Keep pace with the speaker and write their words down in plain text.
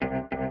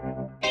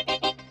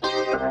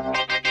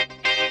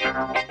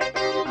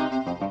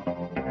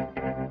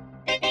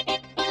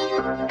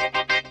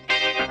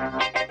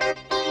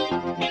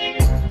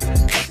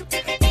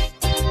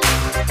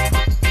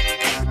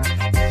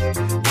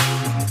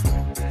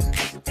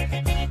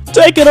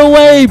Take it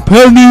away,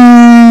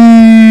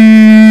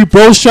 Penny.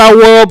 Bros Chat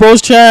World,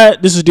 Bros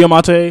Chat. This is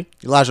Diamante.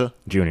 Elijah.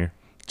 Junior.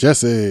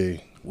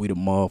 Jesse. We the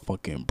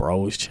motherfucking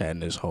bros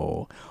chatting this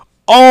whole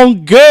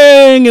on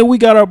gang. And we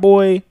got our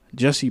boy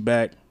Jesse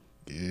back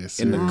Yes,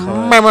 in the sir.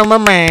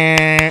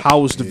 cut. How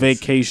was the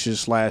vacation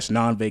 /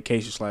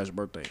 non-vacation /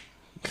 birthday?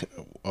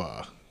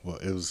 Well,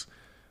 it was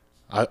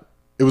a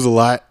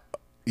lot.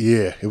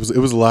 Yeah, it was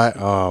a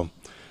lot.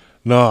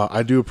 No,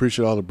 I do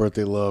appreciate all the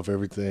birthday love,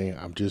 everything.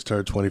 I'm just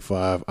turned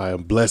 25. I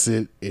am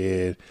blessed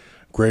and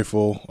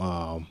grateful,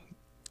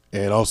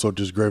 and also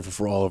just grateful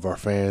for all of our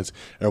fans,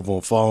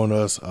 everyone following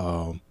us.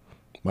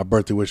 My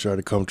birthday wish started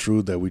to come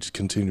true, that we just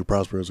continue to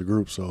prosper as a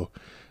group. So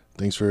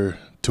thanks for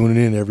tuning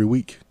in every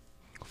week.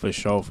 For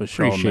sure,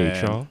 Appreciate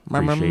man. y'all.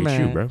 Appreciate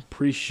you, bro.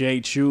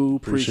 Appreciate you.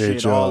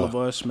 Appreciate y'all. all of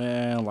us,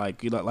 man.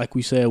 Like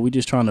we said, we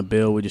just trying to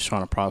build. We're just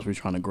trying to prosper. We're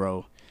trying to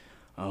grow.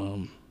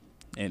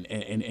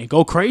 And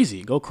go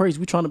crazy. Go crazy.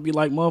 We trying to be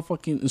like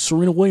motherfucking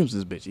Serena Williams,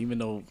 this bitch, even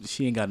though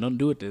she ain't got nothing to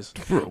do with this.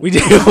 We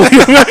trying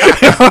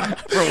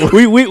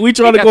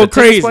to go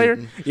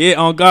crazy. Yeah,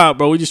 on God,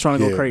 bro. We just trying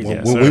to go crazy.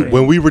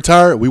 When we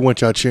retire, we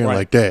want y'all cheering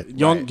like that.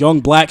 Young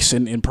blacks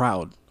and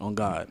proud, on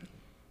God.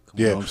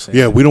 You know what I'm saying?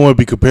 Yeah, we don't want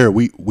to be compared.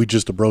 We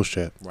just a bros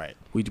chat. Right.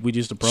 We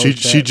just the bros She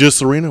chat. just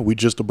Serena. We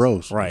just the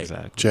bros. Right.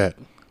 Exactly. Chat.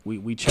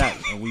 We chat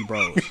and we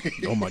bros.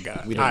 Oh my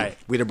God. We All right.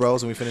 the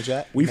bros and we finna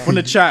chat. We from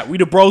the chat. We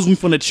the bros. We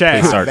from the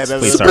chat.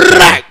 Please start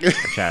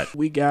chat.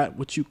 We got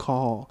what you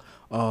call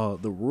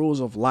the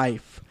rules of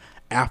life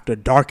after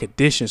dark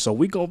edition. So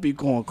we gonna be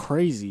going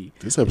crazy.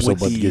 This episode with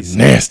about to get these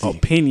nasty.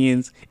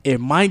 Opinions. It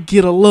might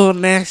get a little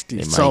nasty.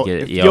 It might So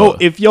get-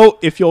 if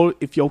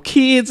your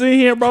kids in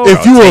here, bro.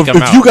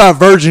 If you got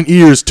virgin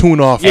ears, tune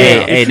off. yeah,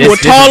 now. Hey, if you a this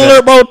is toddler,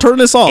 a bro, turn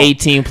this off.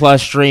 18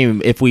 plus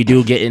stream if we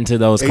do get into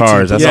those 18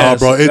 cars. That's plus. Yeah. all. Nah,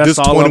 bro. That's This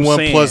all I'm 21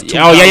 saying. plus. Oh,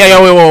 yeah.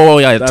 Whoa,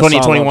 yeah. That's 20,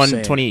 all I'm 21,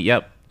 saying. 20.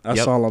 Yep. That's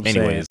Yep. all I'm saying.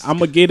 Anyways. I'm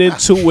gonna get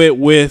into it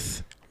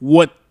with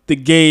what the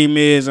game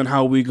is and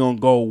how we gonna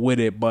go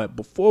with it. But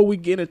before we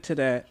get into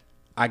that,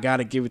 I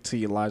gotta give it to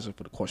you, Elijah,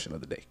 for the question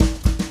of the day.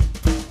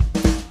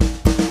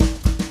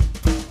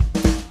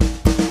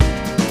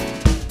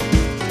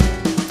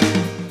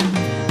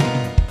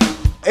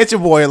 It's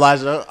your boy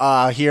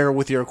Elijah here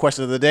with your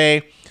question of the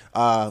day.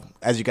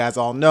 As you guys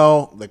all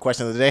know, the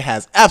question of the day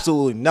has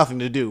absolutely nothing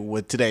to do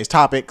with today's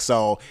topic,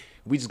 so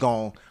we just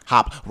gonna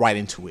hop right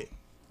into it.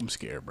 I'm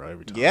scared, bro.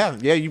 Every time.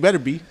 Yeah, you better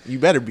be.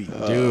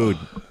 Dude.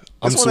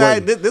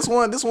 This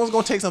one's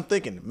gonna take some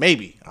thinking.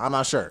 Maybe. I'm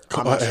not sure.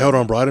 Hold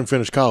on, bro. I didn't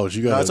finish college.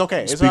 You got No, it's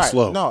okay. It's speak all right.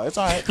 slow. No, it's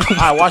all right. All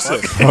right, watch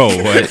this. Bro,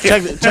 what?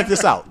 Check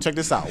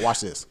this out.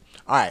 Watch this.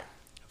 All right,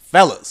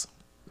 fellas,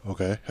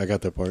 Okay, I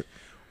got that part.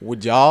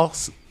 would y'all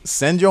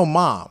send your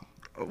mom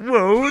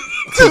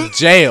to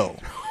jail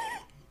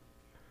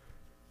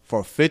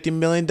for $50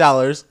 million?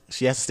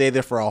 She has to stay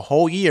there for a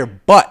whole year,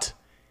 but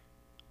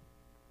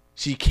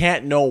she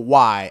can't know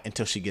why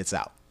until she gets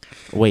out.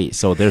 Wait,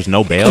 so there's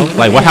no bail?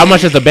 Like, what? How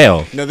much is the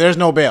bail? No, there's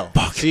no bail.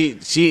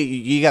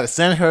 You got to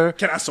send her.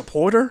 Can I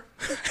support her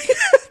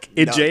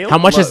in jail? How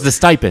much is the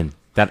stipend?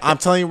 I'm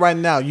telling you right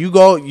now,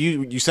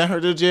 you send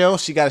her to jail.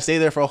 She got to stay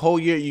there for a whole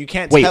year. You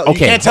can't Wait, you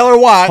okay. can't tell her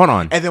why. Hold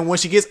on. And then when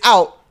she gets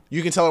out,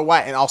 you can tell her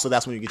why, and also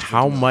that's when you get your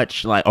How $50 million.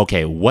 much? Like,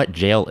 okay, what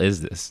jail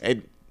is this?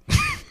 It-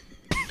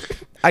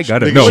 I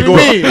gotta Nigga, know, she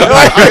going-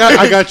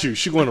 I got you.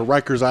 She going to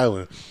Rikers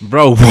Island.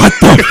 bro. What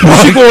the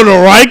fuck? She going to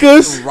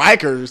Rikers?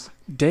 Rikers.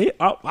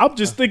 I'm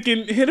just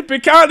thinking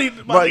Hennepin County.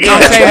 But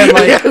I'm saying,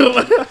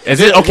 like, Is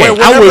it okay? Wait,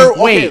 I whenever- would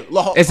wait.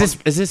 okay,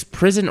 Is this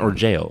prison or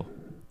jail?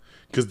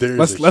 Because there's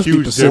Let's a be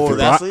huge specific.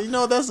 difference.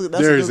 that's a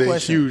There's good a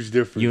question. huge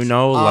difference. You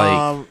know,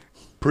 like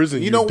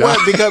prison. You know die.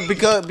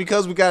 what?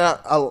 Because we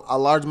got a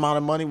large amount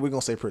of money, we're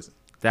gonna say prison.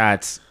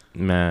 that's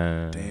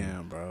man.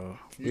 Damn, bro.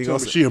 We Tell gonna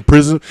me say, she in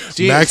prison,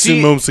 She-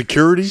 maximum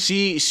security.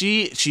 she's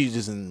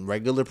just in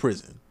regular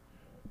prison.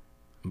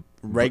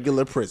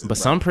 Regular prison. But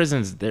bro. some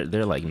prisons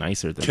they're like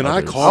nicer than Can I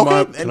others. call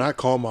Okay, Can I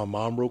call my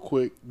mom real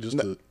quick? Just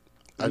to,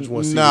 I just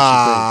want to see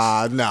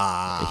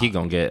Nah. He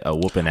gonna get a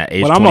whooping at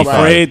age But I'm 25.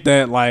 afraid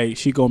that like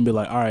she gonna be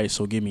like, all right,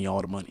 so give me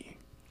all the money.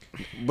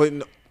 But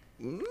no,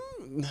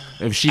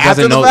 If she After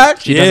doesn't the know,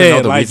 fact? she doesn't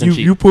know the like reason.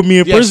 you put me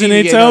in yeah, prison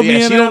and tell me,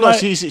 she and don't I'm know.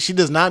 like, She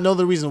does not know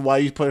the reason why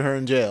you put her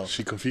in jail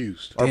she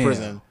confused. or Damn.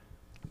 prison.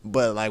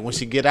 But like when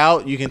she get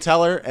out, you can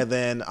tell her, and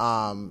then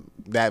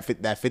that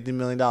 $50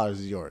 million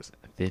is yours.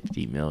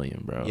 50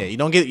 million, bro. Yeah, you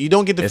don't get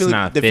the It's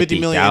not 50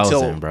 million until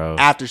 50,000, bro.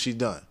 after she's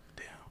done.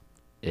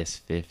 It's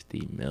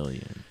 50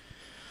 million.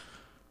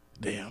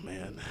 damn,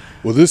 man.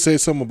 Will this say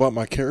something about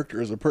my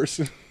character as a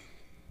person?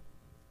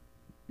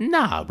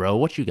 Nah, bro.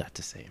 What you got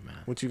to say, man?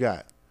 What you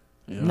got?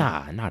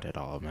 Nah, not at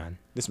all, man.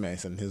 This man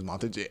sending his mom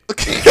to jail.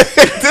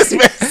 This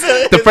man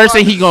sending The first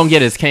thing he gonna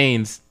get is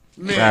canes.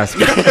 That's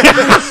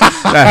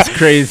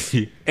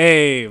crazy.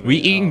 Hey, We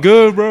eating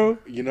good, bro.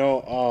 You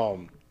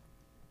know,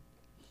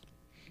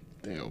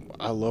 damn,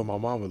 I love my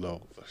mama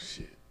though. Oh,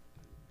 shit.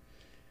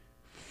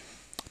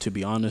 to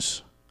be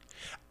honest,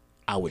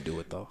 I would do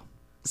it though.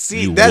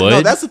 See, You no,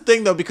 would? that's the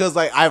thing though, because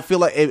like I feel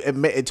like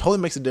it totally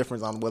makes a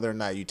difference on whether or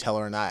not you tell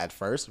her or not at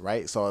first,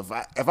 right? So if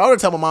I were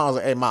to tell my mom, I was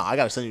like, "Hey, mom, I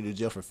gotta send you to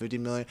jail for $50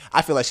 million,"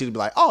 I feel like she'd be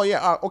like, "Oh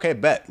yeah, okay,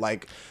 bet."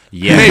 Like,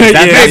 Yeah,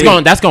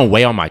 maybe- that's gonna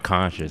weigh on my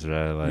conscience,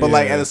 right? Like, but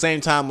like at the same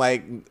time,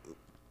 like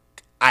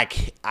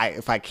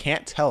if I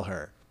can't tell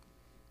her,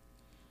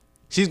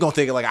 she's gonna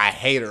think like I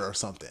hate her or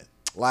something.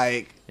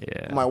 Like,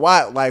 Yeah. I'm like,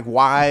 why? Like,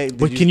 why? did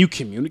But can you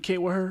communicate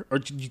with her, or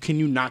can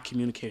you not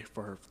communicate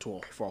for her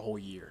for a whole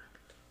year?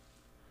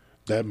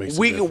 That makes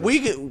we a can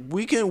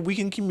difference. we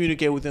can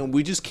communicate with them.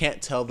 We just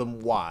can't tell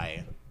them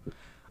why.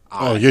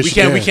 Oh, yes, We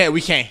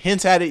can't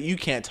hint at it. You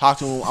can't talk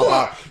to them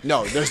about.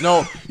 No, there's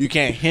no. You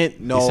can't hint.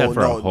 No, you said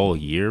for no, a whole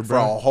year, for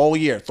bro. a whole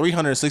year,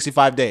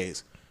 365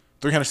 days,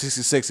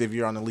 366 if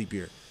you're on a leap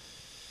year.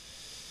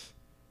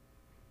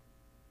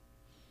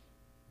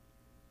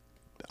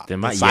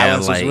 Then The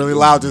silence was really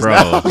loud just bro,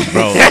 now. bro.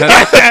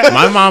 'Cause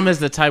my mom is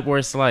the type where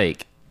it's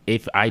like,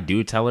 if I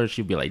do tell her,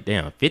 she'd be like,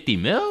 "Damn, 50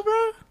 mil,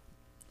 bro."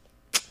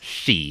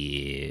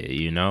 Shit,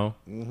 you know.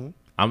 Mm-hmm.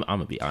 I'm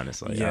gonna be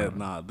honest, like,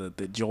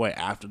 The joy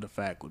after the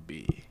fact would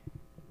be,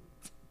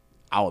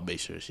 I would make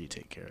sure she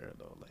take care of it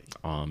though. Like,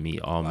 on me,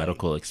 all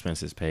medical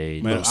expenses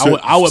paid. man, No,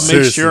 I would make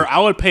seriously. sure I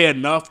would pay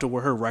enough to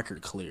where her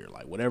record clear.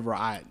 Like whatever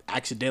I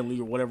accidentally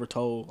or whatever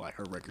told, like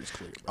her record's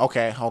clear. Bro.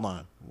 Okay, hold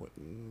on.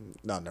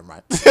 No, never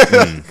mind.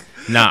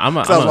 Nah, I'm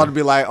So I was about to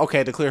be like,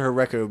 okay, to clear her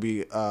record would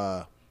be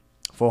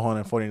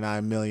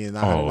 449 million. Oh,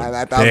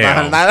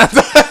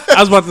 I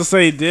was about to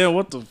say, damn,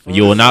 what the fuck?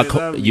 you will not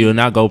That you will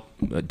not go.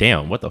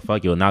 Damn, what the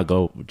fuck? You will not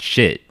go.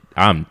 Shit,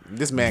 I'm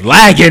This man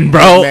lagging,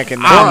 bro. this man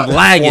cannot I'm perform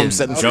lagging,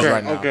 sentences Joke-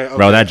 right now.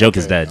 bro. That joke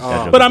is dead.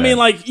 That joke But is I mean, dead.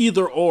 like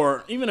either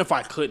or. Even if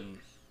I couldn't,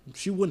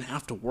 she wouldn't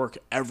have to work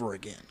ever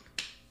again.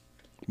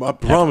 My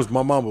promise,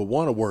 my mom would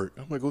want to work.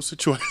 I'm like, go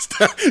sit your ass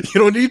down.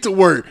 You don't need to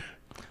work.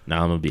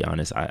 Now I'm gonna be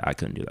honest. I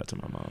couldn't do that to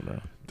my mom,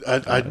 bro.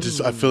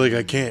 I feel like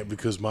I can't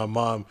because my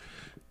mom.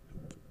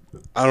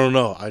 I don't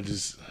know.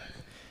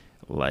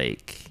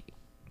 Like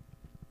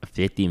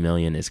 50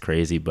 million is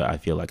crazy, but I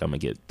feel like I'm gonna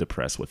get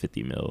depressed with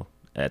 50 mil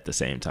at the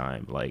same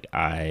time. Like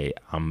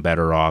I'm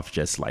better off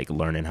just like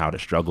learning how to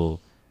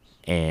struggle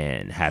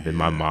and having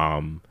my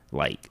mom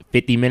like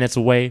 50 minutes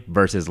away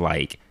versus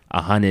like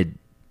 100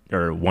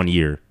 or 1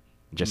 year.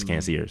 Just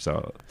can't see her.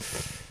 So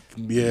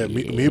Yeah,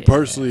 me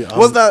personally.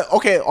 Was that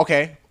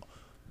okay?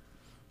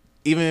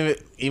 Even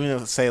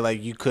if say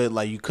like you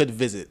could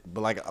visit,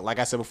 but like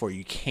I said before,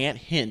 you can't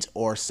hint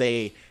or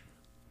say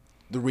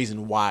the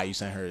reason why you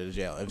sent her to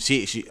jail.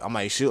 If I'm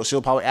like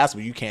she'll probably ask,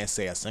 but you can't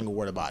say a single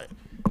word about it.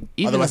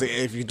 even Otherwise,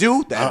 if you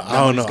do, that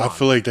I don't know. money's I gone.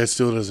 feel like that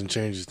still doesn't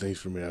change things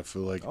for me. I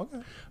feel like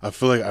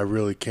I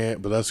really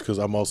can't, but that's because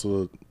I'm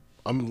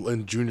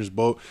in Junior's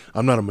boat.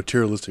 I'm not a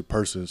materialistic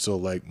person, so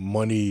like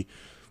money.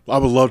 I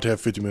would love to have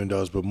 $50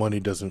 million, but money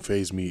doesn't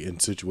faze me in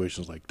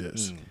situations like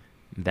this.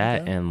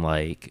 that and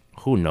like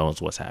who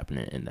knows what's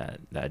happening in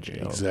that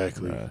jail.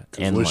 Exactly. bruh.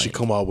 Because And when she like,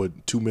 come out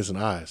with 2 missing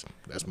eyes,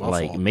 that's my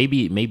like fault.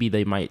 maybe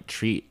they might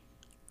treat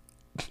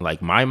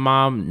like my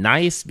mom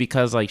nice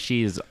because like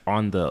she's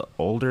on the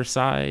older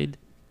side,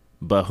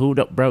 but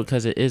bro,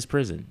 because it is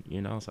prison,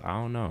 you know. So I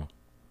don't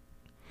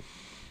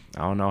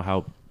know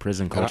how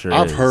prison culture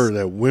I've is. heard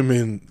that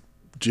women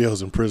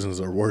jails and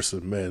prisons are worse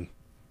than men.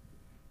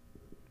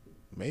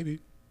 Maybe.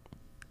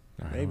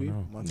 I Maybe.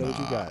 don't know. I'll tell what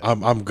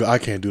you got. I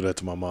can't do that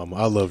to my mom.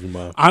 I love you,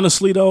 mom.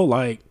 Honestly, though,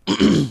 like,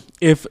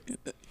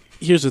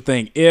 here's the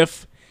thing: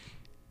 if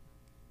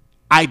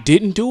I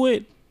didn't do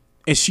it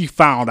and she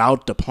found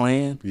out the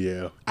plan,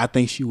 Yeah. I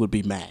think she would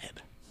be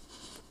mad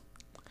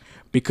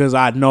because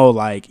I know,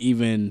 like,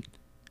 even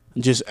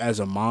just as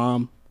a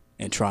mom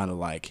and trying to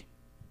like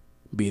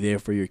be there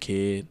for your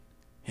kid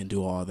and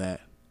do all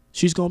that,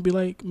 she's gonna be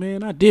like,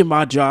 "Man, I did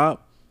my job."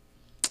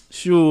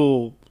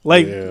 Sure.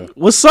 Like, Yeah.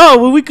 what's up?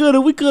 Well, we could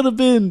have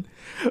been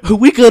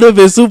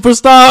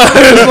superstars.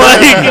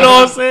 Like, you know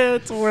what I'm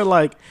saying? To where,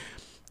 like,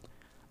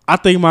 I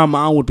think my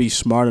mom would be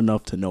smart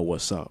enough to know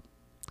what's up.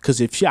 Because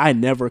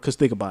because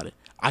think about it.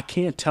 I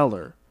can't tell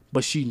her,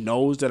 but she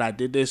knows that I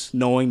did this,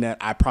 knowing that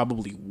I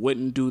probably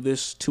wouldn't do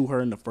this to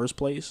her in the first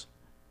place.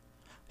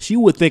 She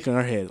would think in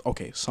her head,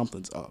 okay,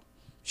 something's up.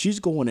 She's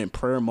going in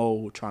prayer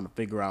mode, trying to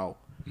figure out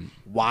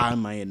why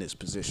am I in this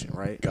position,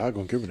 right? God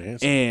gonna give her the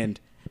answer. And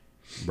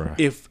Bruh.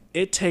 if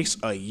it takes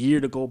a year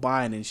to go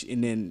by, and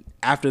then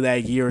after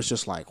that year, it's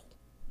just like,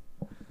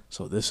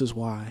 so this is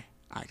why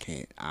I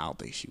don't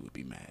think she would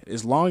be mad.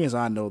 As long as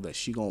I know that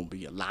she gonna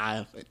be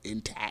alive and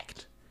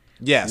intact.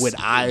 Yes, With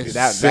eyes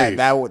safe.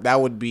 that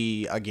would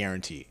be a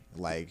guarantee.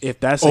 Like If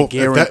that's Oh, a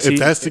guarantee, if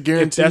that's the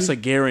guarantee? if that's a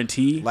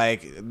guarantee,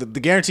 like the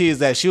guarantee is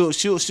that she'll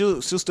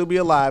still be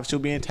alive. She'll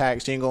be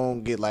intact. She ain't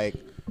gonna get like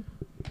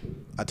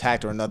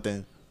attacked or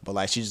nothing. But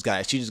like she just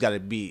got to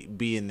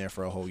be in there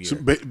for a whole year. So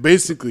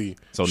basically,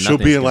 So she'll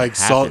nothing's be in gonna like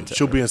happen to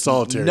she'll her. be in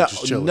solitary,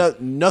 just chilling.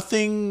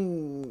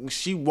 Nothing.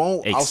 She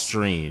won't.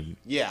 Extreme.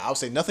 I'll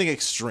say nothing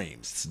extreme.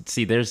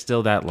 See, there's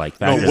still that like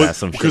factor what- that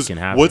some shit because can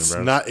happen, what's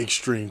bro. not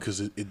extreme? Because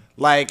it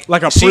Like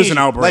a prison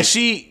outbreak. Like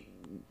she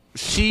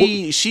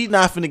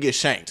not finna get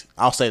shanked.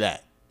 I'll say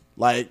that.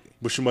 Like,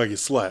 But she might get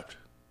slapped.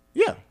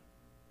 yeah.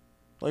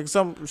 Like she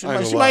I ain't might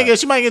gonna she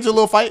lie. might get into a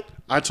little fight.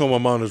 I told my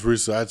mom this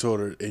recently. I told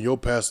her, in your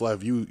past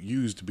life, you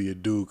used to be a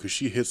dude because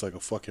she hits like a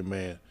fucking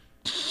man.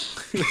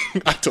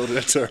 I told her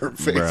that to her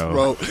face, Bro.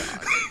 bro.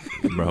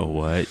 Bro,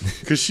 what?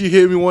 Because she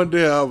hit me one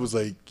day. I was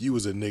like, you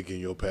was a nigga in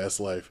your past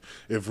life.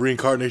 If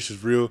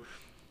reincarnation's real,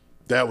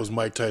 that was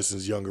Mike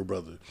Tyson's younger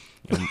brother.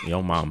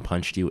 Your mom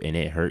punched you and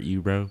it hurt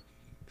you, bro?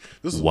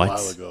 This is What? a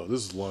while ago.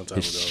 This is a long time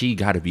ago. She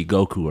got to be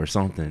Goku or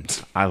something.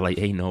 I like,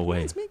 ain't no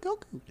way. It's me,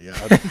 Goku. Yeah,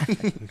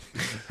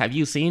 Have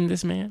you seen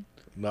this man?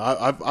 no,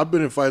 I've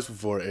been in fights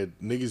before, and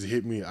niggas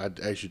hit me. I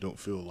actually don't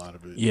feel a lot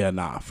of it. Yeah,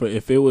 nah. For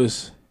if it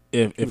was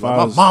if I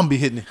My was, mom be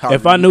hitting hard.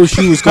 if I knew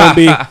she was gonna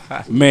be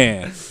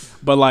man,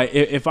 but like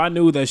if I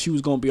knew that she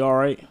was gonna be all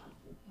right,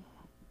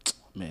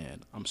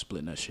 man, I'm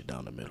splitting that shit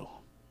down the middle,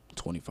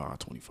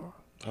 25-25.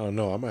 I don't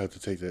know. I might have to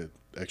take that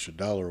extra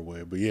 $1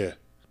 away, but yeah.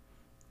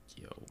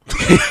 Yo.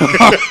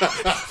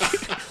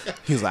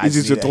 he was like, He's I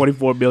just just your need that.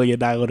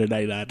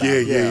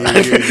 $24,000,099.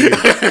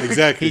 Yeah.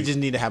 Exactly. He just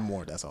need to have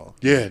more. That's all.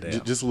 Yeah,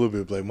 just a little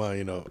bit. Like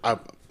mine,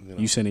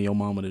 You sending your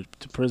mama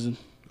to prison?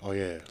 Oh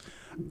yeah.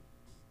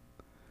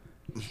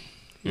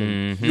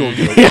 Mhm. You gonna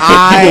get a,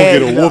 I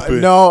get a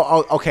whooping.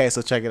 no. Okay,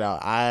 so check it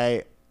out.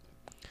 I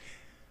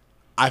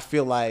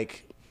feel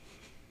like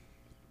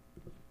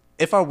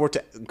if I were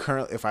to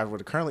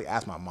currently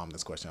ask my mom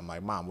this question, I'm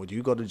like, Mom, would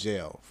you go to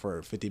jail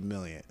for $50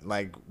 million?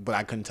 Like, but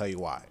I couldn't tell you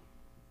why.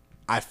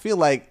 I feel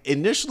like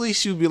initially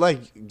she would be like,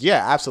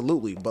 yeah,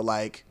 absolutely, but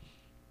like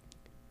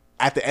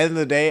at the end of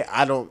the day,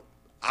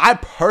 I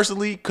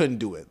personally couldn't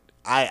do it.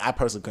 I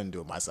personally couldn't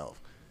do it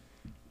myself.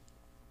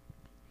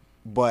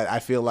 But I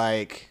feel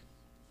like,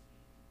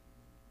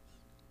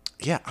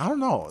 yeah, I don't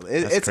know.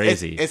 It's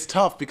crazy. It's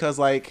tough because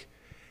like,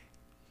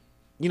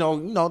 you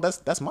know,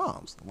 that's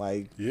moms.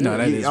 Like, Yeah. No,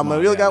 that is. I'm mom,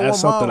 really got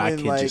that's one something mom I and,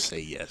 can like, just say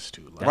yes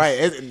to. Like,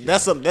 right.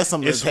 That's something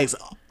that takes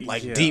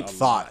like yeah, deep a lot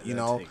thought. You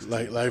that know, takes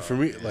Like for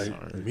me,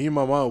 like me and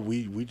my mom,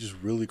 we just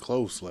really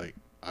close. Like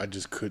I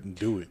just couldn't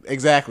do it.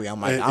 exactly.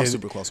 I'm like, I'm And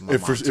super close to my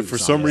if mom. for, too, if for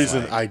so some I'm just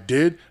reason like, I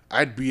did,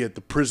 I'd be at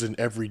the prison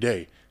every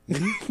day.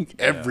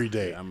 Every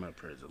day. Yeah, I'm at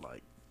prison.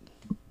 Like,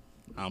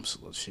 I'm so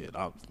shit.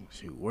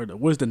 Shoot,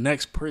 where's the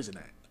next prison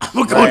at?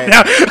 I'm gonna go Right.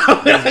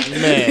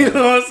 down. Man. You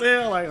know what I'm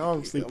saying? Like,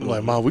 I'm sleeping. I'm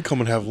like, Mom, we come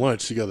and have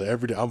lunch together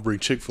every day. I'll bring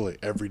Chick-fil-A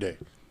every day.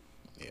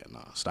 Yeah,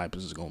 nah.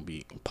 Snipers is gonna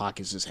be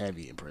pockets is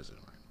heavy in prison.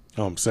 Right? You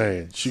know what I'm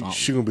saying? She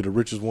Something. gonna be the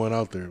richest one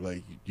out there.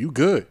 Like, you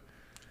good.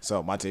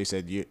 So Monte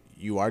said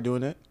you are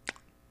doing it.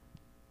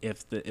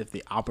 If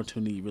the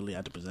opportunity really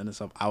had to present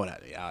itself, I would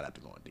have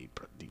to go in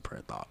deeper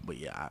thought. But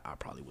yeah, I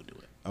probably would do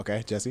it.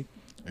 Okay, Jesse.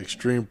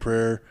 Extreme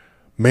prayer.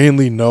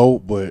 Mainly no,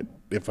 but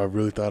if I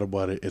really thought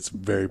about it, it's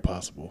very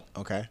possible.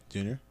 Okay,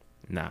 Junior.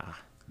 Nah.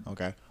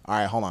 Okay. All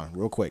right, hold on,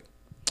 real quick.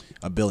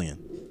 $1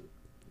 billion.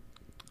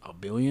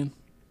 $1 billion.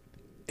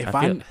 If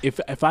I feel-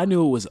 if I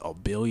knew it was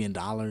 $1 billion,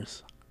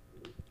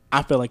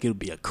 I feel like it would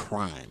be a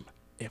crime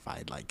if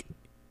I like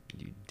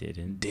You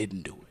didn't.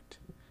 didn't do it.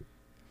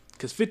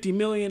 Because 50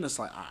 million, it's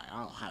like, all right, I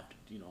don't have to,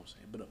 you know what I'm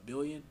saying? But $1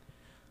 billion,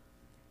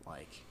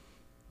 like,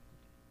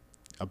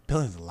 $1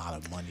 billion's a lot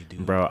of money,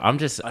 dude. Bro, I'm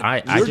just,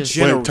 I you're just,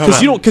 generous. time Because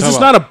out, you don't, because time it's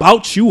out. not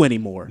about you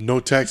anymore. No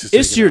taxes.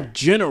 It's taken your out.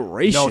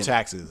 generation. No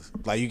taxes.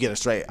 Like you get a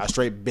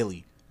straight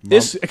Billy.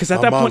 It's because at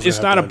my that mom's point, it's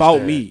gonna not have to about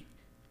understand. me.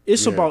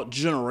 It's Yeah. about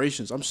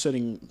generations. I'm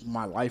setting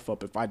my life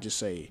up if I just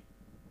say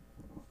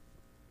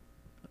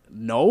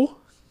no.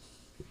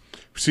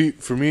 See,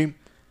 for me,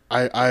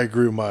 I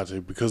agree with Monte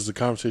because the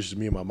conversations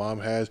me and my mom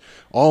has,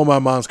 all my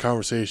mom's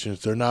conversations,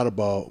 they're not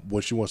about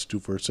what she wants to do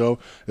for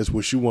herself. It's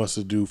what she wants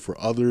to do for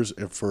others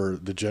and for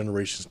the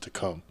generations to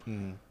come.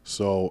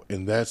 So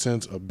in that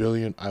sense, $1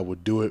 billion, I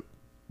would do it,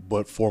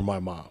 but for my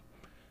mom.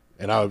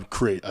 And I would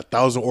create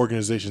 1,000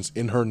 organizations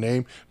in her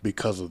name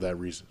because of that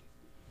reason.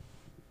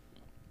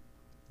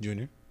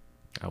 Junior.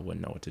 I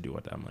wouldn't know what to do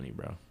with that money,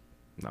 bro.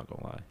 Not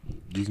gonna lie.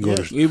 You can go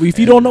to If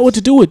you don't know what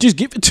to do with, just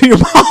give it to your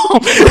mom.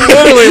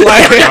 Literally,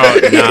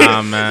 like,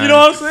 Nah, man. you know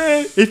what I'm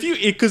saying?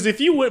 If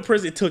you went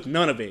prison, took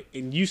none of it,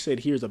 and you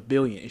said, "Here's $1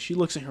 billion," and she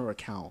looks in her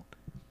account,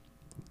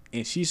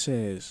 and she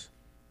says,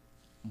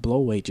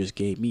 "Blowaway just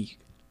gave me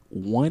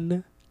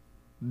 $1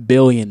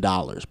 billion,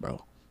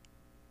 bro."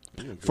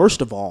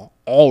 First of all,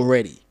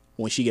 already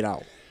when she get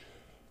out,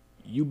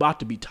 you about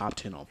to be top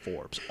 10 on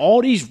Forbes.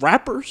 All these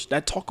rappers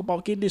that talk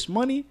about getting this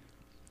money,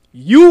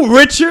 you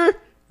richer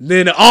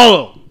than all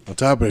of them. on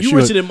top of it, You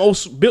richer than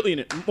most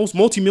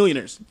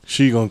multimillionaires.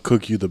 she gonna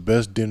cook you the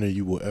best dinner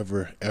you will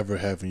ever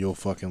have in your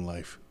fucking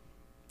life.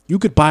 You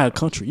could buy a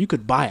country. You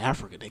could buy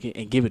Africa nigga,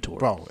 and give it to her.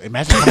 Bro,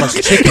 imagine how much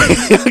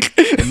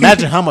chicken.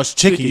 Imagine how much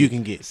chicken you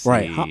can get.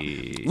 Right.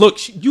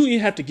 Look, you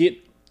didn't have to get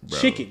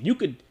chicken. You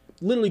could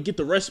literally get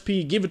the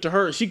recipe, give it to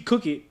her. She could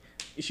cook it.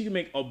 And she could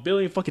make $1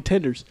 billion fucking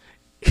tenders.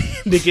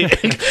 nigga,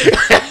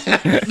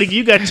 nigga,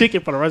 you got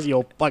chicken for the rest of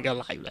your fucking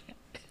life. Man.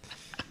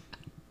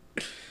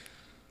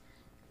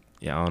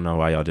 Yeah, I don't know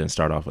why y'all didn't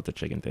start off with the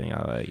chicken thing.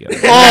 I like. Oh,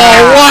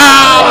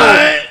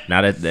 wow.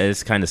 Now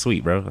that's kind of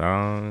sweet,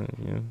 bro.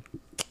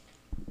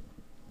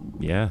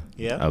 Yeah.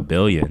 Yeah? $1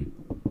 billion.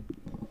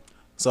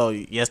 So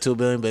yes, 2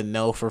 billion, but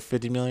no for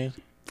 50 million.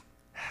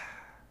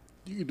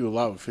 You can do a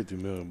lot with 50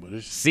 million, but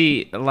it's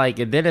See, like,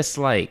 and then it's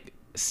like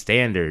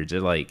standards.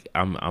 Like,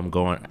 I'm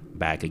going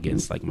back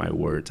against like my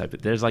word type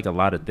of. There's like a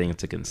lot of things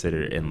to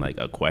consider in like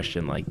a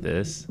question like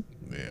this.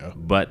 yeah.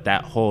 But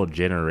that whole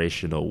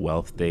generational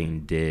wealth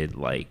thing did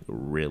like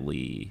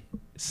really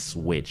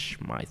switch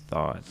my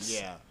thoughts.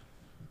 Yeah.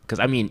 Because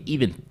I mean,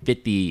 even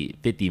 50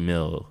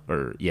 mil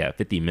or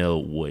 50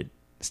 mil would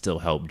still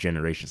help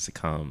generations to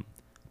come.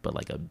 But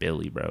like a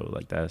Billy, bro,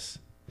 like that's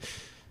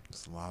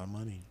It's a lot of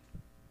money.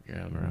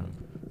 yeah, bro.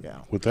 Yeah.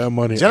 With that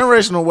money,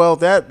 Generational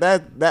wealth.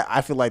 That I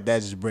feel like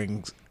that just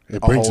brings.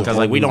 it brings whole- Because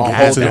like we a don't whole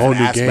have different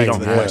that. game. We don't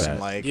to the have question. that.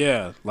 Like,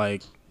 Yeah,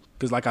 like,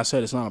 because like I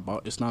said, it's not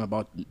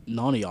about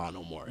none of y'all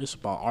no more. It's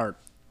about our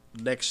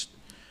next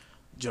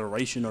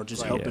generation or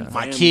just helping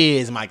my family.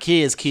 kids, my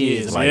kids,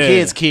 Kids, my yeah.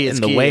 kids, kids.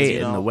 in the kids, way you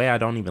know? in the way I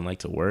don't even like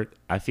to work,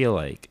 I feel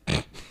like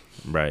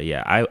right,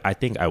 yeah, I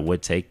think I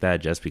would take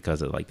that just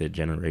because of like the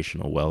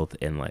generational wealth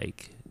and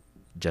like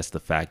just the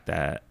fact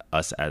that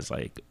us as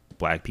like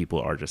black people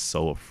are just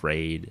so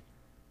afraid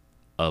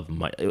of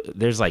money.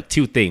 There's like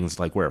two things,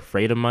 like we're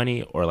afraid of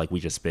money or like we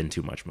just spend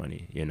too much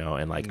money, you know.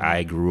 And like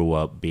I grew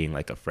up being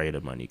like afraid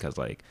of money because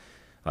like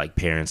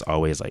parents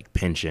always like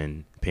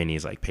pinching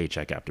pennies like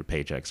paycheck after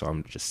paycheck, so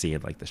I'm just seeing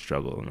like the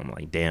struggle and I'm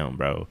like, damn,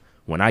 bro,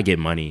 when I get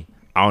money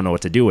I don't know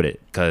what to do with it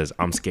because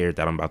I'm scared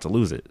that I'm about to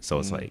lose it. So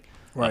it's like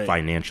Right. a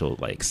financial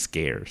like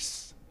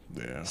scarce.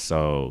 Yeah.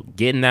 So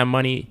getting that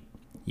money,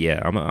 yeah,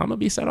 I'm gonna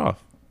be set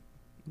off.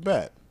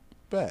 Bet.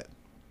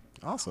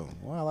 Awesome.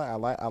 Well, I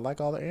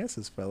like all the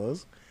answers,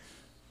 fellas.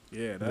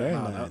 Yeah, Very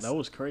nice. that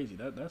was crazy.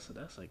 That's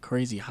a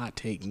crazy hot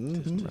take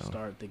to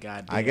start the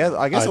goddamn. I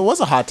guess it was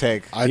a hot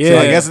take. I'd Yeah.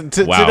 say- I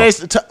guess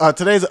Wow.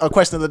 today's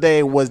question of the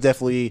day was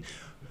definitely,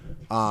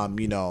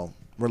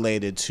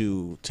 related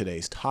to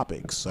today's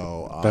topic.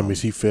 So that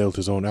means he failed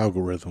his own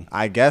algorithm.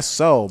 I guess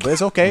so, but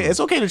it's okay. It's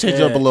okay to change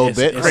it up a little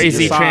bit.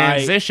 Crazy decide-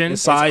 transition.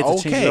 Decide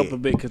It's to change it okay. up a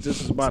bit because this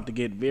is about to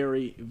get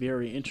very,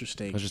 very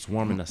interesting. I was just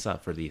warming us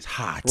up for these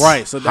hot.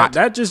 Right. So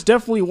that just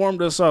definitely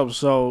warmed us up.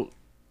 So,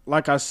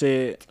 like I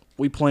said,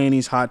 we playing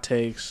these hot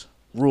takes,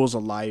 rules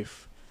of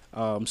life.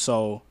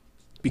 So,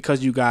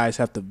 because you guys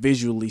have to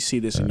visually see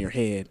this in your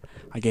head,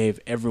 I gave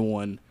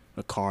everyone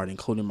a card,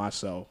 including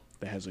myself,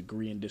 that has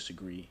agree and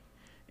disagree.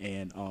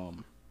 And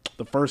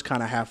the first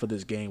kind of half of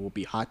this game will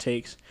be hot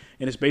takes,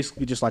 and it's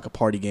basically just like a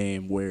party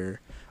game where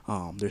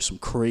there's some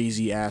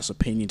crazy ass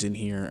opinions in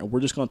here, and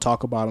we're just gonna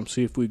talk about them,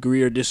 see if we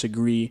agree or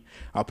disagree.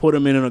 I'll put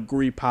them in an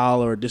agree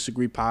pile or a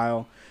disagree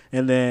pile,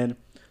 and then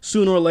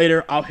sooner or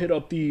later I'll hit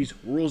up these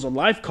rules of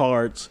life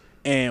cards,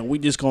 and we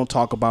just gonna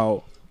talk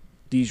about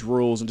these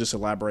rules and just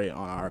elaborate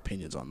on our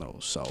opinions on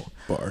those. So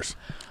Bars.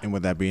 And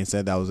with that being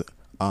said, that was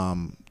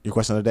your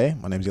question of the day.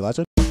 My name is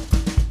Elijah.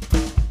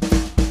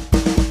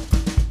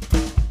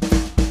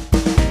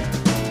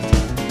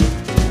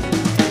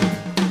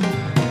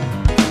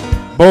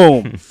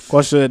 boom,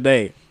 question of the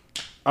day.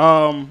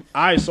 All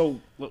right, so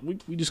look,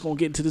 we just gonna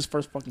get into this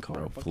first fucking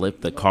card. Flip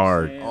the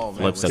card. Oh,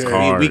 Flip the we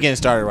card. getting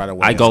started right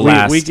away. I go We,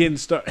 last. we can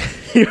start.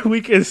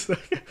 we can.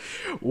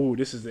 Ooh,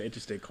 this is an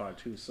interesting card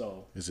too.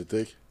 So Is it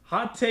thick?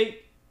 hot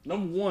take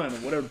number one, or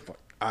whatever.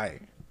 All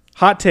right,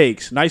 hot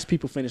takes. Nice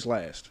people finish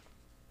last.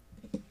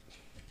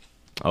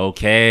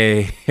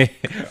 Okay.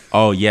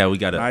 Oh yeah, we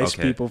got to. Nice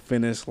Okay. people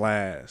finish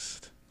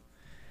last.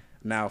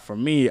 Now, for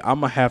me,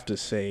 I'm gonna have to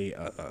say,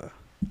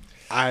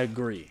 I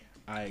agree.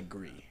 I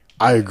agree.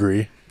 I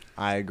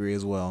agree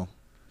as well.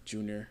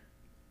 Junior.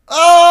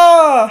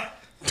 Hold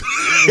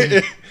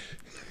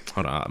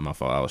on, my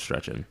fault. I was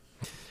stretching.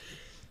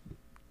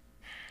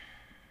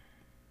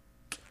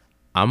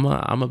 I'm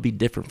gonna be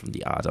different from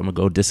the odds. I'm gonna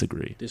go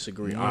disagree.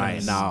 Disagree. All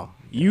right, now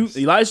you,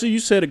 Elijah, you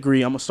said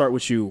agree. I'm gonna start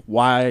with you.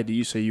 Why do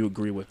you say you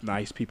agree with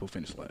nice people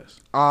finish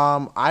last?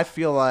 I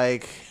feel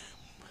like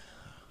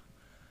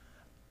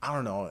I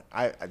don't know.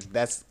 I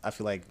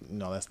feel like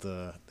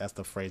that's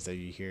the phrase that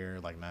you hear,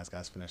 like nice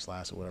guys finish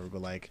last or whatever.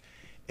 But like,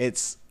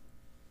 it's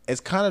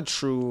kind of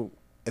true,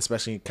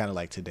 especially kind of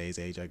like today's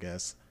age. I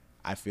guess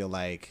I feel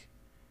like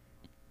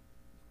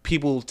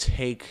people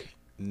take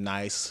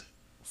nice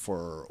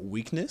for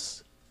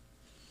weakness,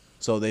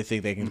 so they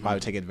think they can probably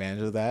take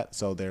advantage of that.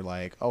 So they're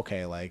like,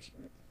 okay, like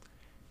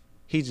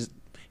he just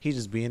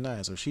being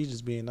nice or she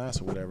just being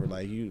nice or whatever.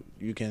 Like you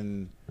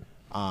can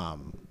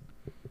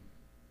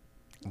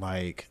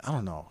like I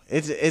don't know.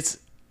 It's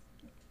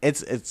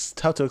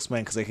tough to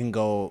explain because it can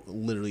go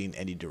literally in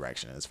any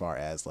direction as far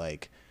as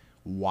like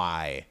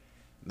why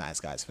nice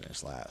guys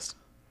finish last.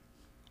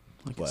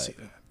 I can But- see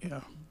that.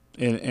 Yeah.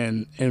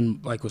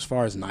 And like as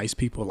far as nice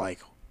people, like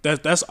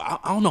that's I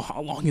don't know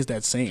how long is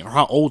that saying or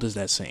how old is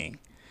that saying?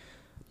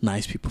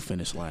 Nice people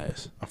finish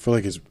last. I feel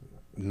like it's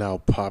now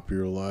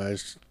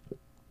popularized.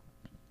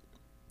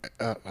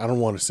 I don't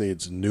want to say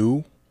it's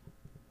new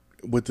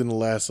within the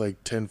last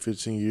like 10,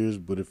 15 years,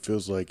 but it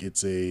feels like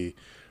it's a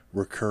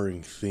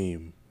recurring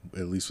theme,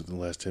 at least within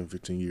the last 10,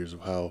 15 years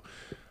of how,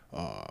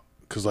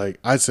 because like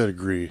I said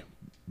agree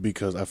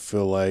because I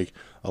feel like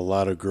a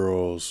lot of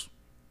girls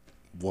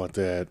want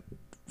that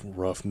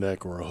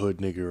roughneck or a hood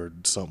nigga or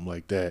something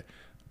like that.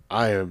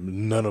 I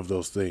am none of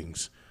those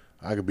things.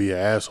 I could be an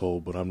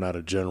asshole, but I'm not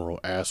a general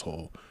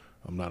asshole.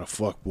 I'm not a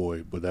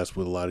fuckboy, but that's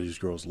what a lot of these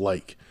girls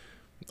like.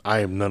 I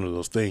am none of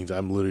those things.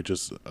 I'm literally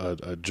just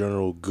a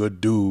general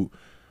good dude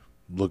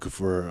looking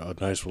for a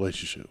nice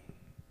relationship.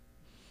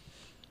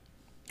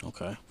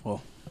 Okay,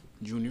 well,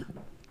 Junior,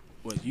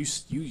 what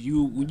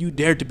you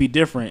dared to be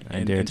different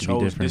and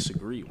chose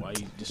disagree. Why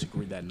you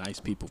disagree that nice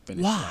people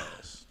finish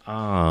last?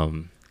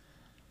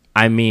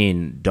 I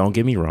mean, don't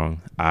get me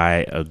wrong.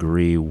 I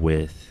agree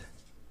with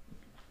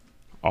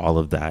all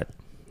of that,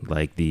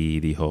 like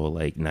the whole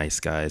like nice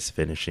guys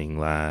finishing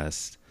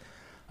last.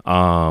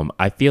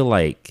 I feel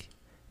like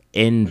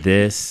in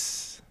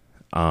this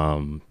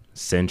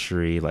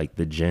century, like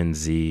the Gen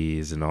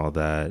Zs and all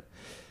that,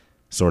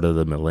 sort of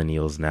the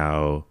millennials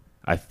now,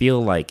 I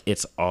feel like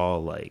it's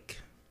all like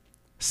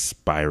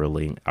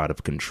spiraling out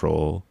of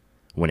control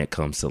when it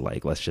comes to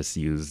like, let's just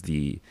use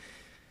the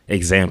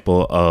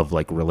example of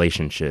like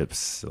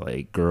relationships,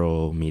 like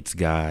girl meets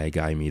guy,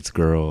 guy meets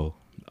girl.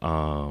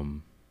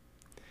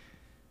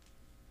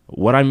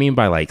 What I mean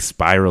by like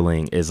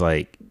spiraling is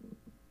like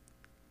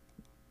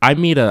I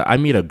meet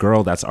a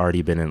girl that's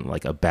already been in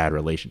like a bad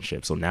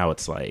relationship. So now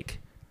it's like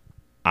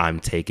I'm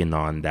taking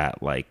on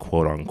that like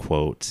quote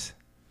unquote,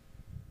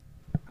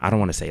 I don't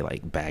want to say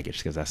like baggage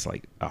because that's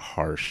like a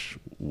harsh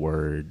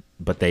word,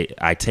 but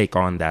I take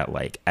on that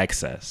like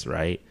excess,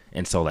 right?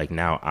 And so like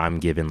now I'm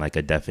given like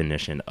a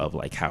definition of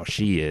like how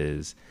she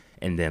is,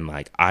 and then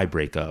like I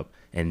break up,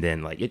 and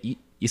then like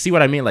you see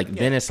what I mean? Like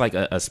then it's like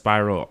a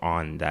spiral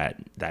on that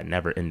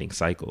never ending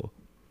cycle.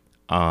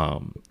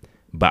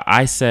 But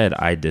I said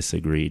I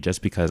disagree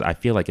just because I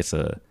feel like it's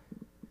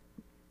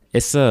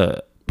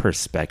a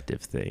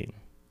perspective thing.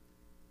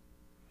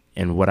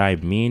 And what I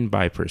mean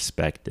by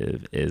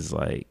perspective is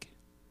like,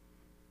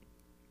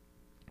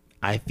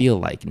 I feel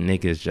like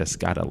niggas just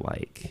gotta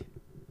like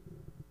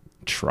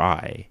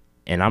try.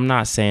 And I'm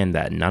not saying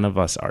that none of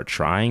us are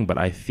trying, but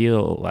I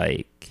feel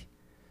like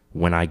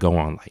when I go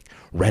on like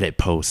Reddit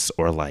posts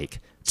or like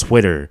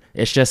Twitter,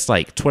 it's just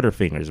like Twitter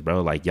fingers,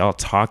 bro. Like y'all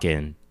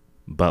talking,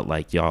 but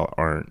like y'all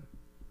aren't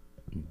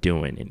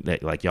doing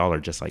it. Like y'all are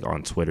just like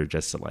on Twitter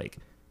just to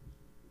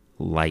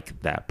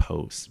like that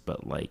post,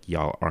 but like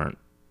y'all aren't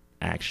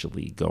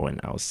actually going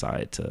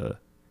outside to,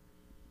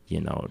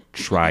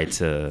 try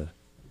to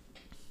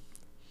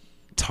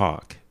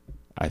talk.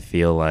 I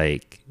feel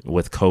like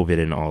with COVID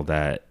and all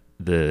that,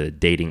 the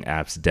dating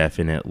apps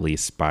definitely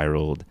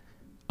spiraled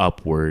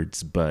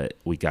upwards, but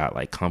we got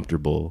like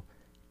comfortable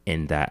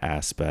in that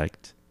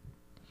aspect.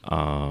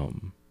 I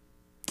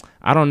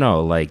don't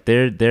know, like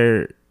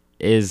there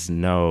is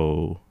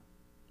no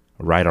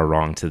right or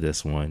wrong to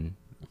this one,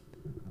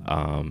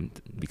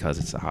 because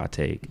it's a hot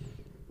take.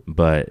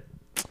 But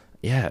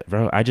yeah,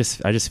 bro, I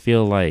just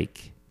feel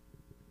like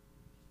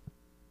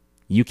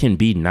you can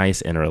be nice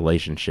in a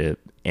relationship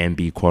and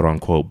be quote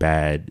unquote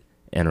bad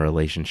in a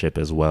relationship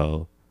as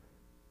well,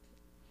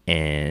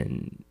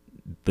 and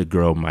the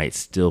girl might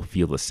still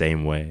feel the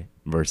same way,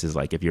 versus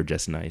like if you're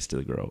just nice to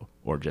the girl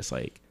or just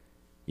like,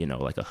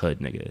 like a hood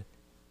nigga.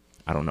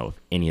 I don't know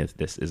if any of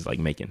this is like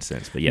making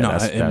sense, but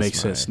yeah, it makes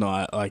sense. No,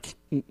 I like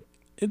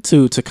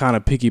to kind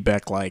of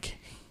piggyback, like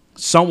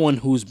someone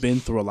who's been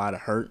through a lot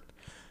of hurt,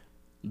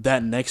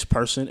 that next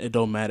person, it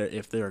don't matter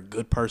if they're a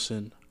good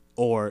person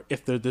or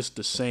if they're just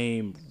the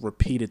same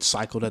repeated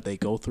cycle that they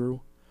go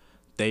through,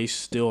 they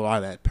still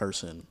are that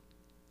person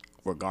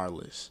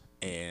regardless.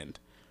 And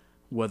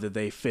whether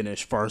they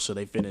finish first or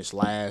they finish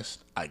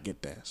last, I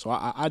get that. So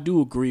I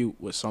do agree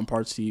with some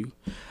parts to you.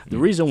 The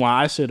reason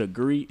why I said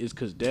agree is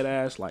because dead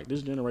ass, like,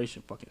 this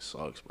generation fucking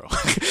sucks, bro.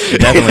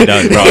 It definitely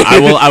does, bro.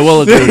 I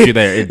will agree with you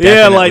there. It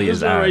definitely like this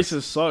is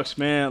generation sucks,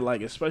 man.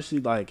 Like, especially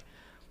like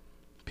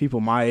people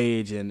my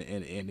age and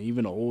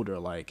even older.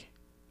 Like,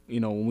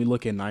 when we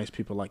look at nice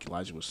people, like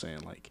Elijah was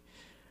saying, like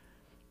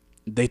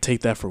they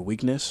take that for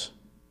weakness,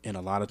 and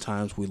a lot of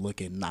times we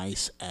look at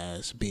nice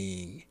as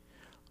being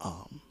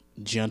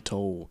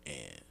gentle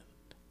and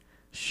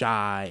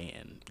shy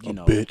and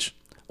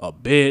a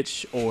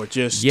bitch or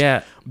just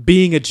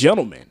being a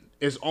gentleman.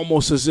 It's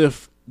almost as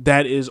if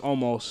that is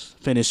almost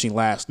finishing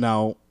last.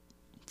 Now,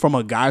 from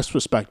a guy's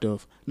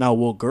perspective, now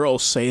will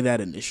girls say that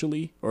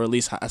initially, or at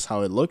least that's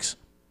how it looks?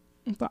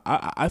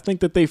 I think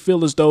that they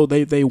feel as though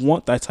they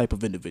want that type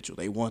of individual.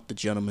 They want the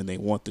gentleman, they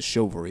want the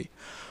chivalry.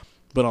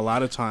 But a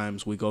lot of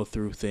times we go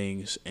through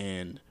things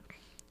and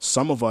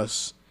some of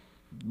us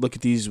look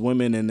at these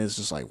women and it's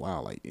just like,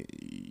 wow, like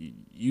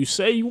you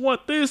say you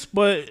want this,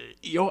 but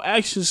your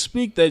actions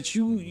speak that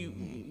you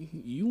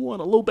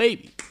want a little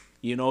baby.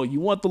 You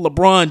want the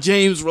LeBron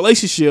James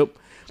relationship,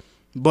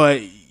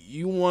 but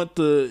you want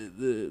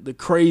the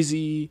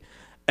crazy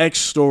X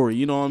story.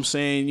 You know what I'm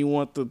saying? You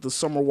want the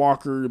Summer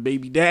Walker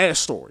baby dad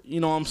story.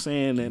 You know what I'm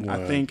saying? And wow.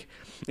 I think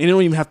it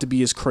don't even have to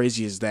be as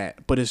crazy as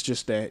that, but it's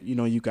just that,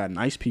 you got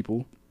nice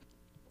people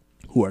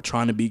who are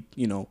trying to be,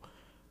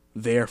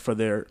 there for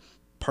their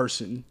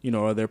person,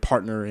 or their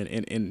partner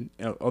in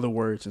other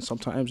words, and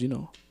sometimes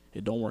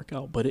it don't work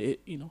out, but it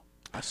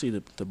I see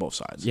the both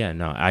sides. Yeah,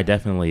 no, I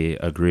definitely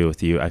agree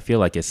with you. I feel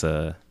like it's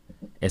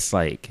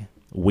like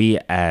we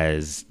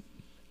as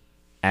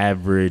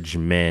average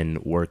men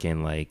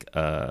working like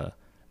a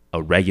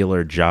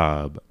regular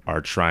job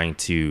are trying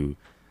to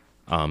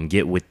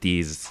get with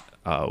these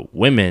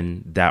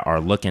women that are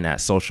looking at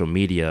social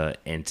media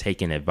and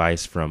taking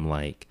advice from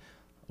like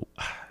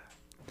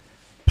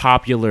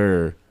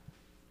popular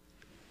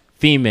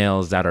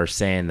females that are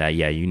saying that,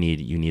 yeah, you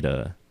need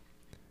a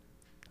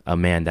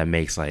man that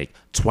makes like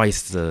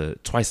twice the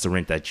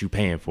rent that you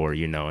paying for,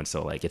 you know. And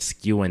so like it's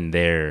skewing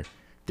their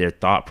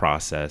thought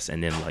process,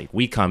 and then like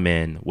we come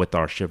in with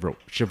our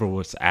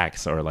chivalrous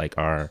acts, or like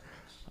our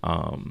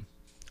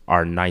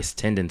nice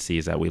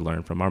tendencies that we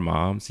learn from our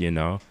moms, you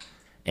know.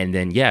 And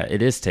then yeah,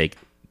 it is taken.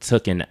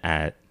 Thank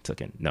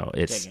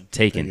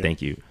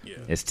you. Yeah.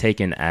 It's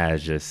taken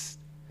as just,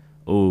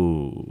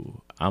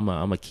 ooh, I'm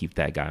gonna keep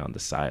that guy on the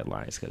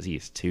sidelines because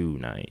he's too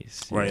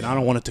nice. Right. And I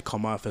don't want it to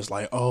come off as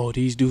like, oh,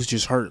 these dudes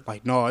just hurt.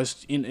 Like, no,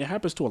 it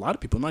happens to a lot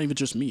of people, not even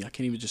just me. I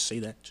can't even just say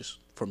that just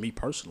for me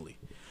personally.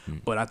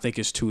 But I think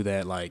it's too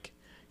that, like,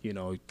 you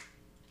know,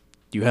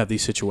 you have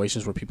these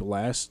situations where people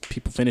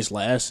finish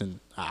last, and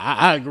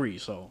I agree.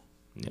 So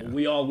yeah.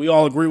 we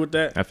all agree with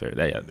that. That's fair.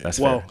 That's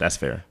fair. That's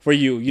fair for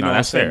you. You know, what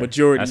I'm saying? Fair.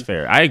 Majority. That's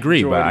fair. I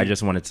agree, but I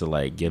just wanted to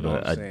like give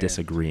a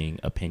disagreeing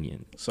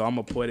opinion. So I'm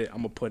gonna put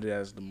it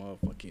as the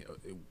motherfucking.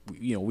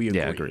 You know, we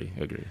agree.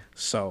 Yeah, agree.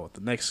 So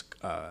the next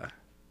hot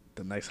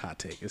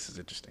take. This is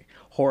interesting.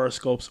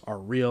 Horoscopes are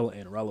real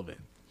and relevant.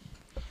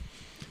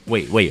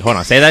 Wait, hold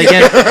on. Say that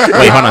again.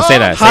 Wait, hold on. Say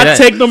that. Hot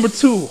take number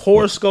 2.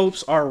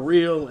 Horoscopes are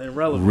real and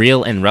relevant.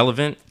 Real and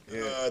relevant?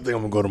 Yeah, I think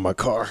I'm going to go to my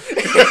car.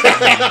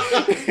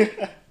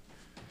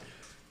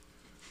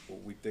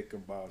 What we think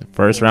about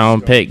First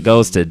round pick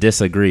goes to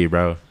disagree,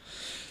 bro.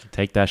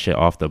 Take that shit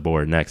off the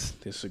board. Next.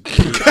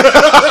 Disagree.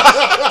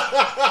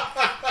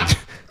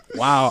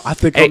 Wow, I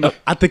think I'm the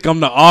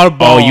oddball.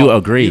 Oh, you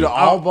agree? You the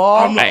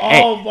oddball? I'm the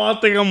oddball.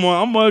 I think I'm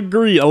gonna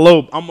agree a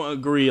little. I'm gonna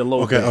agree a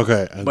little.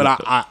 Okay.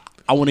 But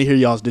I want to hear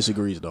y'all's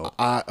disagrees though.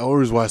 I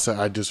always why I say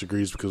I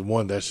disagree is because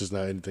one, that's just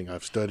not anything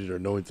I've studied or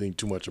know anything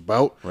too much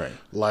about. Right.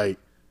 Like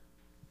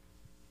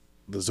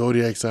the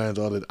zodiac signs,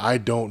 all that. I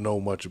don't know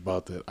much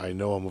about that. I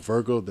know I'm a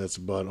Virgo. That's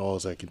about all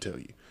I can tell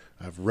you.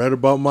 I've read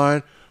about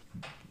mine.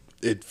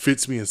 It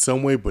fits me in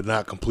some way, but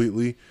not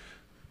completely.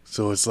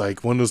 So it's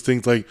like one of those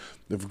things. Like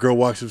if a girl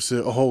walks up and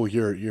says, "Oh,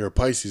 you're a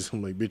Pisces,"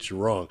 I'm like, "Bitch, you're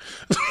wrong."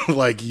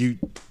 Like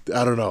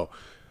I don't know.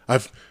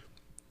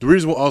 The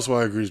reason also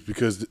I agree is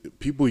because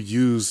people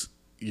use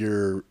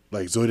your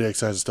like zodiac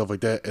signs and stuff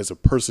like that as a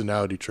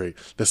personality trait.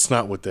 That's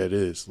not what that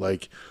is.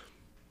 Like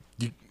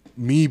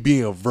me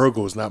being a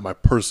Virgo is not my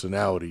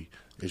personality.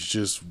 It's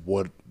just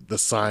what the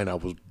sign I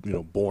was,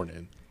 born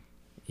in.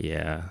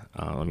 Yeah.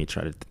 Let me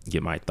try to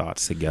get my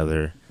thoughts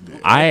together.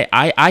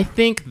 I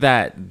think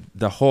that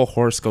the whole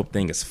horoscope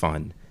thing is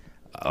fun.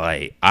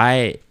 Like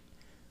I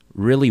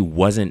really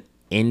wasn't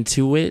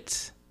into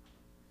it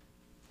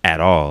at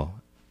all.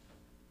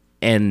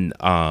 And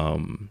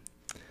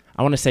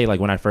I want to say, like,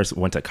 when I first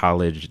went to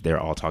college, they're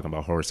all talking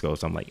about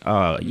horoscopes. I'm like,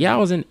 yeah, I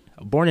was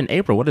born in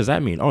April. What does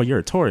that mean? Oh, you're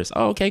a Taurus.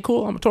 Oh, okay,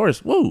 cool. I'm a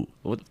Taurus. Woo.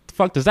 What the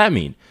fuck does that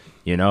mean?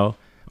 You know?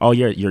 Oh,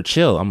 you're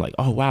chill. I'm like,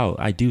 oh, wow,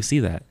 I do see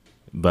that.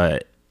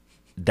 But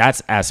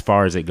that's as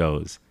far as it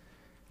goes.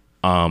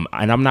 And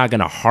I'm not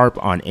going to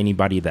harp on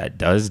anybody that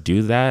does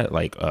do that,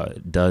 like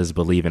does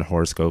believe in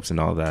horoscopes and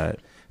all that.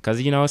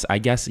 Because, I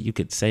guess you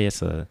could say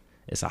it's a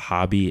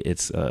hobby.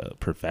 It's a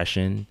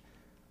profession.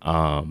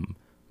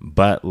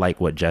 But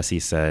like what Jesse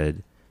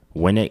said,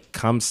 when it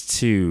comes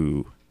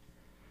to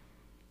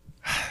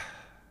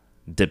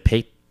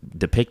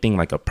depicting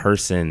like a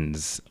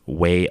person's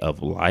way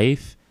of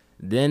life,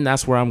 then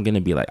that's where I'm gonna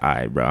be like, all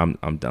right, bro,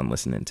 I'm done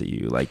listening to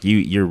you. Like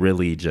you're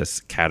really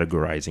just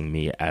categorizing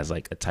me as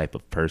like a type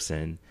of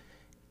person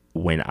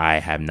when I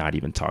have not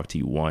even talked to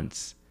you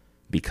once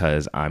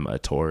because I'm a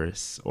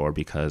Taurus or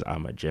because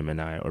I'm a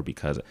Gemini or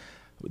because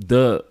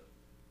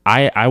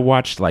I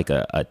watched like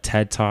a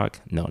TED Talk.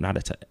 No, not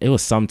a TED. It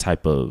was some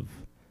type of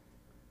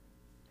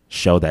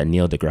show that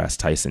Neil deGrasse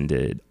Tyson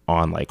did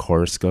on like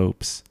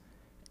horoscopes.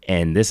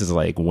 And this is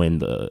like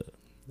when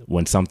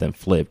something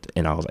flipped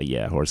and I was like,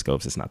 yeah,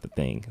 horoscopes is not the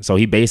thing. So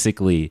he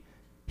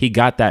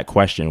got that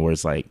question where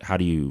it's like, how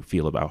do you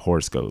feel about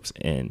horoscopes?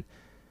 And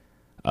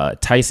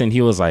Tyson,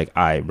 he was like,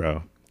 all right,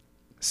 bro.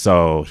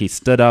 So he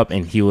stood up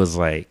and he was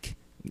like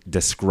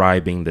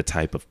describing the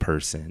type of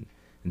person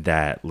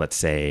that, let's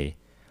say,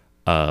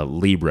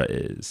 Libra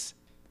is,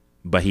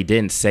 but he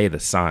didn't say the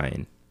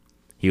sign.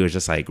 He was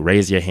just like,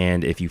 raise your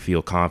hand if you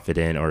feel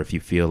confident or if you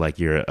feel like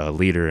you're a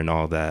leader and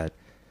all that.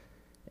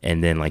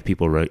 And then like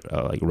people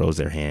like rose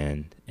their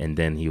hand, and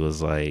then he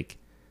was like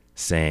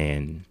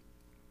saying,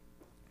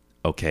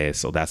 okay,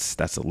 so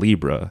that's a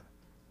Libra.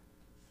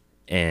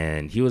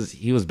 And he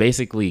was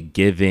basically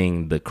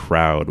giving the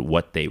crowd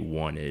what they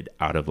wanted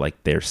out of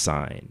like their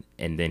sign.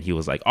 And then he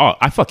was like, oh,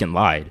 I fucking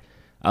lied.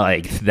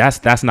 Like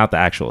that's not the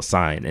actual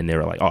sign. And they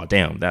were like, oh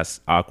damn,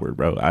 that's awkward,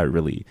 bro. I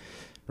really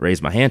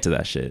raised my hand to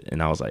that shit.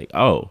 And I was like,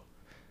 oh,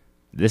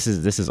 this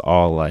is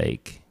all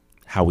like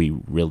how we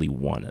really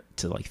want it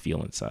to like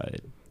feel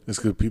inside. It's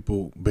because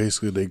people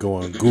basically they go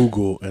on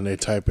Google and they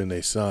type in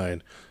a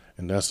sign,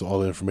 and that's all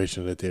the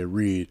information that they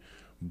read.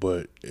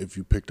 But if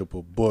you picked up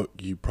a book,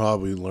 you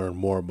probably learn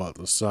more about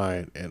the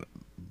sign and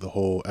the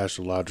whole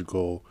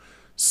astrological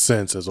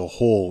sense as a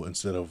whole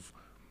instead of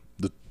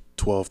the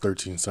 12,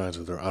 13 signs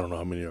that there. I don't know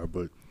how many are,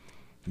 but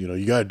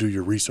you got to do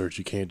your research.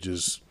 You can't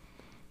just.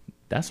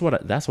 That's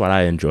what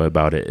I enjoy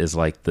about it is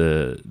like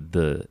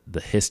the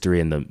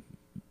history and the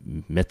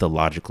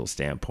mythological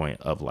standpoint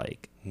of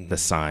like the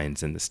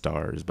signs and the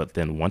stars. But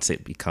then once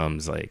it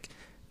becomes like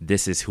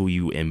this is who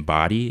you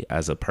embody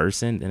as a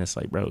person, then it's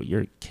like, bro,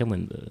 you're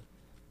killing the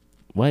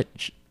what?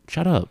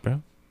 Shut up,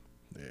 bro.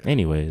 Yeah.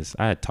 Anyways,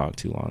 I had talked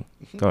too long.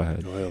 Go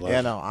ahead. Yeah,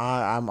 no,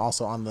 I'm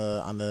also on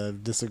the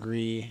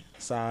disagree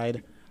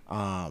side.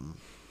 Bella,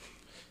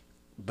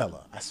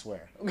 I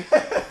swear.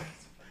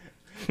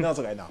 No, it's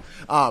okay.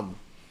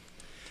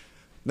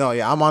 No,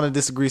 yeah, I'm on the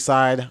disagree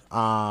side.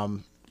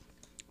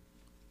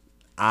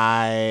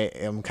 I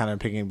am kind of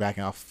picking back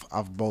off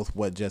both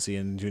what Jesse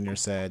and Junior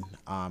said,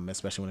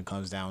 especially when it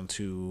comes down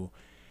to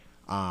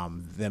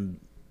them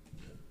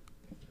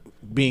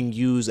being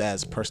used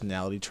as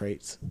personality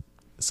traits.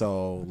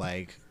 So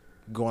like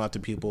going up to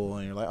people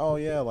and you're like, oh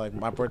yeah, like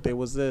my birthday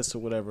was this or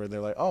whatever.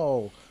 They're like,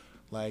 oh,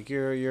 like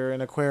you're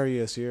an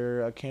Aquarius,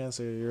 you're a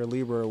Cancer, you're a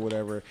Libra or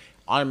whatever.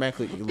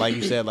 Automatically, like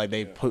you said, like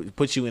they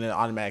put you in an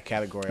automatic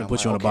category. And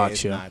put you in a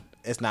box.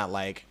 It's not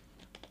like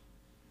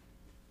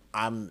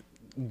I'm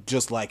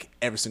just like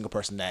every single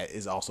person that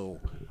is also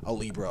a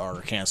Libra or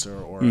a Cancer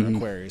or an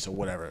Aquarius or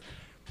whatever.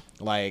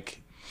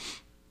 Like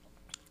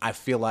I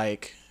feel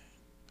like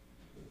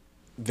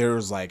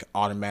there's like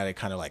automatic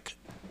kind of like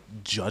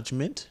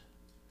judgment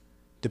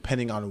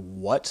depending on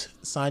what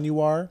sign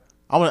you are.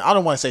 I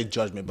don't want to say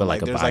judgment, but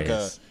like there's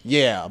bias.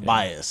 A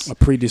bias, a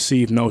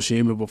predeceived notion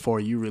even before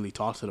you really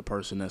talk to the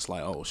person. That's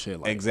like, oh shit,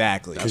 like,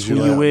 exactly. That's who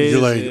you is.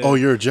 You're like, oh,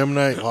 you're a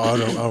Gemini. Oh, I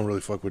don't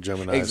really fuck with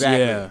Gemini.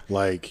 Exactly. Yeah.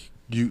 Like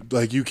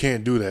you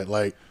can't do that.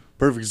 Like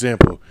perfect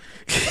example.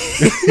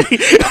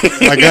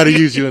 I got to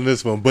use you in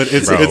this one, but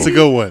it's a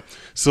good one.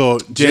 So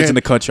Jan's in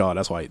the cut, y'all.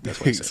 That's why.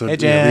 So hey,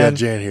 Jan. we got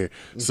Jan here.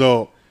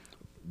 So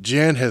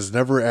Jan has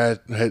never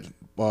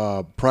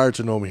prior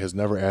to knowing me has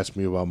never asked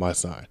me about my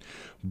sign.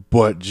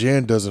 But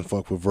Jan doesn't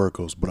fuck with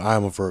Virgos, but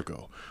I'm a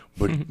Virgo.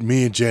 But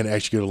me and Jan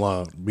actually get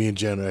along. Me and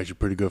Jan are actually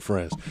pretty good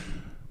friends.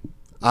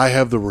 I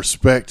have the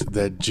respect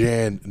that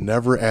Jan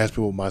never asked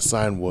me what my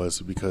sign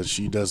was because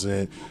she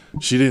didn't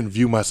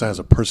view my sign as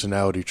a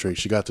personality trait.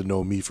 She got to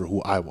know me for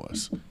who I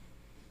was.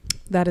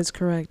 That is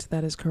correct.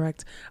 Also,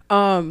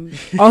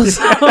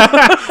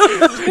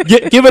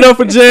 give it up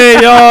for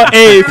Jan, y'all.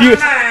 Hey, if you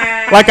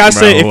like I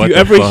said, if you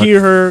ever hear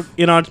her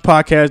in our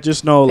podcast,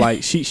 just know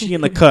like she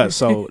in the cut.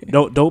 So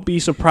don't be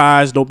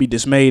surprised, don't be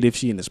dismayed if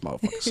she in this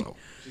motherfucker. So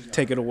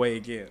take it away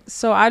again.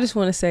 So I just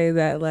want to say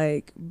that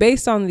like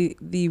based on the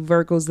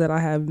Virgos that I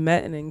have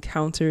met and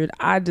encountered,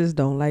 I just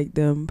don't like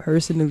them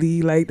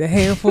personally. Like the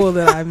handful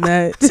that I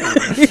met,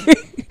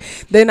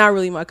 they're not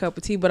really my cup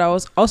of tea. But I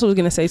was also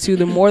gonna say too,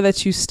 the more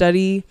that you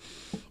study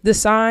the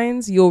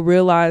signs, you'll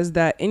realize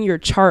that in your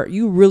chart,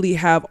 you really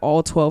have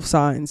all 12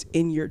 signs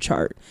in your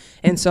chart.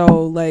 And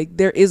so like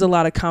there is a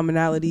lot of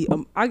commonality.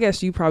 I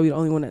guess you probably the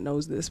only one that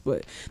knows this,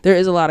 but there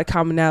is a lot of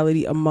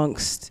commonality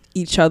amongst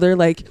each other.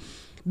 Like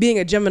being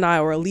a Gemini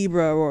or a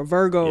Libra or a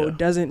Virgo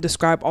doesn't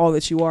describe all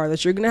that you are,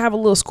 that you're going to have a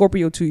little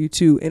Scorpio to you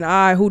too. And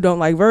I, who don't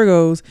like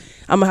Virgos,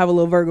 I'm going to have a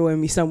little Virgo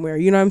in me somewhere.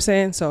 You know what I'm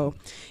saying? So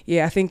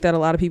yeah, I think that a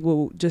lot of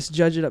people just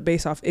judge it up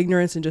based off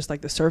ignorance and just like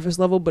the surface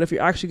level. But if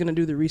you're actually going to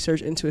do the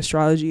research into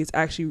astrology, it's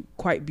actually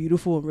quite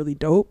beautiful and really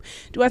dope.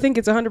 Do I think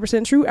it's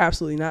 100% true?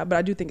 Absolutely not. But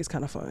I do think it's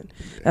kind of fun.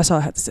 That's all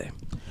I have to say.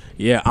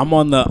 Yeah, I'm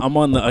on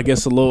the I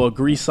guess a little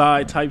agree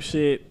side type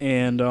shit.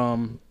 And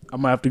I'm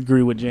going to have to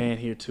agree with Jan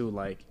here too.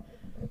 Like,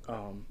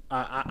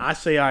 I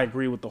say I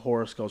agree with the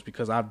horoscopes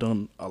because I've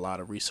done a lot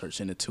of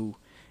research in it too,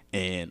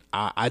 and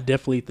I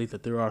definitely think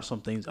that there are some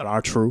things that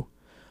are true,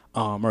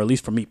 or at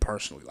least for me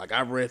personally. Like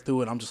I've read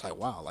through it, I'm just like,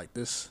 wow, like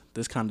this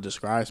kind of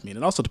describes me, and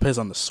it also depends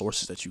on the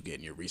sources that you get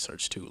in your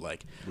research too.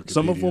 Like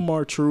some of them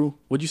are true.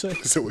 What'd you say?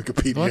 So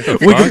Wikipedia,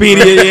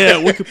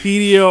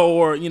 Wikipedia,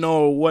 or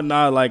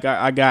whatnot. Like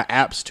I got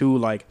apps too,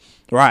 like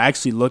where I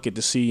actually look at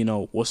to see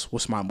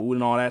what's my mood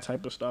and all that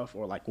type of stuff,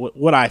 or like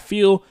what I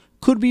feel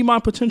could be my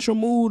potential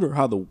mood or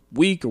how the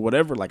week or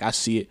whatever. Like I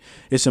see it,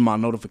 it's in my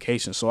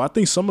notifications. So I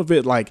think some of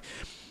it like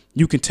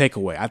you can take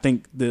away. I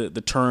think the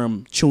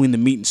term chewing the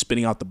meat and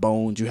spitting out the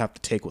bones you have to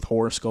take with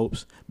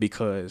horoscopes,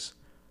 because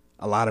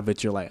a lot of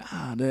it you're like,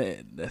 I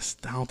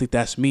don't think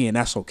that's me, and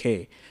that's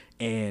okay.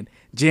 And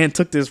Jan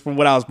took this from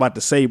what I was about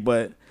to say,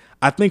 but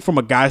I think from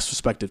a guy's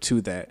perspective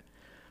too, that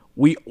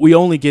we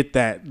only get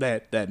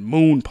that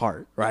moon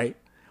part, right?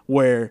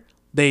 Where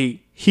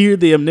they hear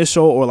the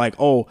initial or like,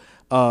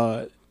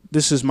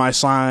 this is my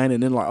sign,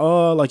 and then like,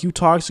 oh, like you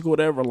toxic or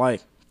whatever.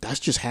 Like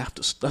that's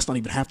not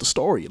even half the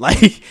story.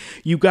 Like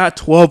you got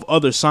 12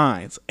 other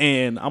signs,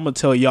 and I'm gonna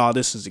tell y'all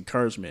this is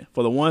encouragement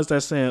for the ones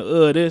that's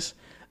saying, this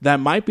that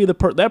might be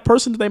that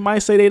person that they might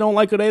say they don't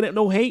like or they don't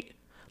know hate.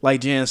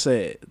 Like Jan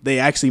said, they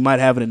actually might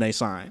have it in their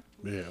sign.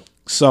 Yeah.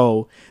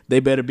 So they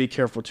better be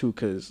careful too,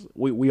 because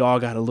we all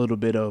got a little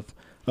bit of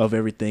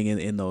everything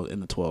in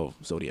the 12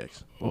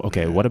 zodiacs.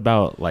 Okay, what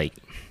about like,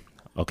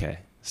 okay,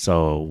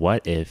 so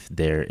what if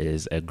there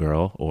is a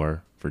girl,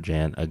 or for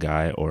Jan, a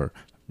guy, or,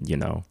 you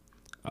know,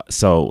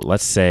 so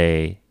let's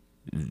say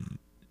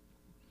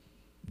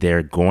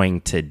they're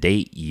going to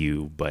date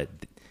you, but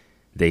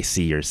they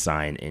see your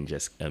sign and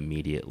just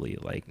immediately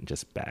like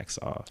just backs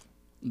off.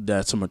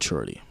 That's a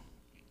maturity,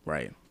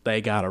 right?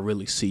 They gotta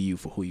really see you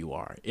for who you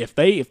are. If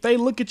they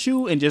look at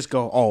you and just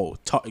go, oh,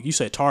 you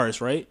said Taurus,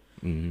 right?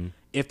 Mm-hmm.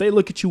 If they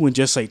look at you and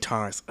just say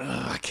Taurus,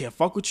 I can't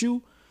fuck with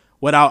you,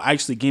 without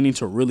actually getting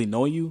to really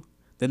know you,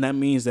 then that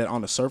means that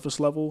on the surface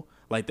level,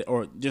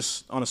 or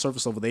just on a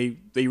surface level, they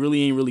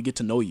really ain't really get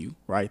to know you,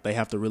 right? They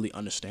have to really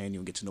understand you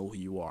and get to know who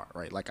you are,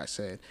 right? Like I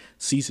said,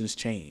 seasons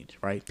change,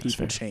 right?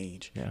 People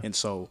change. Yeah. And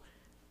so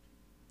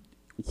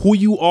who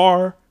you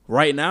are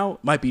right now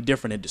might be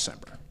different in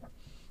December,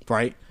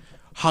 right?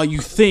 How you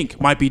think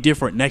might be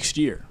different next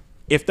year.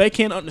 If they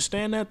can't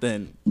understand that,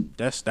 then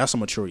that's a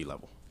maturity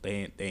level.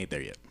 They ain't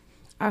there yet.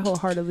 I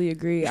wholeheartedly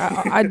agree.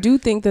 I do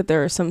think that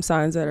there are some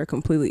signs that are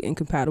completely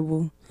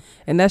incompatible,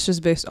 and that's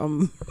just based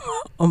on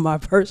my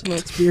personal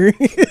experience.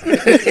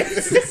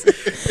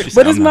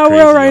 But it's my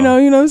world right now,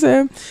 you know what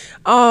I'm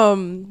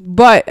saying?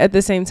 But at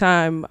the same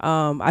time,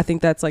 I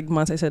think that's like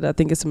Monte said, I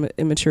think it's an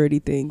immaturity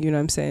thing, you know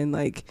what I'm saying?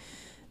 Like,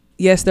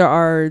 yes, there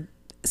are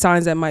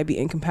signs that might be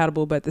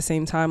incompatible, but at the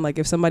same time, like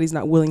if somebody's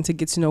not willing to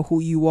get to know who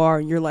you are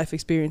and your life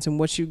experience and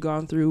what you've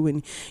gone through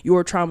and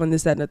your trauma and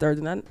this, that, and the third,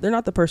 then they're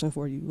not the person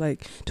for you.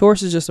 Like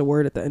Taurus is just a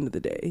word at the end of the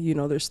day. You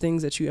know, there's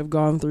things that you have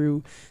gone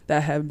through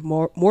that have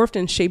morphed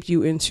and shaped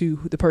you into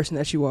the person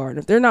that you are. And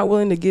if they're not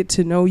willing to get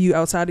to know you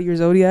outside of your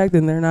zodiac,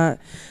 then they're not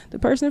the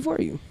person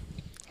for you.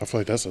 I feel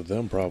like that's a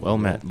them problem. Well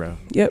met, bro.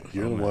 Yep.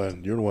 You're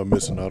the one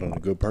missing out on a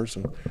good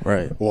person.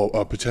 Right. Well,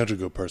 a potential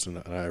good person.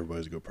 Not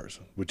everybody's a good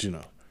person, but you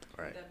know.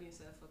 Right.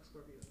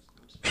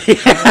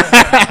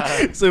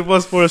 So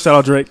what's for shout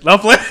out Drake? No,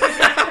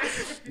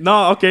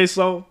 no, okay.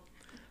 So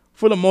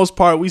for the most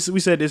part, we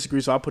said disagree.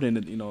 So I put in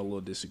a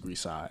little disagree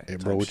side. Hey,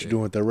 bro, what you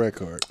doing with that red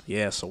card?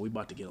 Yeah, so we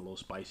about to get a little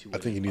spicy. With I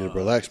think it. you need to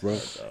relax, bro.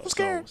 I'm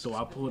scared. So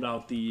I pulled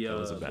out the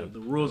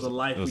rules of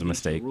life. It was a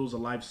mistake. The rules of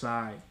life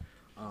side.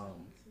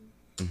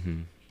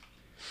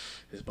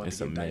 It's about It's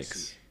to a get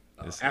mix.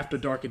 dicey. After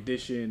Dark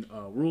Edition,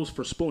 rules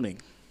for spooning.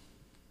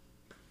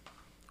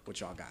 What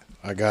y'all got?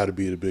 I gotta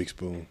be the big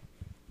spoon.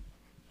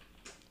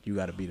 You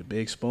got to be the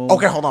big spoon.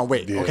 Okay, hold on,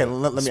 wait. Yeah. Okay,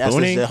 let me ask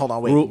Spooning? this. Hold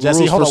on, wait. Rules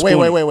Jesse, hold for on.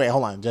 Wait. spooning.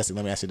 Hold on, Jesse.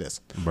 Let me ask you this,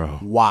 Bro.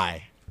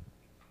 Why?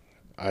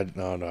 I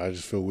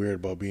just feel weird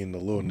about being the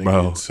little nigga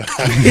Bro. inside.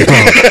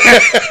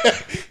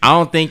 I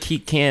don't think he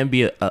can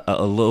be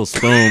a little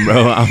spoon,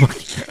 bro.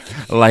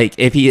 Like,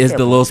 if he is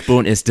the little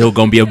spoon, it's still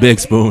gonna be a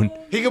big spoon,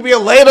 He could be a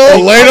ladle.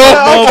 Okay,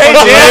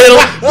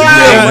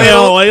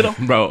 ladle.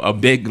 bro. A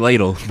big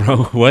ladle,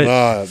 bro. What?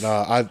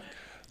 Nah,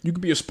 You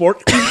could be a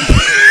sport.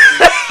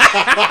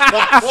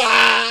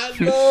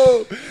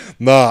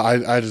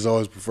 I just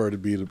always prefer to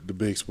be the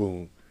big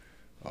spoon.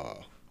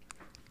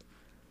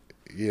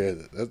 Yeah,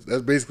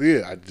 that's basically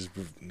it. I just,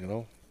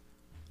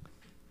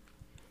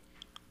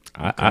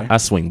 I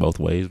swing both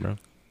ways, bro.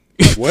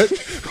 What?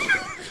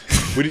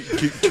 Can you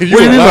What do you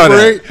mean by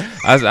elaborate?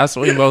 I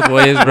swing both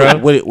ways, bro.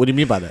 What do you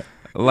mean by that?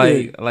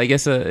 Like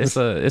it's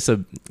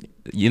a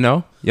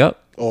yep.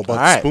 Oh, about All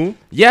right. the spoon?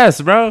 Yes,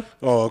 bro.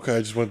 Oh, okay. I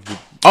just wanted to.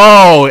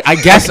 Oh, I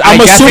guess I'm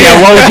assuming.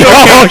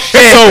 Oh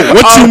shit. So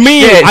what you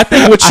mean? shit. I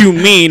think what you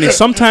mean is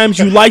sometimes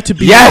you like to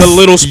be Yes, the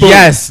little spoon.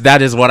 Yes,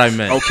 that is what I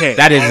meant. Okay,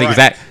 that is all right.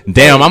 exact.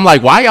 Damn, I'm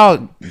like, why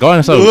y'all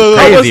going so Look,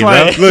 crazy,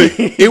 bro? Look,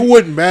 it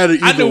wouldn't matter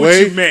either I knew what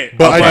way. you meant.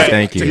 But Okay, I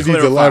thank you. need to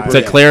clarify. elaborate.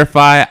 To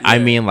clarify, I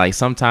mean, like,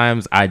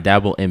 sometimes I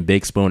dabble in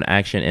big spoon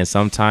action, and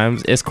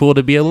sometimes it's cool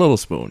to be a little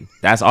spoon.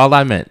 That's all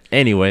I meant.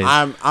 Anyways,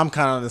 I'm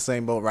kind of on the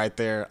same boat right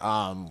there.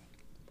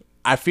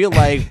 I feel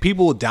like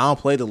people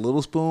downplay the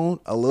little spoon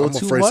a little I'm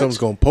too afraid much. someone's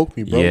gonna poke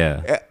me, bro. yeah,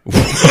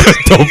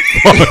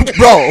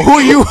 Bro,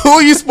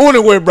 who you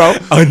spooning with, bro?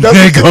 a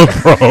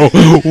nigga, bro.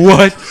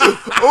 What?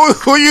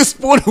 Who you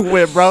spooning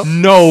with, bro?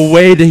 No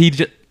way did he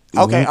just.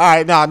 Okay, all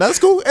right, nah, that's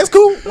cool. It's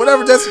cool.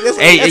 Whatever, just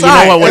Hey, it's you know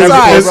all what, right. whatever It's all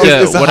right, this bro.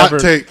 is. It's a Whatever.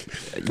 hot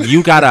take.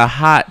 You got a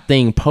hot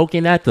thing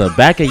poking at the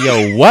back of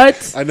your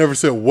what? I never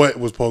said what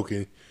was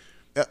poking.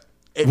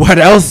 What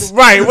else?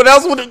 Right. What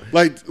else would it?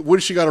 Like, what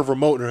if she got a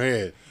remote in her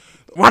hand?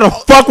 Why the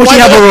fuck would she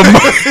have a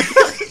remote?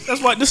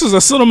 That's why this is a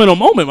sentimental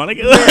moment, my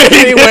nigga.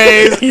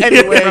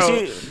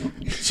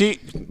 Anyways, she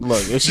look.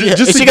 If she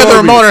Just got the ignore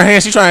remote me. in her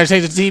hand, she trying to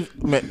change the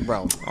TV,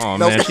 bro. Oh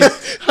No, man.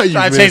 How you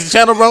trying to change the miss?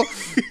 channel, bro.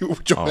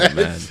 With your Oh ass?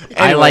 man.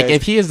 I like Anyways.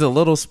 if he is the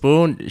little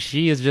spoon,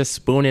 she is just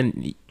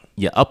spooning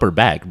your upper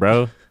back,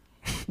 bro.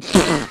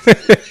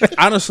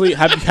 Honestly,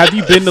 have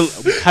you been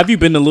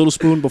to Little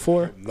Spoon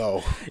before?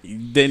 No.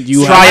 Then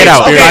you Try it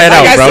out. Okay, Try it like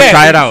out, I bro. said,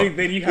 Try it out.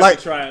 Then you have Like,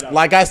 to try it out.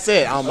 like I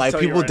said, like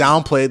tell you people right now.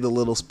 downplay the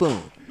little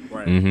spoon.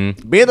 Right.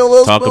 Mm-hmm. Being a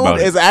little Talk spoon about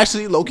it. is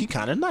actually low key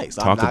kind of nice.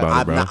 Talk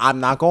about it, bro. I'm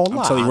not gonna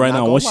lie. I'm telling you I'm right not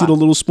now, gonna once you lie. the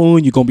little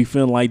spoon, you're gonna be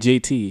feeling like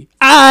JT.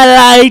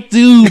 I like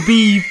to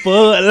be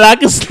fucked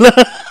like a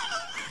slut.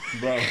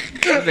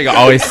 That nigga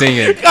always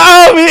singing.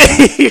 Call me.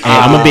 Hey,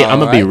 I'm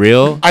gonna be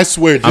real, I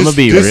swear, I'ma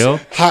be this real.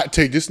 hot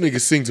take. This nigga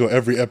sings on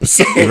every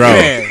episode. bro.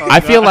 I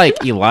feel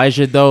like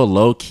Elijah though,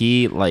 low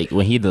key, like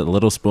when he the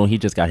little spoon, he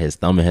just got his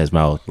thumb in his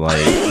mouth,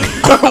 like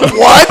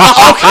What?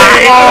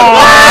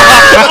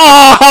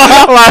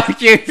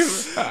 Okay.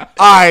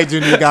 All right,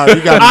 Junior, you got.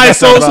 All right,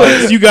 so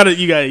you gotta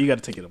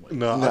take it away.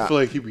 No, I feel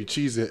like he be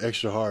cheesing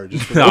extra hard.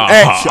 Just for Nah.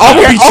 Hey, I'll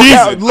be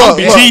cheesing. I'll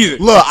be cheesing.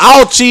 Look,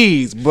 I'll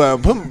cheese, but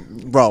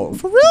bro,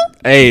 for real?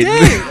 hey,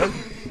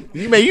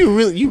 You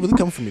really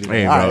come for me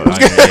today. hey, All bro.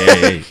 right.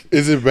 Hey.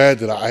 Is it bad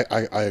that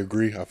I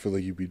agree? I feel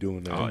like you be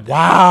doing that.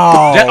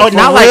 Wow. Not For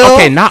like real?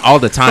 okay, not all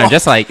the time,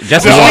 just like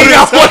just Wait,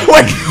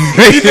 once.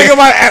 you think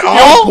about it at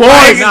all?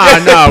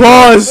 Nah, bro.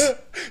 Pause.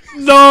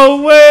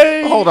 No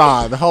way. Hold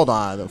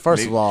on.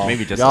 First of all,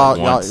 maybe just y'all,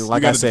 like once.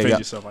 like You I gotta said, defend y'all,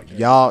 yourself, I guess.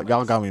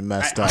 y'all got me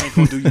messed I up. ain't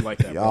gonna do you like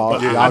that. bro. Y'all-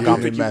 But y'all I got do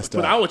me think messed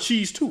But up. I would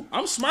cheese too.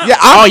 I'm smiling. Yeah,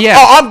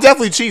 I'm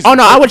definitely cheesing. Oh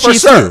no, I would For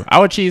cheese sure. too. I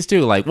would cheese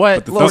too. Like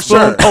what? The Little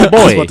thumb- spoon? sure. Oh I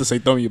was boy. about to say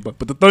thumb in your butt,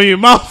 but the thumb in your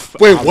mouth.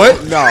 Wait,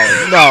 what? No.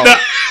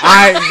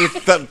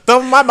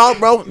 Thumb in my mouth,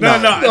 bro. No, bro.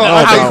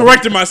 I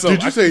corrected myself.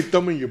 Did you say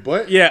thumb in your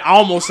butt? Yeah, I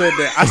almost said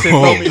that. I said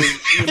thumb in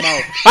your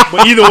mouth.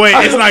 But either way,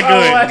 it's not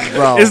good.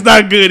 Bro. It's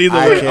not good either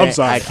I way. can't- I'm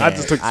sorry. I can't.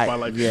 just took the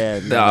spotlight. Yeah,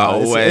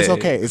 No it's, way. It's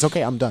okay. It's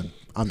okay. I'm done.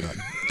 Sorry,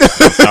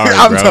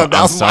 I'm bro. done. That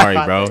I'm was my sorry,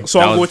 bad. bro. So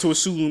That I'm going was to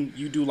assume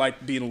you do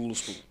like being a little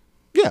spoon.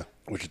 Yeah.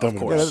 With your thumb in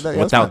Of your course. butt.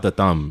 without the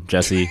thumb,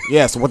 Jesse.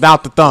 Yes,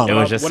 without the thumb. It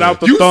was just Without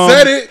the You thumb.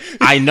 said it.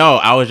 I know.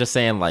 I was just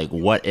saying, like,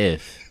 what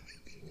if?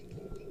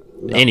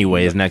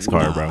 Anyways, next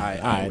card, bro. All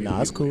right,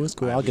 no, it's cool. It's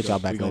cool. I'll get y'all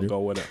back We're going later. to go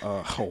with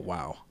a, oh,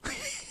 wow.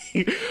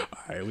 All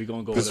right, we're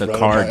going to go with the a,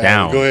 card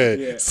down. Go ahead.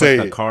 Yeah. Say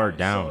Put the it. card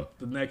down.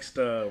 the next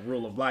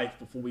rule of life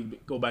before we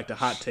go back to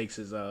hot takes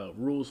is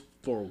rules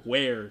for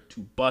where to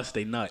bust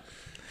a nut.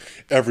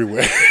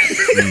 Everywhere.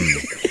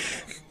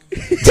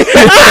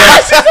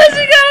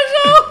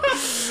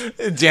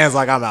 Jan's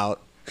like, I'm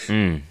out.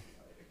 Bye,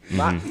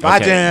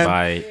 Okay, Jan.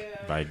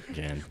 Bye,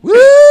 Jan. Woo!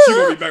 She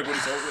going to be back when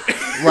it's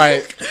over.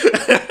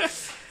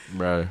 Right.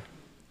 Bro.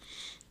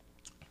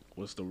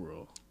 What's the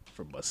rule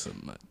for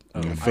busting a nut?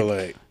 I feel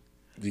like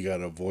you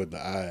gotta avoid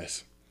the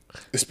eyes,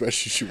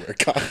 especially if you wear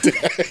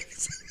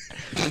contacts.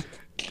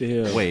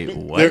 Damn. Wait,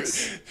 what?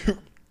 There-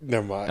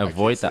 Never mind. I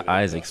Avoid can't the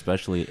eyes,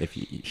 especially if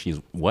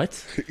she's what?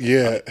 say that.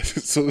 Yeah.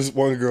 So this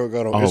one girl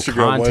got on Oh,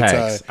 Instagram one time.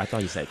 contacts. I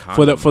thought you said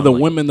contacts. For the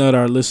women that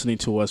are listening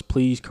to us,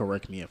 please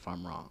correct me if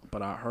I'm wrong.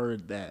 But I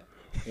heard that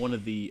one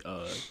of the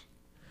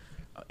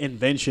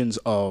inventions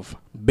of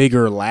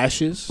bigger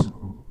lashes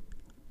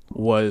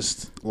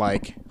was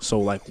like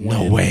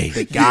when No way.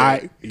 the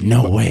guy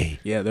No way.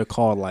 yeah, they're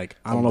called like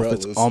I don't know if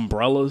it's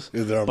umbrellas,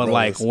 Yeah, they're but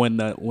like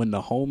umbrellas. when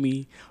the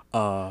homie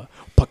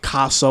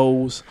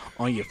Picasso's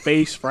on your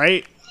face,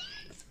 right?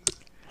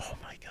 Oh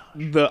my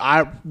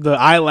god. The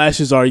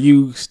eyelashes are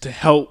used to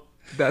help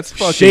That's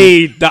fucking.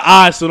 shade the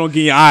eyes so don't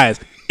get in your eyes.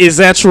 Is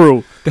that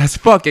true? That's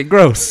fucking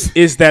gross.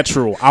 Is that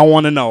true? I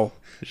want to know.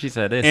 She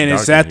said this. And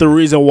is that the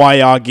reason why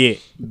y'all get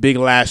big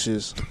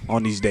lashes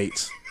on these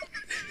dates?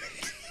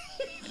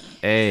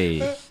 Hey.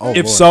 Oh,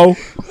 If boy. so,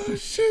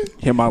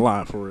 hit my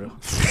line for real.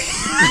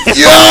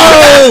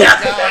 Yo!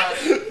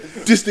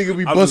 This nigga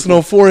be busting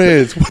on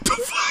foreheads. What the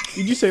fuck?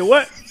 Did you say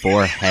what?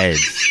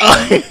 Foreheads.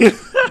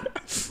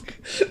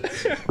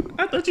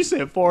 I thought you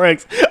said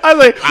 4X. I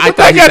was like, I what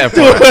thought that you got to said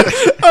do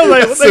with? I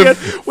was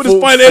like, what does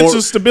financial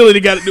four- stability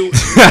got to do with?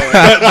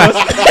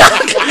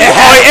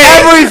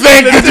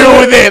 Everything to do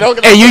with it.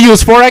 Okay. Hey, you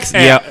use Forex?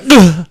 Yeah.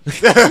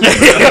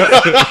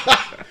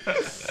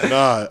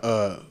 Nah,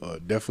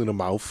 definitely the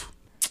mouth.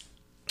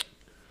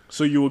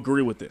 So you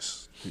agree with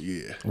this?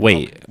 Yeah.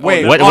 Wait.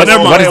 Wait, What, oh, what,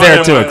 never what mind, is wait, there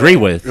wait, to wait, agree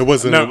with? It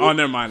wasn't. No, oh,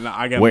 never mind. No,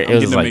 I got. Where I'm it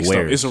was getting like mixed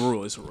where? up. It's a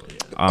rule. It's a rule.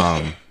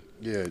 Yeah.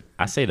 Yeah.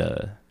 I say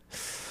the.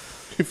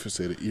 If you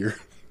say the ear.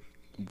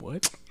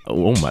 What?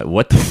 Oh my!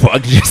 What the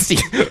fuck, Jesse?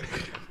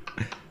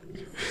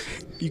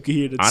 You can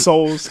hear the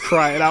souls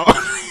crying out.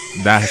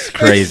 That's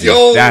crazy.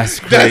 Yo, that's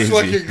that's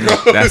crazy. fucking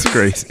gross. That's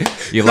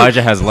crazy.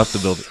 Elijah has left the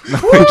building.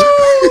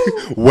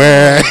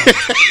 Where?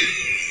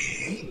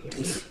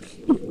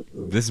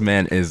 This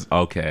man is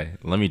okay.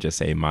 Let me just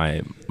say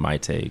my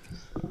take.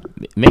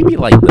 Maybe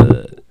like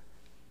the.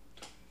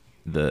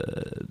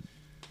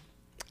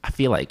 I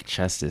feel like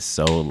chest is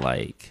so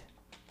like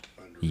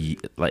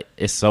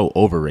it's so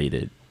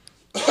overrated.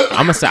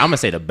 I'm gonna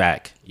say the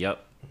back.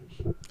 Yep,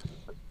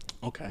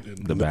 Okay.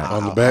 the back.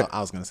 On the back? I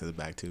was gonna say the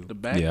back too. The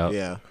back. Yep.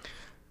 Yeah.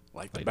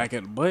 Like the back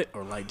of the butt,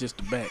 or like just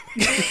the back.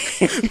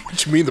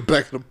 What you mean the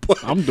back of the butt?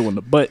 I'm doing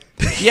the butt.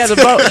 Yeah, the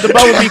boat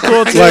would be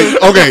cool too.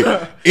 Like,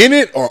 okay, in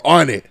it or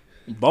on it?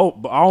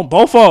 Both. I don't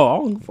both of. I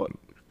don't fuck.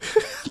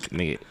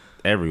 Nigga,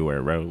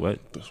 everywhere, bro. What?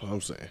 That's what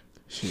I'm saying.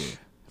 Shit.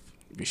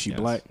 Is she Yes.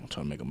 black? I'm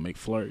trying to make a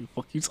McFlurry.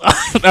 Fuck you.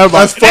 Everybody.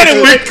 That's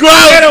fucking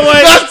gross.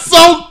 Anyway, That's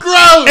so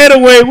gross.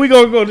 anyway, we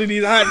gonna go to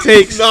these hot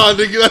takes. No,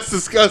 nigga, that's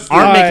disgusting.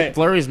 Aren't Alright.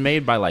 McFlurries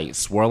made by like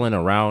swirling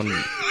around?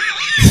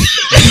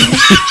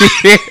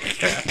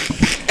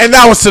 And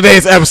that was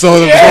today's episode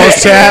of the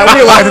Bros Chat.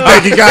 We'd like to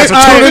thank you guys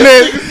for tuning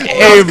in.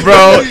 Hey, bro.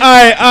 All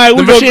right, The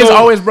we gonna machine's go.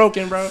 always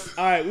broken, bro.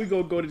 All right, we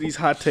gonna go to these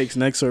hot takes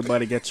next.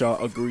 Everybody, get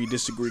y'all agree,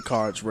 disagree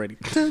cards ready.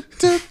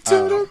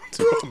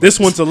 This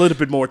one's a little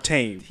bit more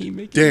tame.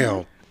 Damn.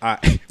 All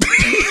right.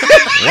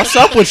 What's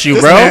up with you,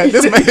 bro?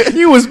 This man,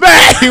 He was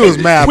mad. he was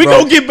mad, We bro.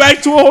 gonna get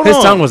back to it. Hold His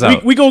on. tongue was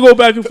out. We gonna go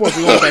back and forth.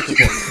 We going back and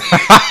forth.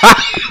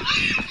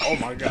 Oh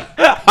my god.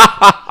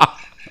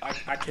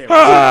 I can't. With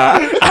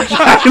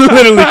y'all. I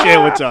literally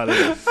can't with y'all.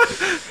 Today.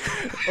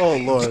 Oh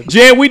Lord.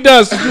 Jan, we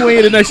done. So you ain't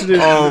here the next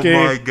edition.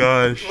 Okay.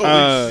 gosh.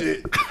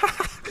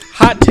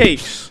 Hot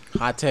takes.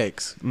 Hot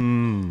takes.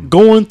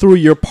 Going through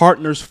your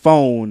partner's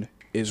phone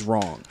is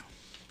wrong.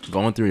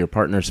 Going through your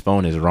partner's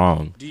phone is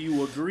wrong. Do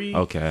you agree?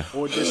 Okay.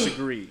 Or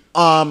disagree?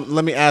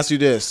 Let me ask you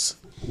this: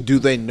 do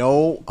they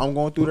know I'm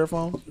going through their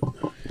phone?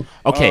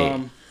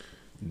 Okay.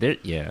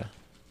 Yeah.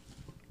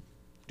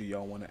 Do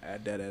y'all want to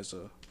add that as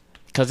a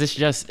Because it's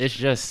just.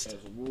 as a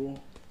rule?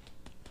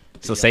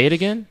 So say it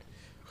again.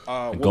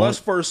 Well, Going- let's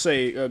first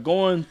say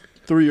going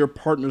through your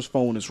partner's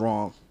phone is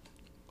wrong.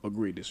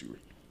 Agree, disagree.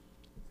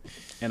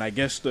 And I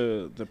guess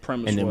the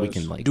premise And then we was,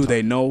 can, like, do talk.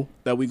 they know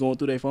that we going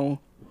through their phone?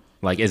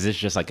 Like, is this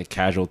just like a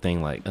casual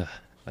thing? Like,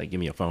 give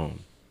me a phone.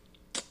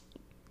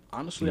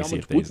 Honestly, Let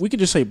me see if we could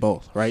just say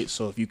both, right?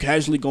 So if you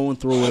casually going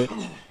through it,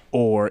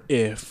 or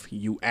if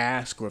you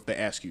ask, or if they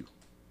ask you.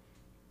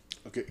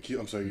 Okay,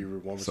 I'm sorry. You were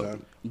one more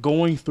time.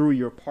 Going through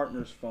your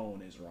partner's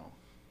phone is wrong.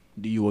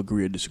 Do you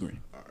agree or disagree?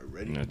 All right,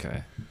 ready?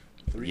 Okay.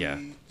 3, Yeah.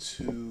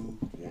 2,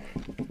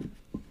 1.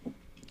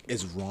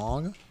 Is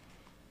wrong?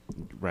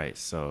 Right.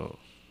 So.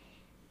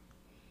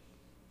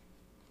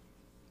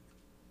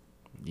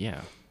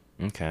 Yeah.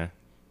 Okay.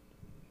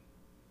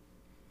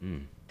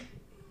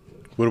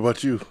 What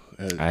about you?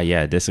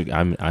 Yeah.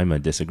 I'm a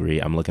disagree.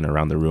 I'm looking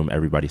around the room.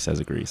 Everybody says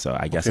agree. So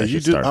I guess I you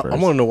should start I first.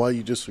 want to know why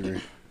you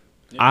disagree.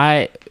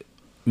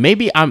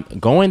 Maybe I'm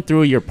going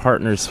through your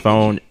partner's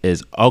phone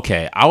is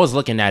okay. I was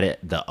looking at it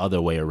the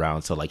other way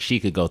around. So like she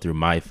could go through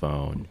my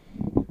phone.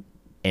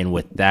 And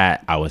with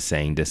that, I was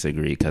saying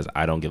disagree because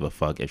I don't give a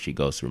fuck if she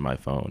goes through my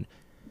phone.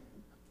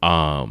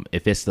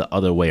 If it's the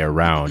other way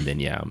around, then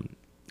yeah,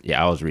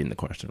 I was reading the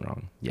question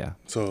wrong. Yeah.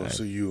 So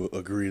you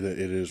agree that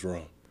it is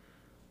wrong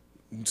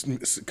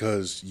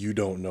because you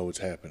don't know what's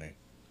happening.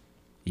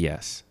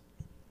 Yes.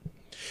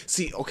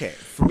 See, okay,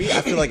 for me,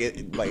 I feel like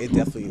it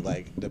definitely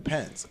like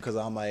depends because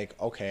I'm like,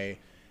 okay,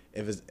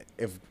 if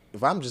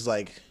I'm just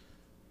like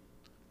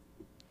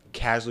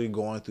casually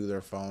going through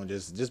their phone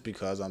just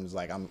because I'm just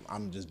like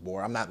I'm just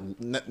bored. I'm not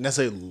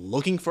necessarily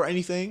looking for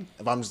anything.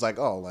 If I'm just like,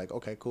 oh, like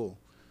okay, cool,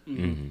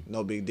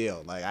 no big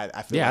deal. Like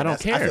I feel Yeah, like I don't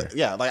care.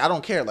 I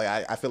don't care. Like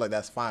I feel like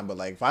that's fine. But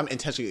like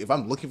if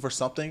I'm looking for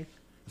something,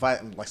 if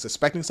I'm like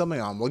suspecting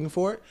something, I'm looking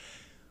for it.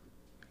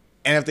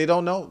 And if they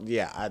don't know,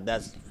 yeah,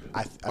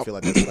 I feel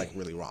like that's like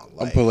really wrong.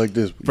 I'm Like, put it like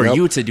this. For Yup.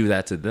 you to do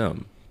that to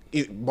them,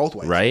 both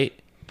ways, right?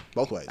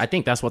 Both ways. I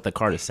think that's what the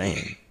card is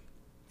saying.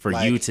 For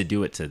Like- you to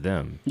do it to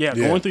them. Yeah,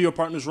 Yeah. going through your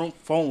partner's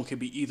phone can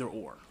be either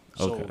or.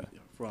 So Okay.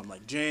 from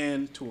like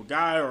Jan to a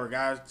guy or a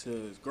guy to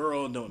his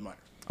girl, it don't matter.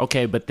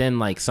 Okay, but then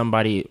like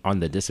somebody on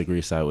the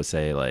disagree side would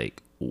say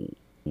like,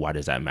 why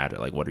does that matter?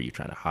 Like, what are you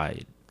trying to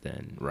hide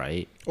then,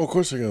 right? Oh, of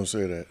course they're gonna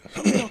say that.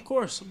 Yeah, of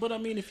course. But I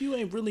mean, if you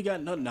ain't really got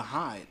nothing to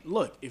hide,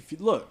 look.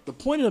 The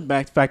point of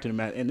the fact of the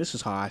matter, and this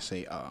is how I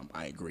say,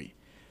 I agree.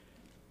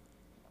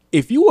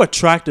 If you are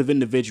attractive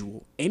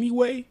individual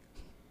anyway,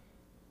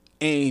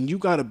 and you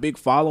got a big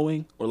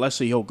following, or let's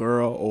say your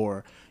girl,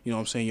 or you know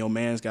what I'm saying, your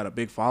man's got a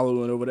big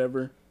following or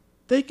whatever,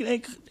 they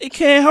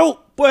can't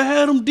help but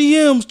have them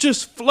DMs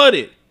just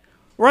flooded,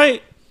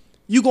 right?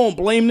 You gonna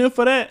blame them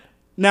for that?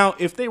 Now,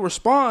 if they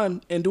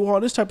respond and do all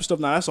this type of stuff,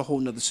 now that's a whole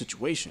nother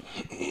situation.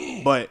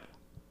 But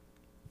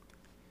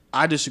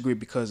I disagree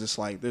because it's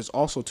like there's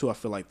also too. I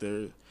feel like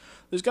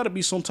there's got to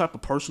be some type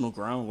of personal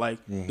ground. Like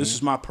this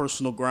is my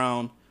personal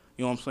ground.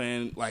 You know what I'm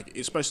saying? Like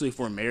especially if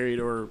we're married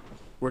or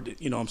we're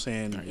you know what I'm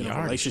saying in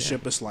a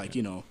relationship. It's like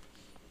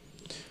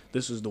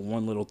this is the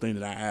one little thing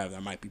that I have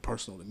that might be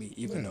personal to me.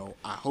 Even though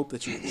I hope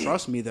that you can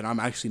trust me that I'm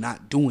actually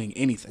not doing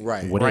anything.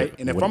 Right. Right.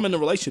 And if I'm in a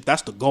relationship,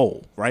 that's the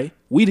goal. Right.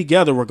 We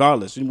together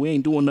regardless, and we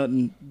ain't doing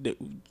nothing.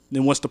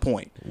 Then what's the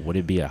point? Would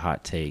it be a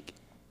hot take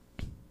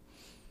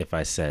if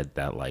I said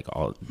that like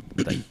all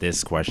like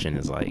this question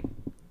is like,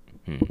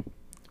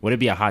 would it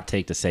be a hot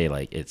take to say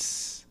like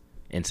it's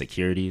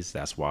insecurities?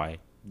 That's why.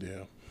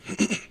 Yeah.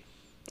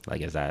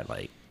 Like, is that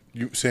like?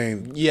 You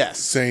saying Yes.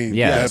 saying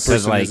Yeah, that because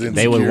person like is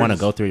they would want to insecure?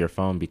 go through your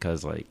phone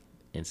because like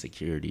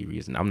insecurity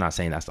reason. I'm not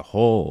saying that's the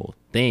whole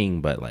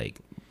thing, but like,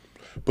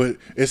 But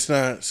it's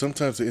not.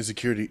 Sometimes the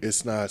insecurity,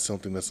 it's not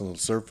something that's on the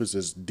surface.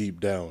 It's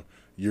deep down.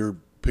 You're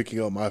picking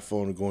up my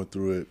phone and going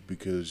through it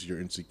because you're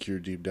insecure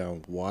deep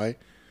down. Why?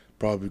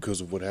 probably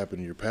because of what happened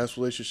in your past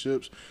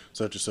relationships.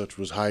 Such and such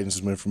was hiding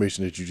some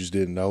information that you just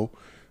didn't know,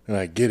 and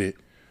I get it.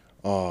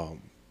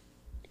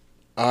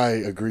 I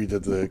agree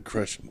that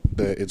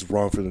that it's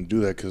wrong for them to do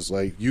that because,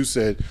 like you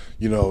said,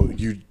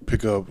 you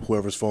pick up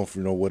whoever's phone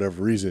for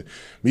whatever reason.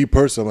 Me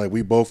personally, I'm like,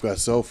 we both got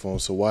cell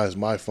phones, so why is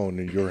my phone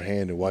in your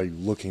hand and why are you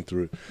looking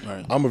through it?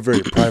 Right. I'm a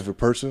very private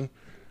person.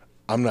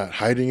 I'm not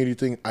hiding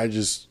anything. I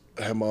just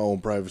have my own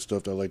private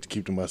stuff that I like to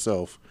keep to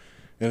myself.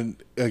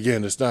 And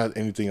again, it's not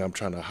anything I'm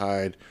trying to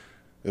hide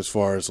as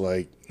far as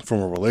like from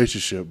a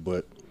relationship,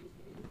 but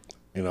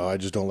I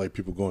just don't like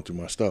people going through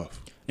my stuff.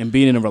 And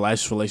being in a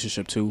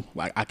relationship too,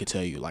 like I could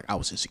tell you, like I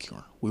was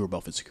insecure. We were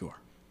both insecure,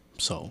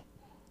 so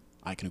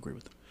I can agree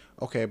with them.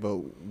 Okay, but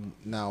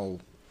now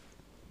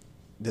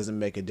does it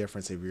make a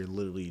difference if you're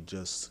literally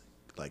just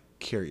like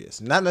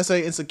curious, not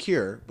necessarily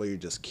insecure, but you're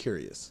just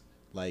curious,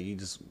 like you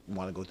just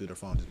want to go through their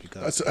phone just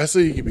because? I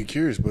say you can be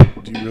curious,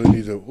 but do you really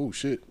need to? Oh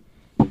shit!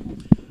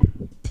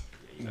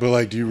 But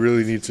like, do you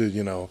really need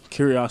to?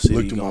 Curiosity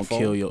look through my gonna phone?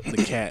 kill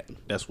the cat.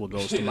 That's what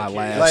goes to my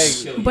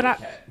last. Like, But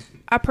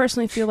I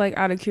personally feel like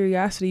out of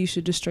curiosity, you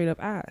should just straight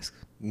up ask.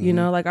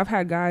 Like I've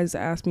had guys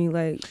ask me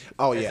like,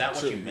 oh Is yeah, that what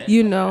true. you meant?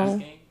 You by know,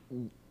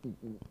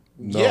 asking?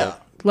 Yeah.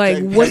 like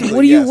Technically,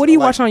 what do you yes, what do you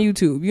like- watch on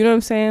YouTube? You know what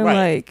I'm saying?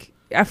 Right. Like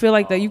I feel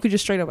like that you could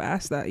just straight up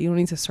ask that. You don't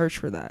need to search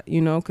for that.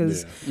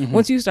 Because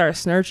once you start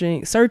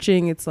searching,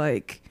 it's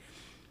like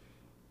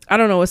I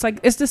don't know. It's like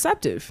it's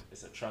deceptive.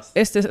 It's a trust.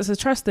 It's a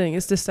trust thing.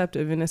 It's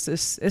deceptive, and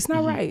it's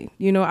not right.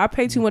 I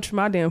pay too much for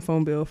my damn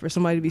phone bill for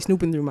somebody to be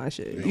snooping through my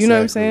shit. You know what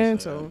I'm Exactly. saying?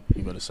 So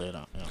You better say it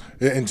out.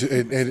 Yeah.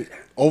 And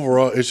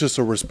overall, it's just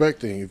a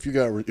respect thing.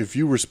 If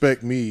you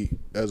respect me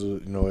as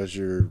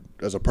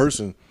a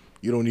person,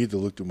 you don't need to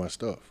look through my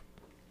stuff.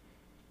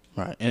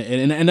 Right,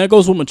 and that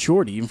goes with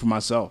maturity, even for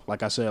myself.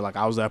 Like I said, like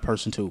I was that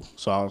person too.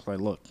 So I was like,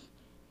 look,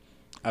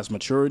 as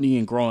maturity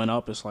and growing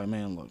up, it's like,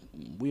 man, look,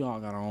 we all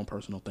got our own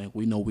personal thing.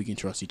 We know we can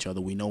trust each other.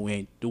 We know we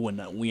ain't doing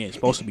nothing we ain't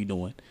supposed to be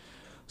doing.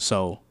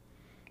 So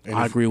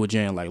I agree with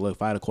Jan. Like, look,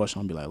 if I had a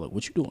question, I'd be like, look,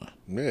 what you doing?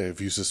 Yeah,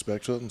 if you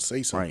suspect something,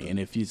 say something. Right, and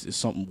if it's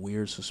something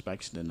weird,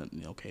 suspects, then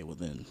okay, well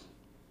then,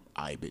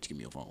 I bitch, give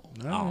me your phone.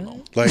 I don't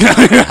know. Like,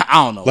 I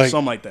don't know,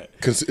 something like that.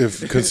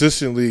 if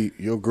consistently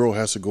your girl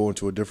has to go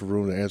into a different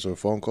room to answer a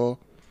phone call,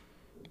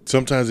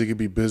 sometimes it could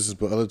be business,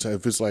 but other times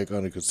if it's like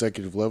on a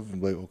consecutive level,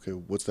 I'm like, okay,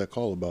 what's that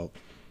call about?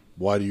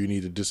 Why do you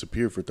need to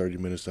disappear for 30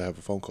 minutes to have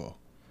a phone call?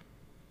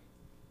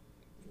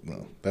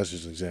 No, that's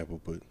just an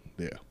example, but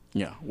yeah.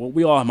 Yeah, well,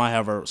 we all might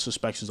have our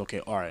suspicions. Okay,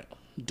 all right,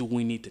 do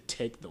we need to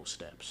take those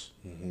steps?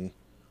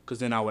 Because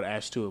then I would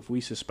ask too, if we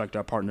suspect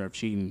our partner of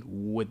cheating,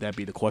 would that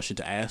be the question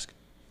to ask?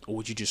 Or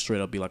would you just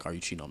straight up be like, are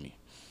you cheating on me?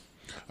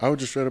 I would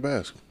just straight up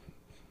ask.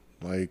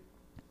 Like,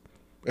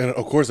 and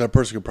of course that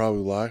person could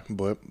probably lie,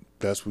 but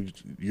that's what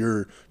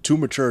you're two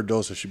mature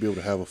adults that should be able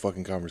to have a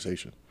fucking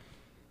conversation.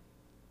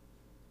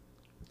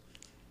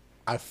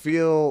 I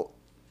feel.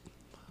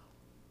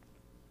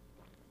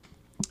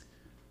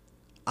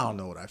 I don't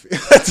know what I feel.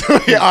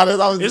 To be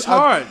honest, It's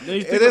hard.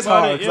 It is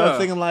hard. 'Cause Yeah. I'm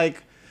thinking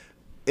like,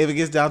 if it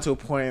gets down to a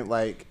point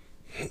like,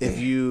 if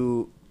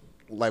you,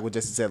 like what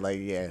Jesse said, like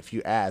yeah, if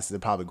you ask, they're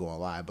probably going to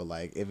lie. But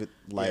like, if it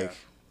like,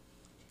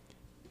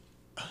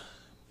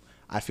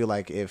 I feel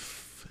like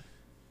if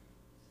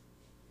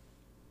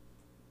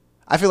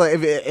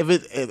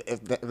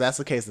that's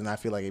the case, then I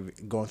feel like if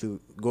definitely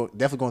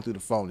going through the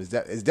phone is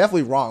it's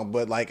definitely wrong.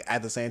 But like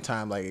at the same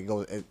time, like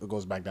it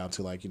goes back down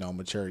to like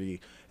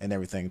maturity and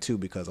everything too.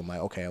 Because I'm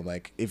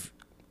like if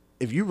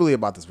you really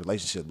about this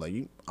relationship, like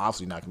you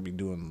obviously not gonna be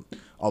doing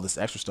all this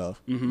extra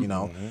stuff,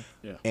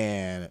 Yeah.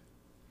 and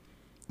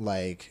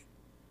like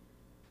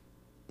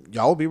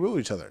y'all will be real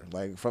with each other,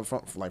 like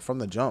from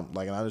the jump.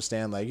 Like, and I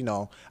understand, like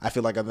I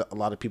feel like a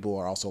lot of people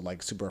are also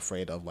like super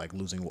afraid of like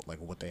losing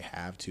what they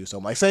have too. So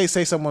like, say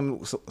someone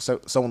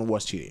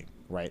was cheating,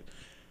 right?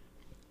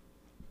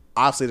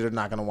 Obviously, they're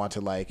not gonna want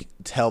to like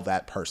tell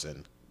that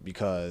person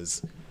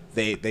because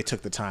they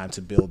took the time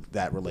to build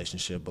that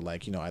relationship. But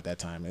like at that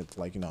time, it's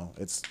like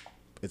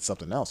it's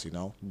something else,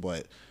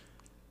 But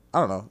I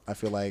don't know. I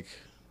feel like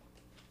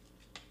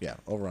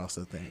overall, it's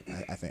the thing.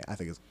 I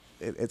think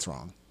it's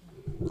wrong.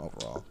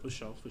 Overall, For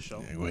sure.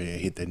 Yeah, go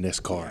ahead, hit that next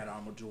We card. had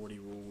our majority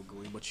rule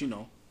agree, but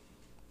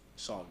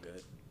it's all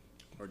good.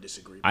 Or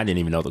disagree. I didn't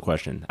even know the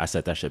question. I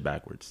said that shit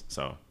backwards.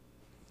 So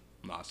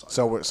Nah, it's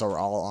all so we're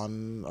all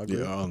on agree?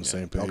 Yeah, on the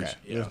same page. Okay.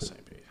 Yeah, same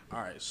page. All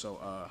right,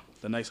 so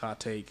the next hot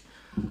take: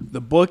 the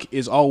book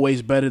is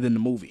always better than the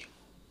movie.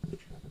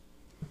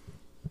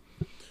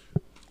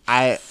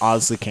 I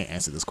honestly can't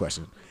answer this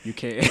question. You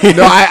can't.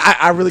 No,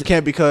 I really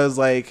can't because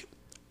like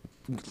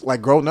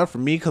growing up for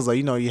me, because like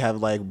you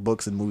have like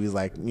books and movies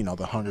like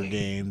the Hunger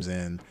Games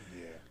and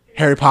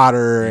Harry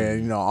Potter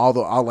and all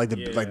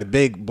the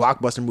big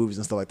blockbuster movies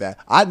and stuff like that.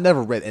 I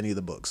never read any of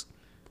the books.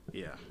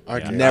 Yeah. I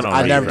can't.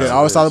 I never did. I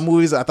always saw the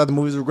movies. I thought the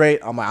movies were great.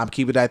 I'm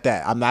keeping it at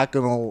that. I'm not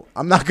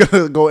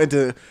gonna go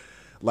into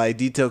like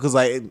detail because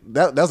like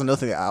that was another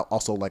thing that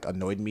also like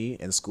annoyed me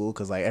in school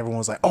because like everyone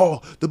was like,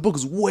 oh, the book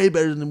is way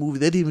better than the movie.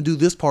 They didn't even do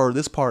this part or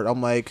this part.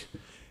 I'm like,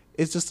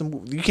 It's just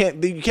you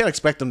can't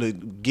expect them to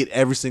get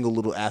every single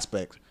little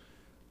aspect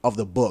of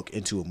the book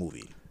into a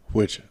movie.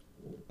 Which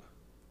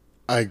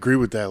I agree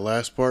with that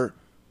last part,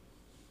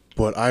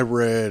 but I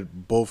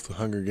read both The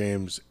Hunger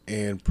Games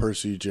and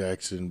Percy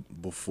Jackson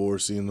before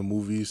seeing the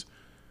movies,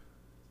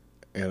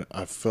 and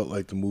I felt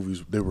like the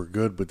movies, they were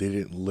good, but they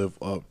didn't live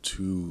up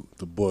to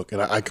the book. And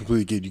I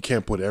completely get you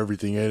can't put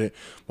everything in it,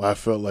 but I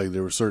felt like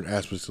there were certain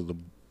aspects of the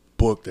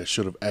book that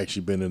should have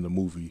actually been in the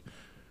movie.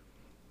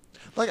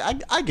 Like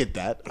I get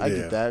that. I Yeah.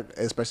 get that,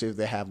 especially if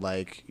they have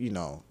like, you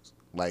know,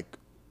 like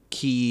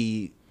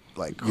key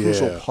like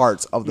crucial Yeah.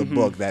 parts of the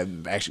book that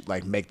actually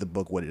like make the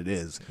book what it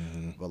is.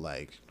 But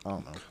like, I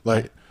don't know.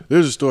 Like,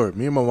 there's a story.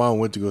 Me and my mom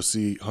went to go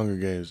see Hunger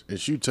Games, and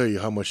she'd tell you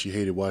how much she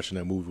hated watching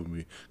that movie with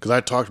me. Because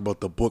I talked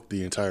about the book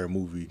the entire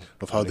movie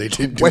of how they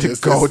didn't do Way to this.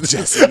 go,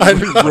 Jesse. I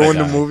You ruined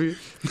the movie.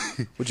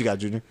 What you got,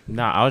 Junior?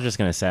 No, I was just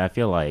gonna say I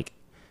feel like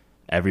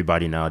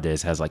everybody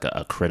nowadays has like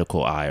a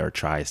critical eye or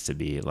tries to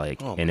be like,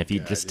 Oh and my if you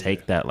God, just yeah.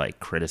 take that like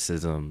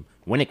criticism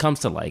when it comes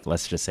to like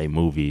let's just say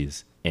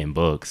movies and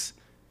books,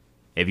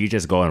 if you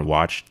just go and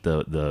watch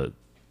the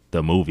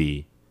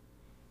movie,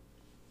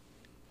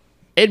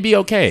 it'd be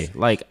okay.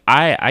 Like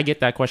I get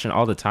that question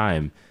all the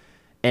time,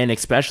 and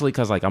especially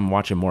because like I'm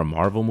watching more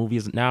Marvel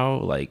movies now.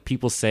 Like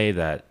people say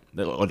that,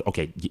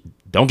 okay,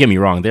 don't get me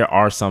wrong, there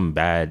are some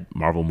bad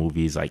Marvel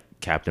movies like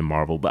Captain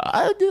Marvel, but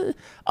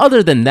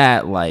other than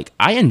that, like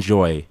I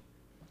enjoy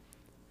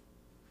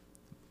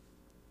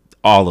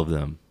all of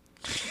them.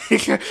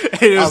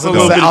 I was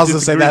gonna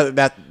say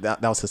that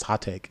was his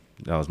hot take.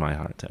 That was my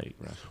hot take,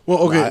 bro. Well,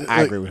 okay.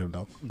 I agree with him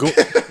though.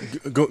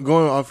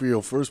 Going off of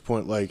your first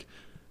point, like,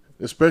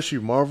 especially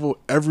Marvel,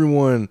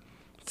 everyone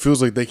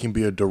feels like they can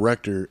be a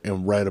director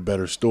and write a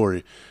better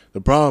story.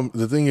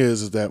 The thing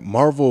is that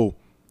Marvel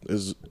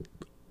is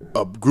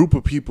a group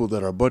of people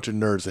that are a bunch of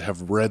nerds that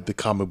have read the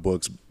comic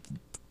books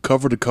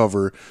cover to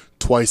cover,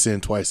 twice in,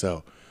 twice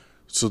out.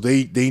 So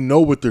they know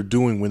what they're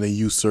doing when they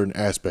use certain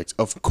aspects.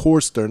 Of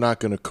course, they're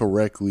not going to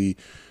correctly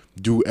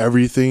do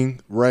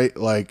everything right.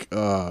 Like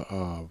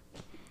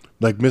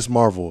Miss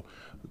Marvel,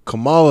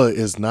 Kamala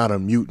is not a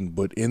mutant,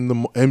 but in the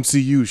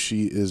MCU,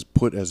 she is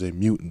put as a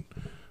mutant.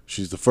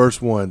 She's the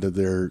first one that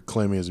they're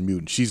claiming as a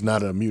mutant. She's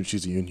not a mutant.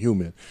 She's an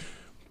Inhuman.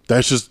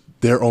 That's just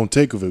their own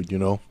take of it, you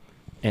know?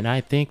 And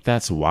I think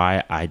that's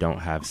why I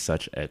don't have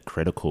such a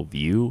critical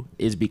view,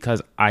 is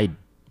because I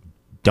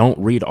don't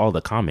read all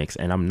the comics,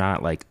 and I'm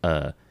not like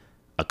a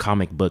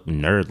comic book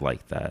nerd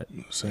like that.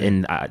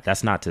 Same. And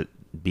that's not to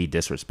be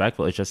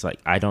disrespectful. It's just like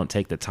I don't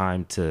take the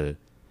time to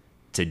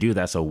do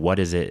that. So what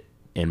is it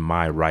in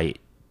my right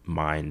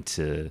mind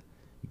to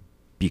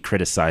be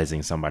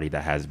criticizing somebody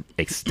that has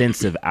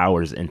extensive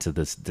hours into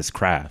this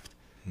craft?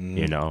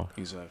 You know?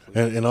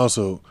 Exactly. And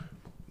also,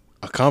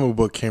 a comic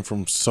book came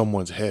from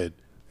someone's head.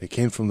 It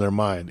came from their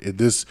mind.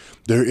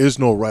 There is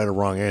no right or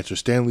wrong answer.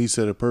 Stan Lee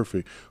said it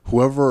perfect.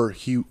 Whoever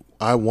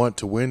I want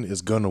to win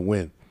is gonna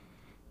win.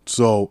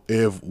 So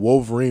if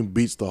Wolverine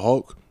beats the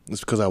Hulk,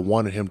 it's because I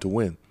wanted him to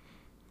win.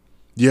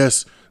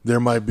 Yes, there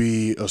might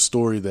be a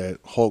story that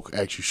Hulk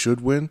actually should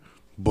win,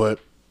 but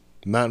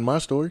not in my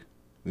story,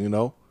 you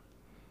know?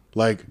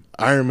 Like,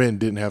 Iron Man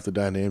didn't have to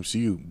die in the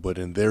MCU, but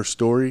in their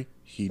story,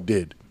 he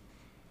did.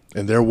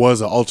 And there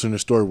was an alternate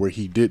story where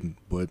he didn't,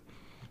 but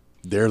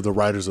they're the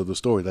writers of the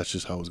story. That's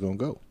just how it's going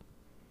to go.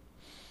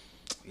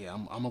 Yeah,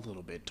 I'm a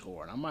little bit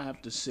torn. I might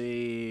have to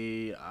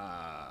say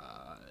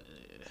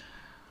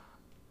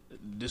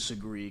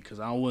disagree, because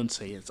I wouldn't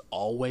say it's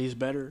always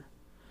better,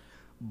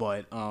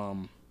 but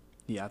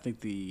yeah, I think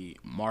the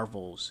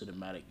Marvel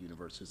Cinematic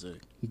Universe is a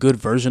good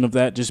version of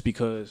that, just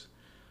because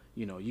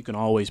you know you can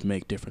always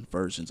make different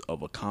versions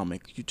of a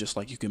comic. You just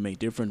like you can make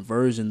different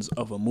versions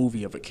of a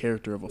movie, of a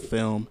character, of a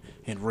film,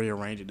 and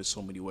rearrange it in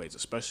so many ways,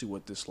 especially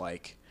with this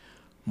like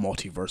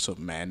multiverse of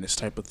madness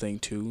type of thing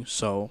too.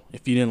 So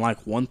if you didn't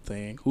like one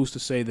thing, who's to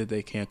say that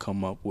they can't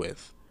come up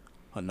with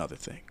another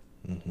thing?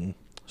 Mm-hmm.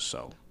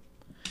 So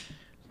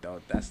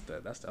that's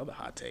the other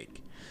hot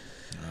take.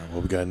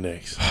 What we got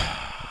next?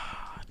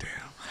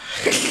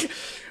 Damn.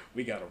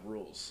 We got a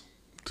rules.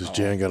 Does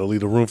Jan got to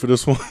leave the room for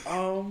this one?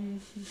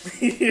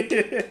 Yes,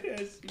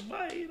 you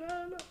might. I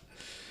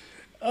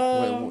don't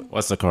know.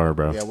 What's the card,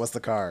 bro? Yeah, what's the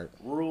card?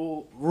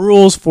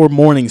 Rules for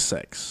morning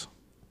sex.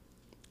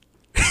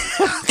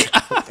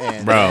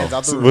 And Bro, hands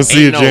out the room. We'll see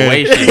you, Ain't no Jan.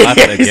 way she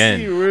left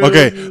again.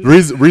 Okay,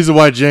 reason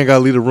why Jan got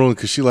to leave the room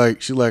because she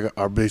like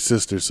our big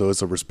sister, so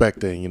it's a respect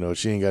thing. You know,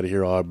 she ain't got to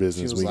hear all our She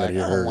business. was We got like,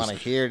 to I hear don't want to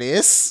hers. hear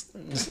this.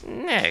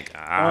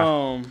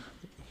 Nigga.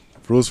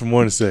 Rules for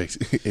morning sex.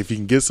 If you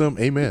can get some,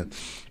 amen.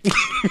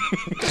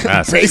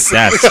 That's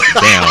damn.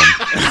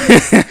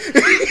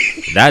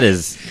 That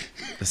is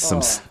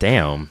some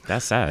damn.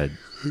 That's sad.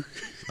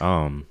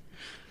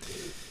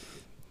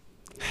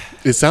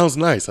 It sounds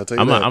nice. I'll tell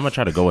you I'm that. gonna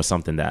try to go with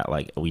something that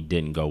like we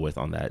didn't go with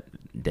on that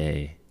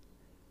day.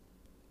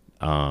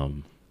 No,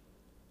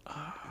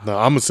 I'm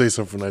gonna say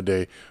something from that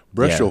day.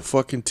 Brush Yeah. your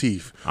fucking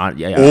teeth,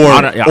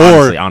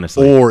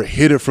 Honestly, or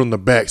hit it from the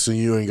back so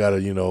you ain't gotta,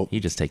 he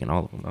just taking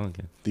all of them.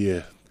 Okay.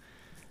 yeah.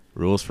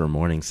 Rules for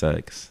morning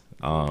sex.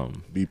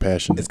 Be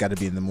passionate. It's got to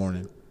be in the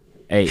morning.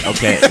 Hey,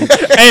 okay. Hey,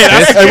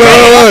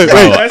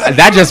 wait.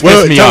 That just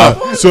pissed me time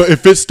off. out. So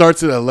if it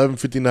starts at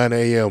 11:59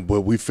 a.m.,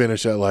 but we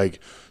finish at like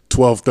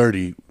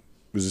 12:30,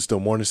 is it still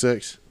morning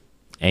sex?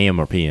 AM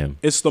or PM?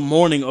 It's the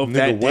morning of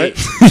that Nigga, what?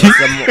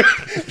 day.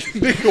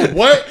 Nigga,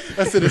 what?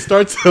 I said it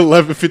starts at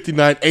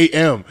 11:59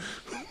 a.m.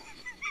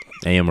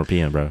 AM or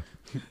PM, bro?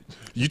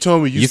 You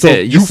told me You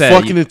said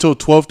fucking until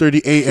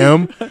 12:30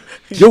 a.m.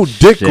 Your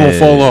dick gonna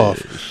fall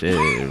off. Shit,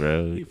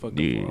 bro. He fucking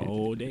Dude. for a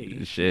whole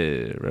day.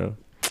 Shit, bro.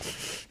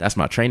 That's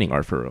my training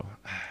art for real.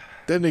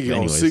 That nigga on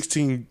Anyways.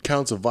 16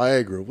 counts of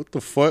Viagra. What the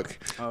fuck?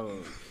 Oh,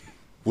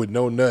 With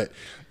no nut.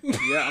 yeah,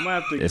 I'm gonna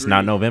have to. It's agree.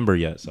 not November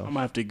yet, so. I'm gonna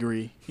have to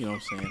agree. You know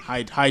what I'm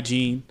saying?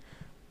 Hygiene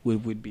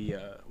would be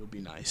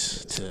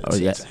nice to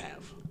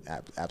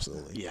have.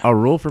 Absolutely. Yeah. A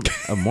rule for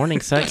a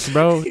morning sex,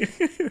 bro.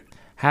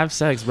 Have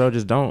sex, bro.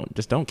 Just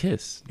don't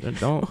kiss.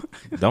 Don't.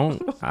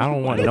 I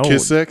don't want no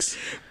Kiss sex?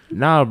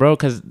 Nah, bro.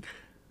 Cause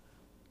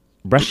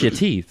brush your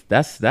teeth.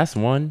 That's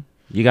one.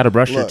 You gotta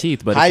brush your Look,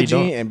 teeth. But hygiene,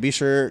 if you don't, and be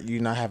sure you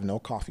not have no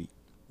coffee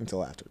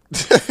until after.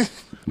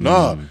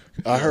 Nah.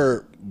 I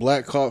heard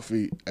black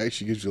coffee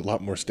actually gives you a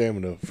lot more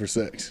stamina for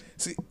sex.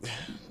 See,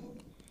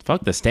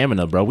 fuck the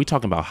stamina, bro. We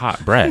talking about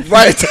hot breath.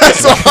 right?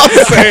 That's what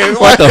I'm saying.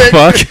 What the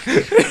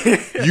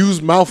fuck? Use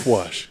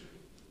mouthwash.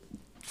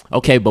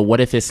 Okay, but what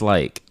if it's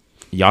like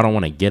y'all don't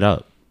want to get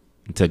up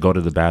to go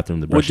to the bathroom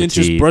to Well, brush your then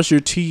just teeth? brush your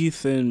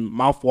teeth and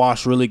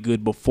mouthwash really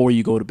good before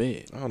you go to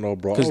bed. I don't know,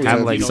 bro. 'Cause I always have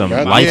to like use some the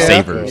bathroom.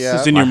 lifesavers. Yeah.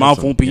 Because then your I mouth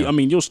heard won't be. some- yeah. I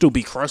mean, you'll still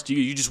be crusty.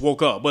 You just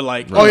woke up, but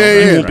like, Oh, yeah, you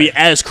yeah. won't be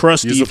as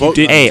crusty You're if you supposed-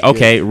 did. Hey,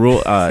 okay,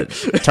 rule.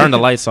 Turn the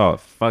lights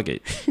off. Fuck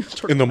it.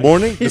 In the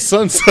morning, the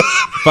sun's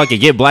Fuck it.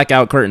 Get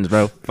blackout curtains,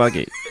 bro. Fuck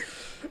it.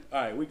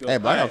 All right, we go. Hey,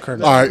 blackout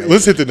curtains. All right,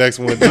 let's hit the next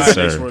one. All right,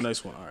 Sir. next one,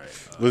 next one. All right.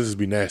 Let's just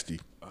be nasty.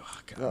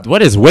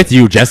 What is with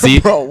you, Jesse?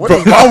 Bro, what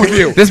is wrong with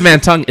you? This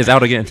man's tongue is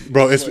out again.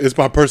 Bro, it's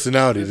my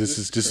personality. This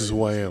is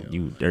who I am.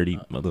 You dirty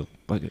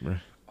motherfucker, bro.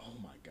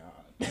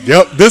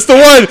 Yep, this the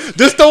one.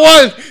 This the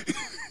one.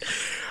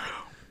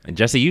 And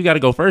Jesse, you got to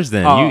go first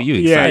then. You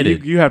Yeah,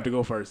 excited? you have to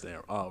go first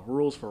there.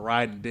 Rules for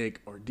riding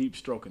dick or deep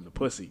stroking the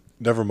pussy.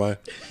 Never mind.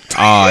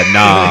 Oh no.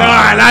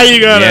 Nah, now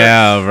you gotta.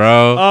 Yeah,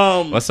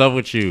 bro. What's up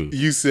with you?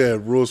 You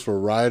said rules for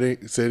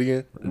riding. Say it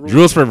again.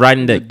 Rules for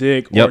riding The dick.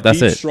 dick Yep, or that's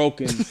deep it.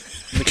 stroking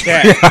the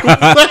cat.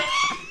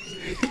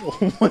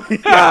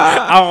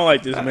 I don't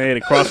like this man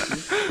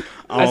across.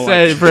 I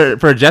said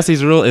for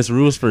Jesse's rule, it's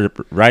rules for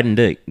riding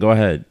dick. Go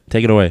ahead,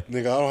 take it away.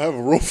 Nigga, I don't have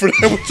a rule for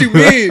that. What you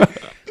mean?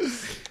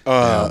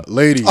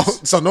 Ladies. Oh,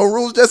 so no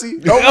rules, Jesse?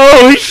 No.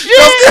 Oh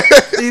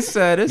shit! He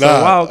said it's a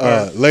wild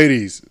card,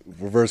 ladies,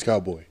 reverse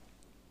cowboy.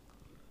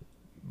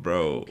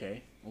 bro.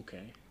 Okay.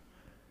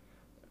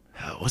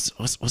 What's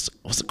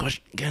the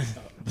question again?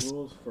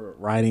 Rules for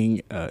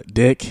riding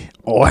dick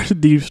or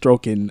deep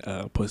stroking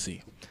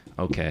pussy.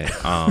 Okay.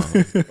 All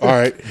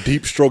right,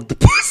 deep stroke the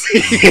pussy.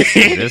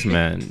 This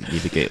man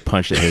need to get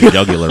punched in his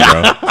jugular,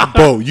 bro.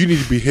 Bro, you need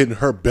to be hitting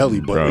her belly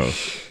button. Bro.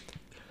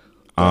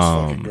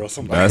 Fucking girl,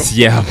 somebody. That's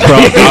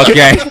bro.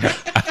 Okay,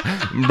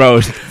 bro.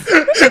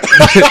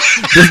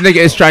 This nigga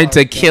is trying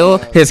to kill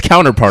his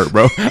counterpart,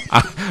 bro.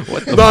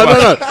 What the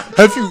fuck? No.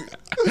 Have you?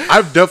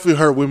 I've definitely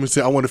heard women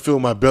say, "I want to feel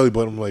my belly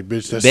button." I'm like,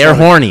 bitch, that's They're not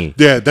horny.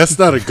 Yeah, that's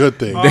not a good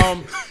thing.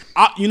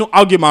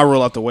 I'll get my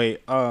rule out the way.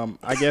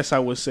 I guess I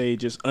would say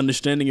just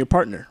understanding your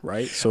partner,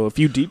 right? So if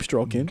you deep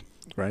stroking,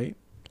 right?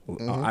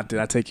 Did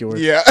I take your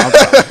words? Yeah. I'm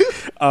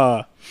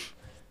sorry.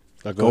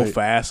 Now, Go ahead.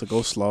 fast or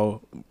go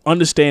slow.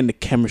 Understand the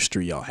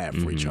chemistry y'all have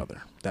for each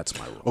other. That's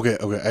my rule. Okay.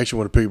 I actually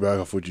want to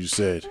piggyback off what you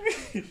said.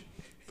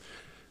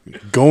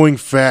 Going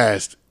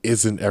fast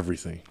isn't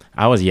everything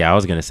I was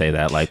gonna say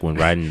that, like when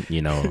riding,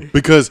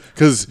 because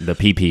the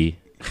PP.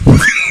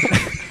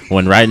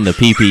 When riding the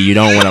PP, you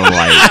don't want to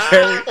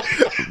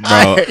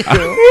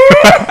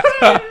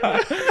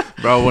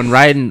bro, when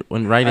riding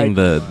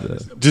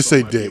the just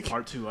say dick.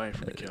 Part 2, I ain't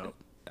forget.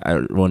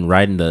 when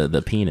riding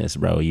the penis,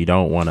 bro, you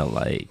don't want to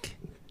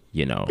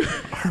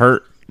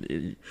hurt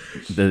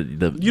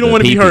the You don't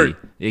wanna be PP. hurt.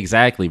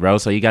 Exactly, bro.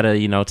 So you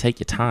gotta take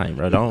your time,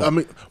 bro. Don't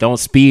I don't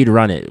speed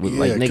run it.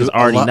 Like Yeah, 'cause niggas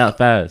already nut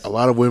fast. A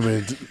lot of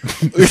women.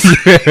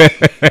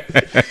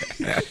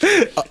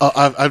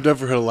 I've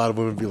never heard a lot of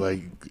women be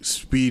like,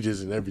 "Speed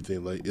isn't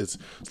everything." Like it's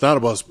not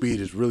about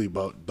speed. It's really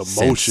about the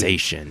motion.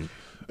 Sensation.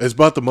 It's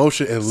about the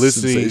motion and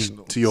listening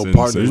Sensational. to your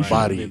partner's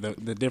body.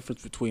 The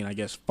difference between, I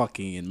guess,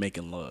 fucking and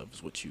making love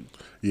is what you.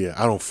 Yeah,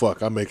 I don't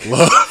fuck. I make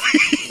love.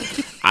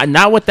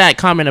 Not with that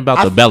comment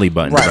about the belly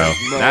button, right,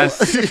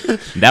 bro.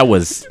 That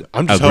was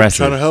I'm just aggressive.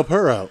 trying to help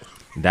her out.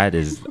 That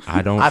is,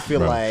 I don't. I feel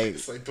bro. like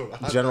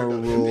general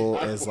rule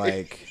is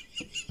like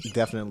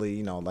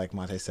definitely, like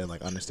Monte said,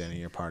 like understanding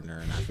your partner,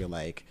 and I feel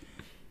like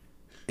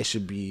it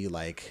should be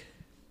like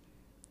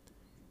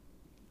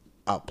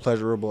a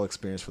pleasurable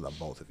experience for the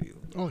both of you.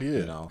 Oh yeah,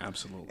 You know,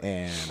 Absolutely.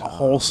 and A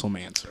wholesome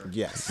answer.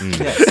 yes,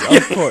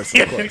 yes, of course.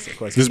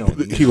 This,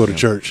 he go to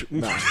church.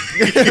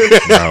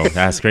 bro,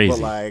 that's crazy. But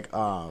like,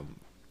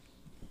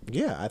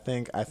 yeah, I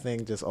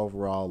think just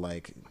overall,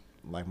 like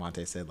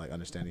Monte said, like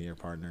understanding your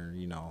partner,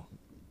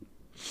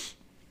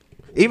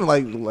 Even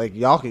like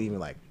y'all can even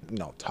like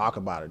talk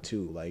about it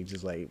too. Like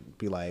just like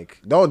be like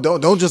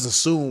don't just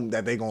assume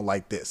that they gonna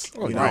like this.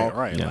 You know?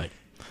 Right. Yeah.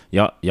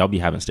 Like, Y'all be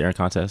having staring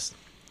contests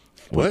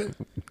What?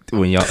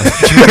 when y'all.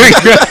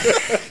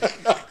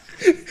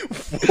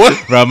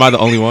 What? Bro, am I the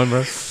only one,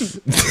 bro?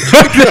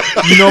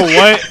 you know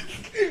what?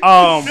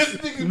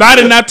 Not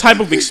in that type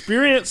of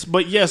experience,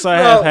 but yes, I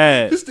have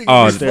had This thing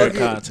Oh, is stare fucking-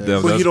 contest.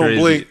 That- But that's you don't crazy.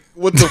 blink.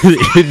 What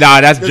the?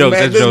 Nah, that's This jokes. man,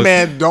 That's this jokes.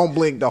 man don't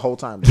blink the whole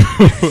time.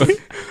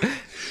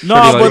 No,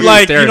 like, but what are you like,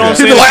 you staring know what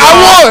I'm at? saying? Like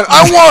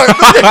I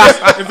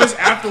won. If it's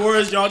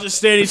afterwards, y'all just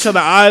stare at each other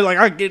eyes. Like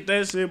I get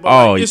that shit, but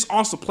Oh, like, it's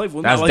also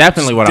playful. That's not like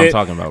definitely just what I'm dead-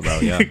 talking about, bro.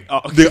 Yeah. Oh,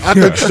 Dude, I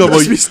thought you talking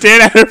just be about.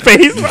 staring at her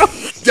face, bro.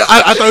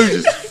 I thought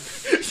you just.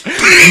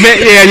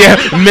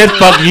 Mid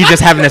fuck, you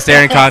just having a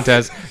staring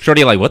contest.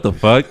 Shorty, like, what the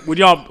fuck? When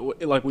y'all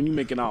like when you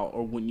making out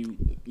or when you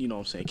know what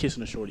I'm saying,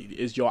 kissing a shorty,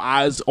 is your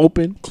eyes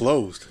open?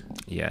 Closed.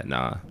 Yeah,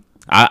 nah.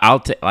 I'll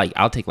take like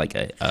a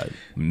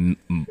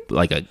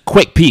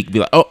quick peek. Be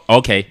like, oh,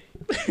 okay.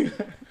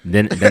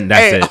 then that's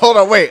Hey, it. hold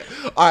on, wait.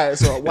 All right,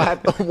 so what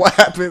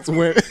happens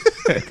when?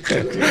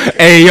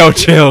 Hey, yo,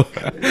 chill,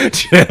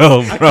 chill,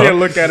 bro. Can't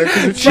look at her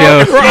because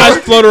Chill. her eyes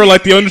flutter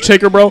like the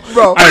Undertaker, bro.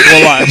 Bro. I ain't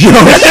gonna lie. Yo,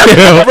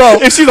 chill. Bro,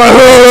 If she's like,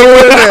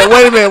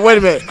 wait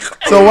a minute.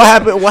 So what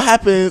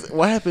happens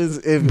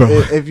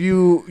if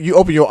you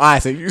open your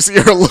eyes and you see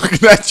her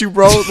looking at you,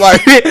 bro?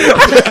 Like, Yo,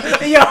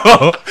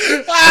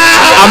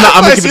 I'm like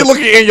gonna she keep it,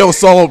 looking in your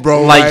soul,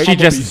 bro. like she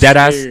I'ma just be dead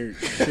ass. scared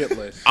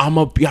shitless. I'm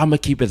gonna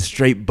keep it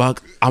straight,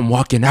 buck. I'm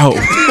walking out.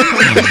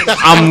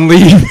 I'm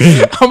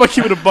leaving. I'm gonna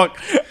keep it a buck.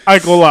 I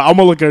ain't gonna lie. I'm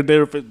gonna look at her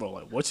dead face, bro.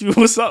 Like,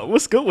 what's up?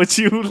 What's good with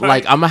you?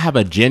 Like I'm gonna have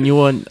a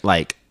genuine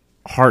like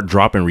heart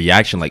dropping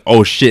reaction. Like,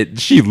 oh shit,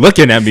 she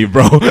looking at me,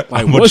 bro. like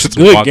I'ma what's just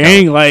good, walk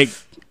gang? out. Like,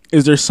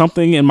 is there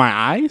something in my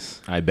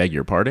eyes? I beg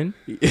your pardon.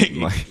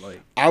 like,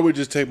 I would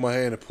just take my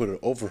hand and put it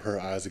over her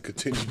eyes and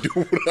continue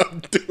doing what I'm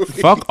doing.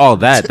 Fuck all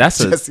that. That's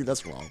a Jesse,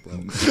 that's wrong, bro.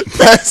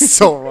 That's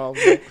so wrong,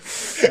 bro.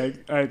 I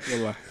ain't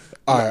gonna lie.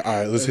 All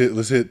right. Let's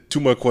hit 2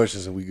 more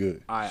questions and we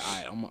good. All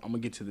right. I'm gonna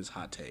get to this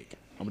hot take.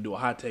 I'm gonna do a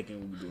hot take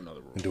and we'll do another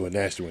rule. And do a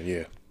nasty one,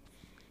 yeah.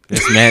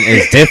 this man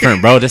is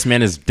different, bro. This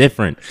man is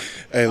different,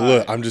 Hey,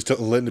 look, I'm just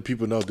letting the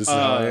people know this is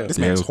how I am. This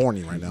man's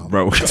horny right now.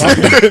 bro. No,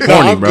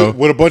 Horny, I'm bro. good.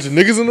 With a bunch of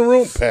niggas in the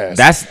room,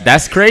 pass.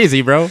 That's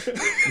crazy, bro. All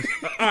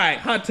right,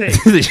 hot take.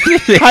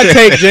 Hot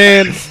take,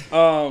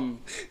 Jan.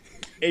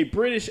 A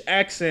British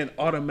accent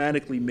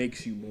automatically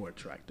makes you more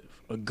attractive.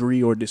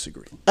 Agree or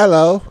disagree?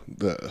 Hello.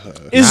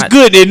 It's Not-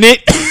 good, isn't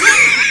it?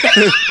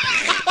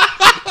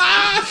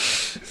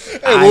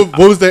 Hey,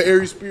 what was that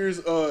Ari Spears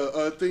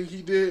thing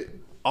he did?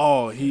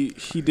 Oh, he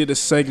did a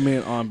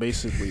segment on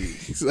basically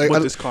like, what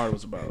I- this card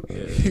was about.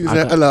 Yeah. He was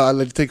like, hello, I'd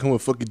like to take home a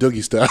fucking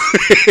Dougie style.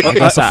 I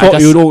guess, I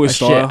thought you would always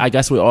shit, start. I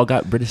guess we all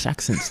got British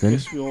accents then.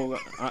 We all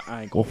got-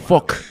 I ain't Well, gonna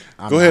fuck.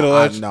 Go ahead,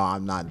 Elijah. No,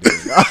 I'm not doing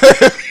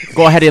that.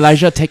 Go ahead,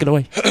 Elijah. Take it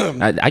away.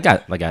 I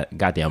got like a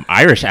goddamn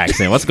Irish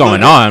accent. What's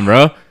going on,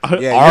 bro?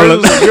 Yeah,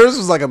 yours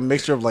was like a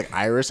mixture of like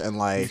Irish and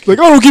like. like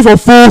I don't give a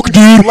fuck,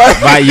 dude.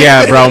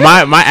 Yeah, bro.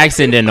 My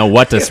accent didn't know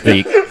what to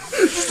speak.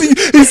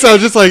 He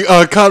sounds just like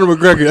Conor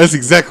McGregor. That's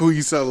exactly who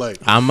you sound like.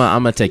 I'm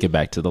gonna take it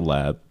back to the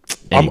lab.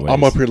 I'm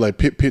Anyways. up here like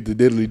Pit the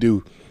diddly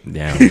do.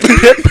 Damn.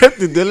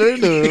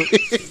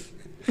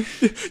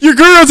 Your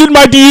girl's in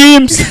my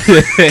DMs.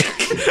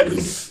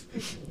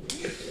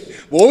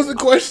 What was the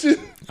question?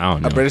 I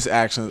don't know. A British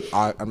accent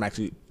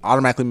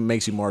automatically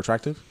makes you more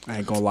attractive. I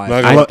ain't gonna lie.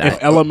 Not gonna If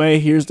LMA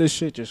hears this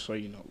shit, just so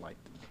you know, like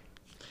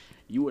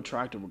you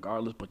attractive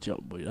regardless, but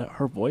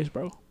her voice,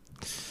 bro.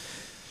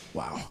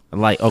 Wow.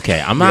 Like,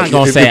 okay, I'm not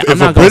gonna say. If I'm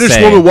not a gonna British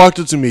say. woman walked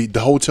up to me, the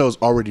hotel's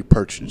already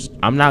purchased.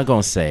 I'm not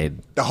gonna say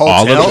The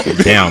all hotel? of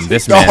it. Damn,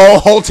 this The man. whole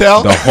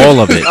hotel. The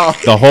whole of it.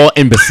 The whole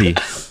embassy.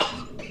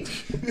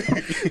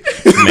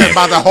 Man,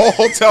 About the whole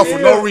hotel for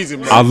no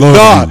reason, bro. I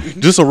love Nah, you.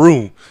 just a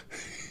room.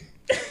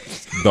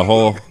 The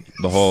whole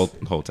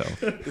hotel.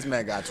 This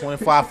man got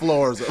 25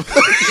 floors of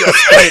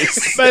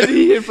space. Man,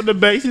 he hit from the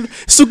back. She's like,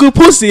 so good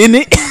pussy, isn't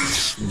it?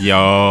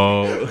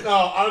 Yo,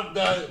 No, I'm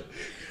done.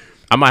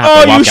 I might have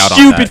Oh, to you walk out on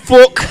stupid that.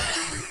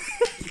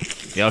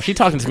 fuck. Yo, if she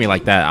talking to me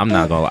like that, I'm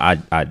not gonna.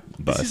 I'd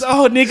bust. She's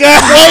oh, nigga.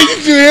 Oh,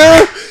 you hear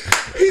him?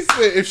 He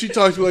said, if she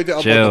talks to me like that,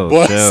 I'm Chill,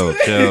 about to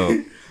bust.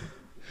 chill.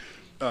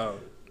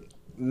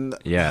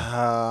 Yeah,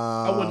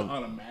 I wouldn't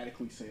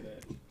automatically say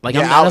that. like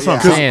Yeah, that's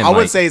what I'm saying. I like,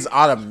 would say it's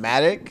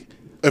automatic.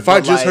 If I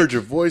But, just like- heard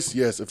your voice,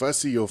 yes. If I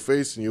see your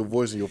face and your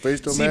voice and your face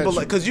don't See, match, but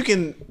like, cause you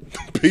can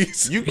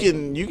peace.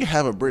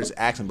 have a British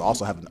accent, but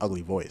also have an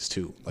ugly voice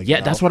too. Like, yeah,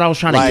 you know? that's what I was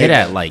trying to Like- get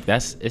at. Like,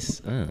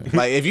 it's.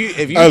 Like if you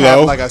Hello.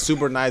 have like a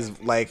super nice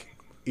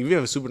if you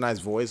have a super nice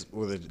voice,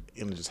 where it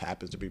just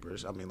happens to be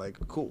British, I mean, like,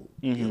 cool.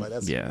 You know, like,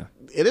 that's Yeah.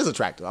 it is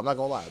attractive. I'm not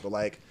gonna lie, but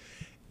like,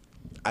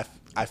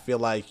 I feel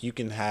like you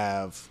can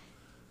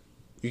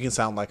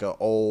sound like an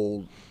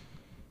old,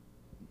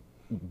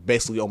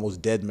 basically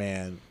almost dead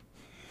man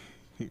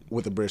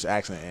with a British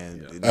accent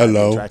and it's not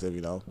Hello. attractive,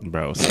 you know.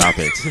 Bro, stop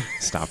it.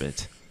 Stop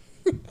it.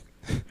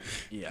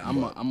 Yeah,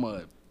 I'm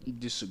a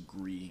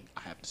disagree.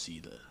 I have to see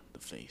the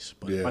face.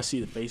 But if Yeah. I see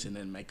the face and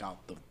then make out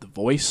the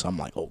voice, I'm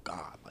like, oh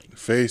God. Like,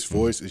 Face,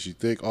 voice, is she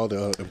thick? All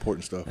the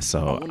important stuff. I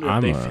So wonder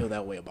if they feel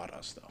that way about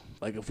us though.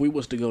 Like if we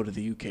was to go to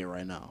the UK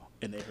right now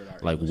and they heard our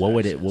like, English what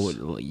would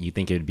accents. you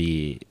think it'd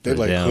be They for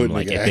like them? hood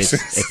Like nigga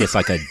accents. if it's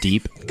like a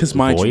deep Because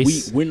mind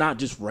voice. you, we're not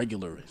just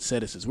regular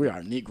citizens. We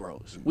are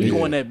Negroes. We Yeah.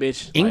 go in that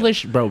bitch. like,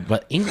 English, bro,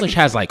 but English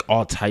has like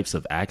all types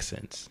of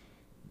accents,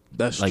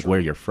 that's like true. where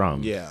you're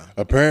from. Yeah.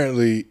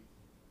 Apparently,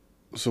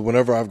 so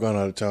whenever I've gone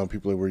out of town,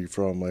 people are like, where you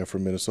from? Like, I'm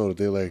from Minnesota.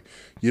 They're like,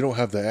 you don't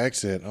have the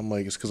accent. I'm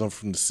like, it's because I'm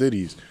from the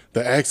cities.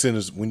 The accent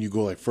is when you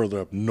go like further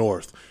up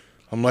north.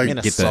 I'm like,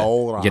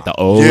 Minnesota. Get the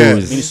O's. yeah.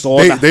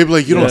 Minnesota. They be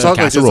like, you don't Yeah. talk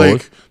like this. Casserole.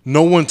 Like,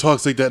 no one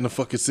talks like that in the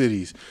fucking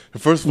cities.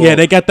 And first of all, Yeah,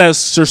 they got that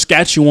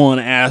Saskatchewan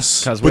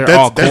ass. Because but we're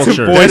all that's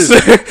cultured.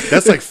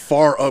 that's like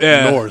far up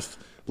Yeah. north.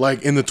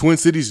 Like in the Twin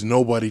Cities,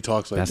 nobody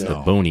talks like That's that. the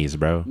boonies,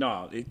 bro.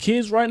 No, the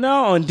kids right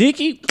now on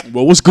Dinky.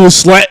 Well, what's good,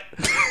 slut?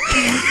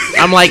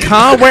 I'm like,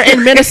 huh? We're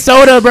in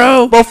Minnesota,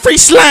 bro. Bro, free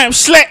slime,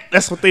 slut.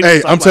 That's what they.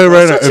 Hey, I'm telling you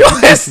right now,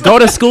 if, Go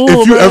to school,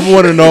 if you bro. ever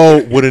want to know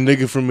what a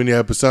nigga from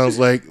Minneapolis sounds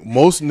like,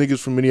 most niggas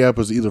from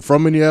Minneapolis are either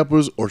from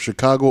Minneapolis or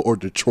Chicago or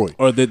Detroit.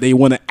 Or that they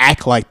want to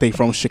act like they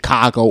from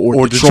Chicago or,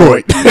 Or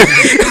Detroit.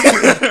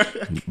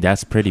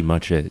 That's pretty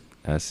much it.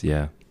 That's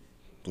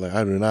Like,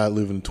 I do not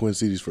live in the Twin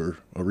Cities for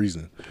a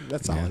reason.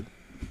 That's solid.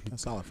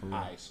 That's solid for real.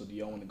 All right, so do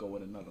y'all want to go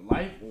with another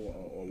life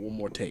or one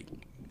more take?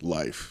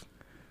 Life.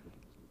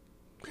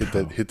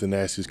 Hit the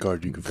nastiest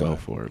card you can Go find.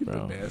 for it,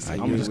 bro.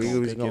 I'm just we gonna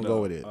was pick gonna it go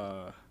up. with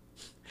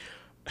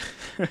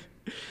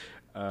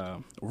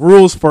it.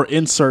 Rules for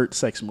insert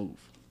sex move.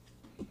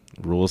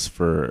 Rules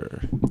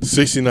for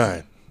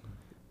 69.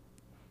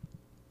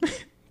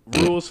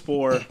 Rules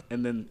for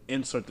and then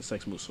insert the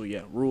sex move. So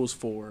yeah, rules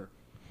for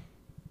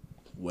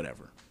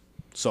whatever.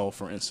 So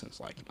for instance,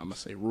 like I'm gonna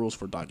say rules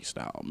for doggy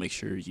style. Make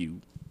sure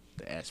you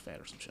the ass fat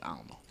or some shit. I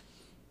don't know.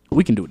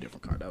 We can do a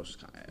different card. That was just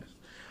kind of ass.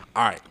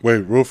 All right. Wait,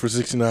 rule for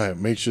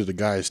 69. Make sure the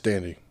guy is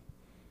standing.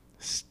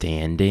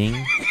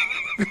 standing.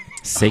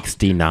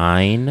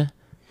 69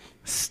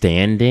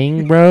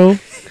 standing, bro.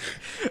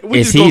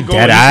 Is he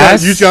dead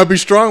ass? You just gotta be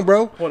strong,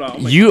 bro. Hold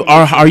on. You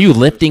are you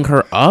lifting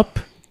her up?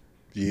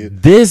 Yeah.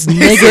 This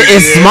nigga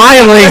is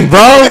smiling,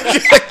 bro.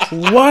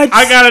 What?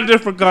 I got a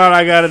different card.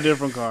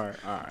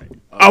 All right.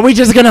 Are we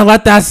just gonna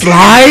let that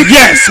slide?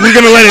 Yes, we're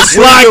gonna let it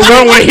slide. We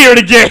don't want to hear it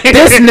again.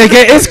 This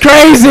nigga is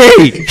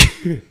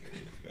crazy.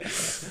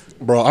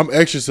 Bro, I'm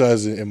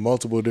exercising in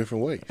multiple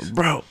different ways.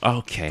 Bro,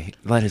 okay.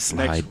 Let it Next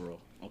slide. rule.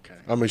 Okay.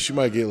 I mean, she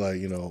might get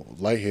like,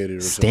 lightheaded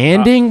or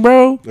Standing,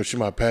 bro? something. Or she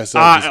might pass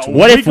out. just too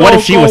what if- we what if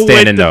gonna she was go with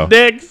standing, the though?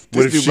 next-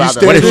 What if dude she's about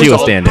that. What if standing? she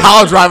was standing?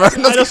 Power driver.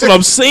 That's what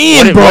I'm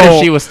saying, What bro.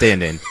 if she was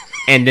standing?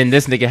 And then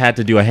this nigga had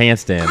to do a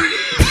handstand.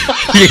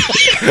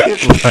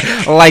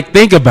 Like,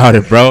 think about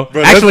it, bro.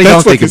 Bro, Actually,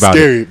 that's don't think fucking about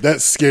scary.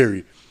 That's scary.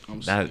 it.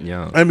 That,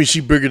 young. I mean, she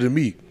bigger than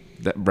me.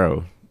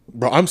 Bro,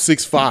 Bro, I'm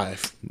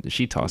 6'5",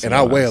 she tossing. and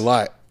I weigh a ass.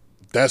 lot.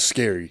 That's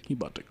scary. He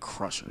about to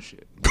crush her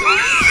shit.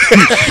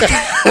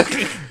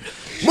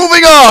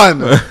 Moving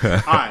on. All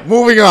right.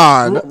 Moving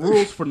on.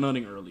 Rules for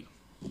nutting early.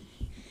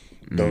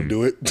 Don't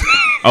do it.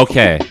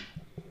 Okay.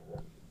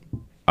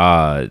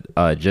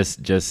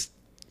 Just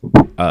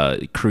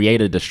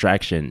create a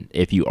distraction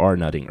if you are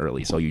nutting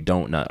early, so you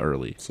don't nut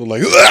early. So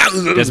like,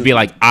 Just be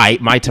like,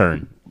 my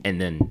turn, and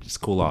then just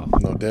cool off.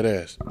 no, dead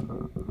ass.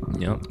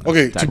 You know?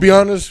 Okay, to be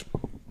honest,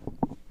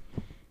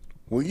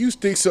 will you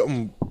stick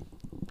something?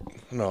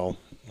 No,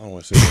 I don't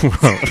want to say that.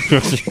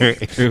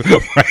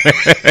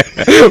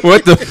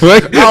 What the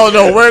fuck? I don't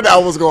know where that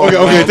was going.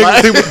 Okay, man. all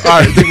right,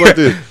 think about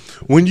this.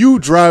 When you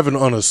driving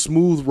on a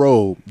smooth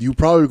road, you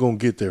probably gonna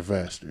get there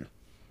faster.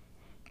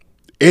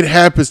 It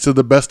happens to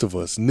the best of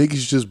us.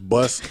 Niggas just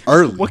bust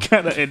early. What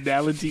kind of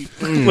analogy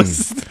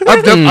was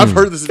that? I've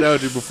heard this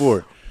analogy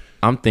before.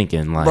 I'm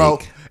thinking like, Bro,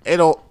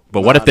 it'll.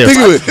 but what if there's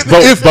Think of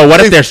it. but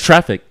what if there's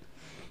traffic?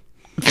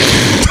 I'm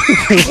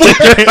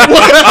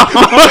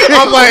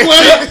like,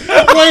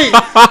 Wait,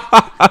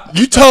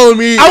 you telling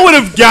me? I would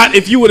have got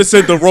if you would have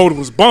said the road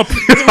was bumpy.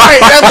 right,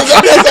 that's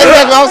exactly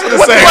what I was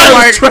gonna say.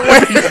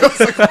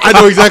 Like, I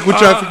know exactly what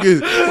traffic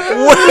is.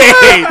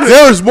 Wait.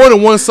 There's more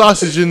than one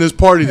sausage in this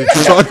party that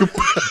you're talking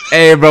about.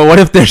 Hey, bro, what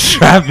if there's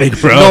traffic,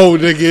 bro? No,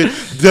 nigga.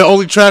 The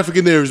only traffic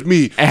in there is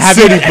me. And have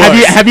City you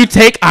bus. have you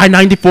take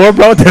I-94,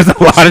 bro? There's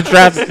a lot of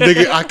traffic.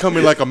 Nigga, I come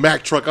in like a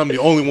Mack truck. I'm the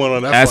only one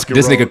on that That's fucking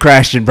this road. nigga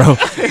crashing, bro.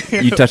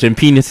 You touching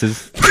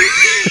penises.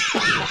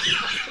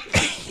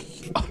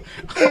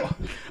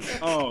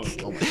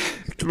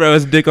 Bro,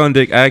 it's dick on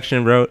dick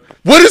action, bro.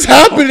 What is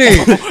happening?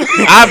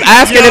 I'm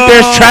asking if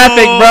there's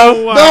traffic,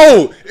 bro.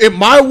 No, in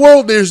my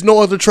world, there's no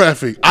other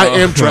traffic. I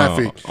am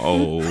traffic.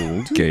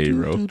 Okay,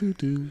 bro.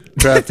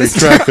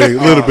 Traffic. A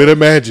little bit of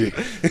magic.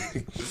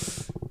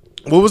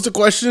 What was the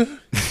question?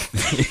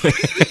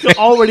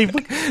 Already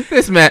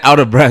This man out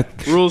of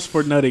breath. rules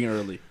for nutting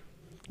early.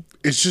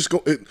 It's just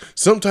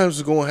sometimes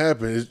it's gonna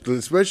happen,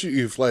 especially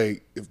if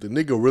the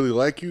nigga really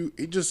like you.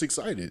 He just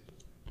excited.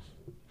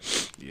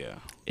 Yeah.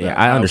 Yeah,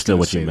 I was understood gonna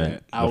what you say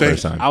meant that. the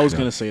first time. I was Yeah.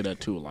 gonna say that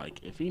too. Like,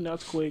 if he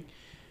nuts quick,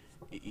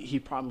 he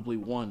probably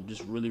one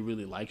just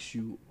really likes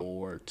you,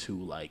 or two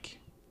like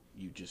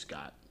you just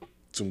got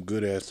Some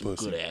good ass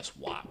pussy. good ass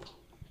wop.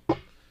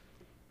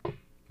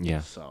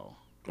 Yeah. So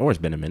Or it's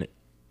been a minute.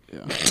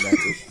 yeah,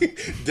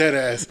 Dead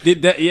ass.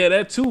 did that? Yeah,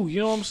 that too. You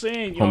know what I'm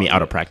saying? You Homie know,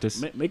 out of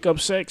practice. Make up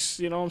sex.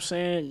 You know what I'm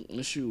saying?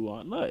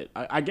 Shoot, nut.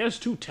 I guess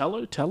too. Tell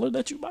her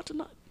that you about to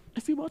nut.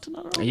 If you about to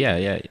nut, her.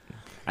 Yeah.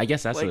 I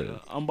guess that's Like,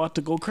 I'm about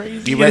to go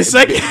crazy. Be in ready- a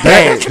second.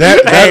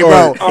 Hey,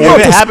 bro. I'm If about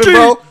it to happen,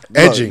 bro,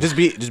 Edging. just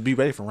be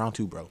ready for round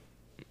 2, bro.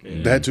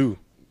 That too.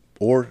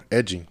 Or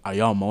edging. Are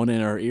y'all moaning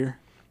in her ear?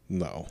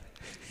 No.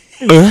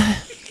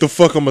 The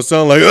fuck I'ma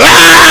sound like?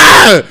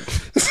 Ah!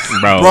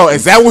 Bro,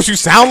 is that what you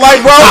sound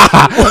like,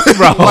 bro?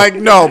 Bro. Like,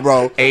 no,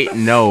 bro. Ain't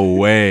no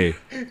way.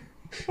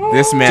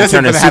 This man Just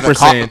turning gonna have Super the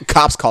Saiyan.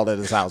 cops called at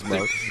his house,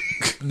 bro.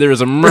 There's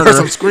a Heard murder.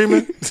 some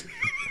screaming.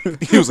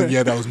 He was like,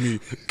 "Yeah, that was me."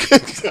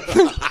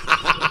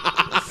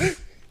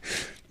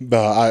 No,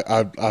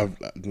 I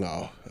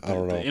no, I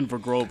don't know.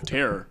 Invergrove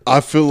terror. I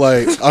feel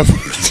like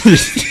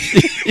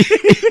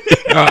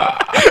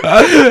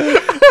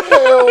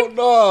hell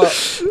no.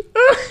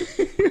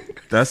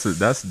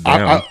 That's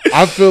damn.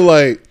 I feel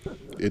like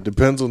it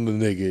depends on the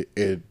nigga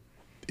and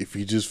if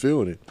he just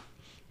feeling it.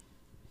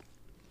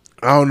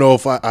 I don't know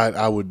if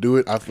I would do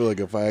it. I feel like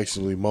if I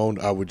actually moaned,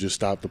 I would just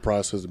stop the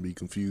process and be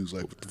confused,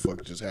 like what the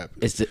fuck just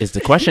happened. Is the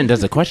question?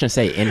 Does the question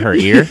say in her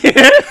ear?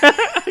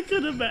 I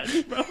could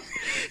imagine, bro.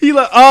 He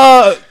like,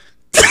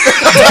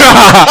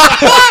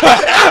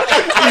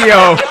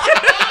 Yo,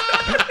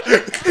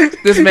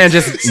 this man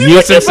just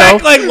mutes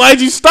himself. like, why'd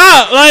you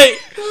stop? Like,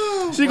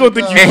 she gonna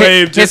think you And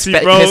lame, his, Jesse,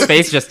 bro. his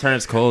face just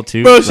turns cold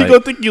too. Bro, she Like,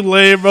 gonna think you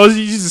lame, bro.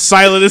 She's just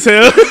silent as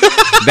hell.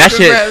 that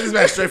shit. This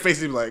man straight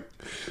face, he be like,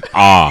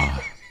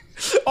 Ah,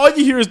 All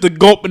you hear is the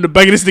gulp in the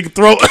back of this nigga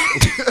throat.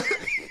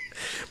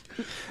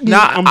 nah.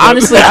 I'm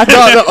Honestly, I feel,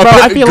 No, bro,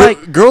 I feel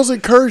like girls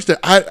encourage that.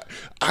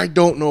 I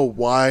don't know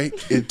why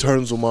it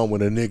turns them on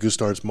when a nigga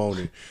starts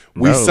moaning.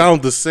 We Bro.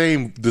 sound the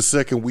same the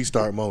second we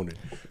start moaning.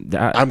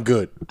 that- I'm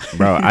good.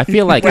 bro. I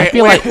feel like wait,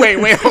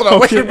 hold on,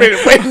 wait a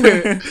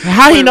minute.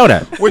 How you know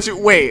that? What you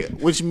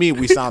mean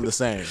we sound the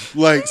same?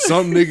 Like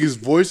some niggas'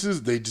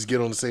 voices, they just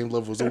get on the same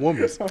level as a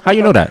woman's. How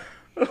you know that?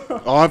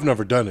 Oh, I've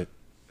never done it.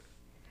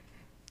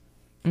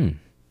 I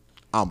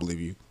don't believe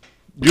you.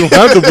 You don't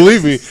have to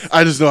believe me.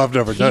 I just know I've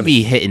never He done it.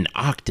 be hitting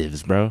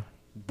octaves, bro.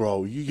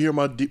 Bro, you hear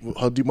how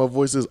deep my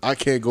voice is? I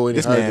can't go any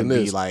This higher man than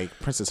be this. like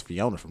Princess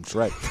Fiona from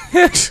Shrek.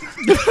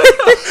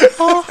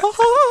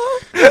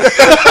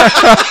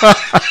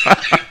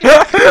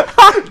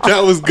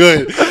 That was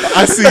good.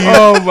 I see you.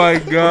 Oh my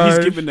god.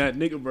 He's giving that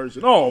nigga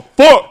version. Oh,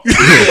 fuck.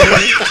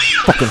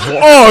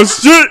 Oh,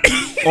 shit.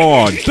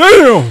 Oh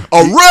damn.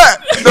 A rat.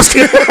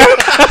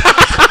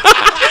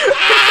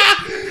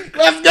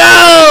 Let's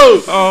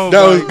go. Oh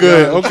That was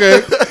good.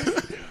 Okay.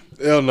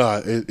 Hell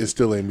nah, it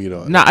still ain't me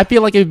though. Nah, I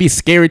feel like it'd be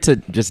scary to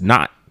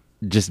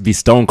just be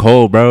stone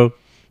cold, bro.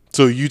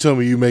 So you tell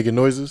me you making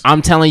noises?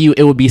 I'm telling you,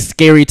 it would be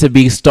scary to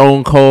be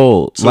stone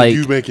cold. So like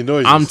you making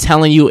noises? I'm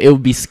telling you, it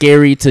would be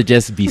scary to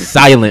just be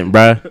silent,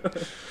 bro.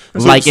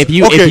 Like if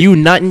you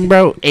nutting,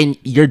 bro, and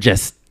you're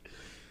just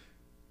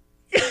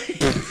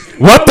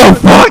what the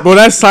fuck? Bro,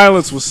 that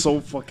silence was so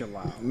fucking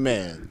loud.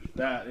 Man,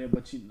 That's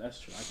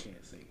true. I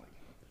can't say like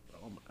that. Bro.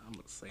 I'm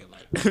gonna say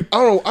like. I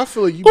don't know. I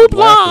feel like you be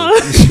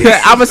laughing.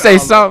 I'm gonna say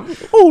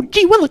something. Oh,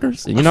 gee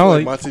willikers. You know,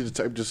 Like like my teacher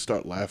type just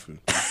start laughing.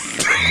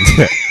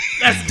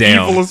 That's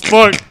Damn. evil as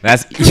fuck.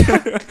 that's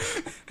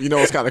you know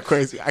what's kind of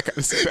crazy? I kind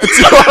of see that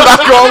too. I'm not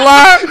gonna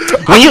lie.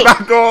 when you I'm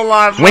not gonna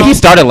lie, bro. when he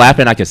started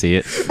laughing, I could see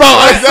it. Bro,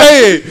 I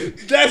say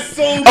it. That's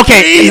so.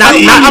 Okay,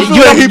 I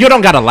feel like you don't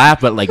gotta laugh,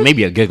 but like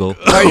maybe a giggle.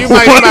 Like, you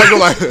might go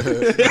like,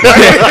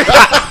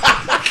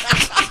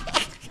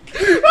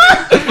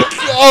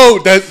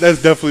 Oh, that's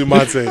definitely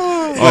my take. Like,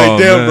 Oh,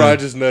 damn, man. bro, I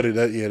just nutted.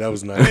 That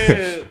was nice.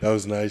 That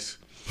was nice.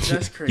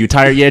 That's crazy. You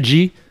tired yet,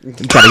 G? You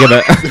trying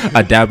to give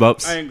a dab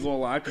ups? I ain't gonna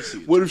lie. I can see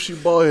it. What if she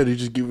bald headed? You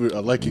just give her a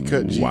like your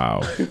cut, G.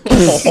 Wow.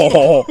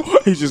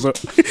 He's just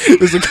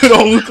there's a good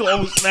old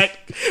smack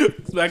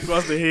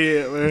across the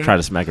head, man. Try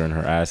to smack her in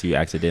her ass. You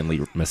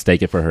accidentally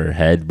mistake it for her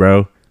head,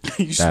 bro.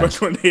 You smack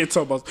her in the head,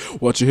 talking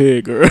about watch your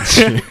head, girl.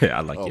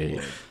 I like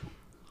it.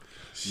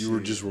 You were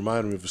just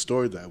reminding me of a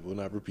story that I will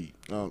not repeat.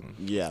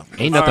 yeah.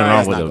 Ain't nothing All wrong right,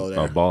 let's with not go a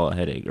there. bald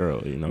headed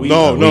girl. You know,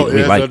 No, it we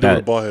has like nothing to do with that.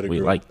 a bald-headed We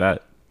girl. like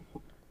that.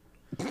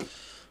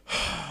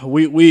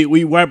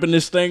 we wrapping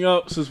this thing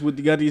up since we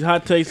got these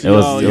hot takes. It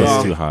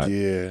was too hot.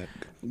 Yeah.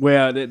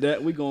 Well,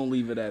 that we gonna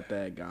leave it at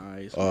that,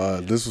 guys.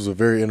 This was a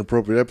very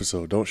inappropriate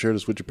episode. Don't share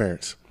this with your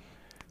parents.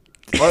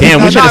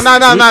 Damn, we should've- no.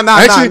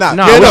 Actually, No,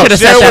 Yeah, we no, should have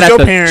share said with that your at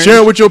the parents. Share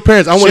it with your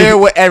parents. I want Share to.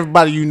 with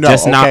everybody you know.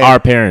 just not okay? our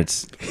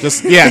parents.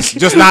 Just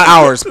just not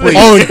ours, please.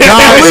 Oh,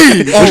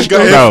 golly. Oh,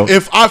 Bro. God.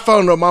 If I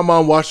found out my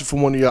mom watched it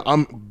from one of y'all,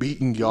 I'm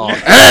beating y'all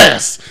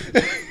ass.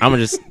 I'm gonna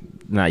just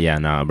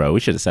nah, bro. We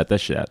should have said that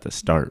shit at the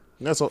start.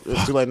 It's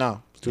too late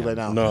now. It's too late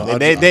now. No,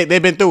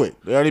 they've been through it.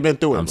 They already been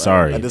through it. I'm bro,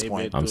 sorry. At this They've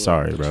point, been I'm through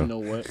sorry, it, but bro. You know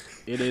what?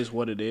 It is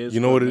what it is. You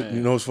know what? but man.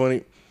 You know what's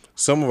funny?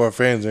 Some of our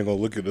fans ain't gonna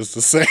look at us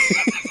the same.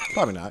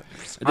 Probably not.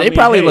 They mean,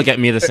 probably hey, look at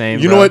me the same.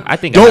 You bro. know what? I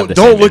think I have the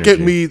don't same look at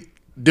energy. me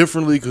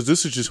differently because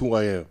this is just who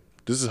I am.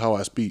 This is how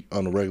I speak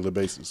on a regular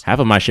basis. Half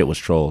of my shit was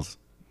trolls.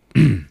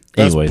 That's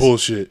Anyways,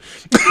 bullshit.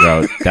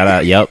 bro,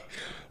 yep,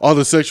 All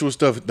the sexual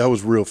stuff that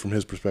was real from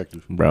his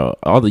perspective. bro.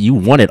 You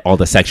wanted all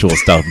the sexual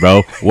stuff,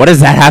 bro. What does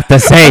that have to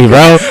say,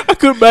 bro? I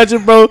could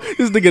imagine, bro.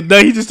 This nigga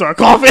nut, he just started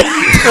coughing.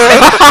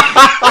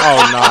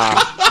 Oh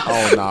nah.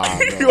 Oh nah.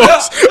 Bro.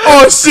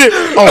 Oh shit.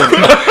 Oh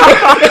nah.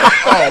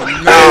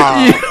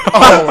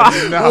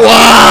 Oh nah.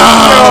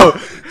 Wow,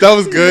 that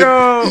was good.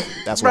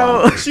 That's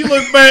wrong. She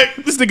looked back.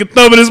 This nigga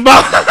thumb in his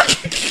mouth.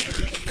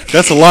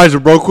 That's Elijah,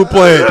 bro. Quit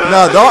playing.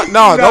 No, don't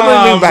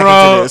bring me back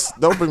bro. into this.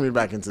 Don't bring me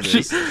back into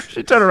this.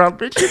 She turned around,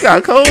 bitch. You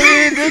got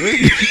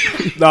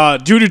COVID. Nah,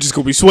 Junior just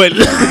gonna be sweating.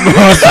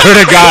 I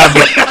swear to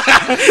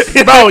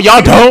God, bro.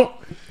 Y'all don't.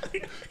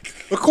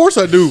 Of course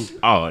I do.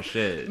 Oh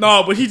shit.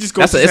 No, but he just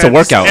gonna. It's a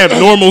workout.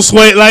 Abnormal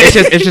sweat, like.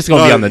 It's just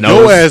gonna be on the nose.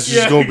 Your ass is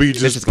Yeah. gonna be It's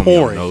just just gonna be on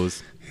the pouring.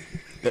 nose.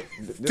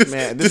 This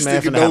man this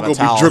nigga finna have don't a gonna be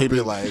towel. He'd be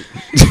dripping. like,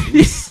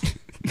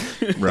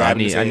 Bro, I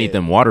need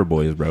them water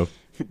boys, bro.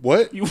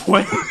 What? You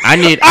what? I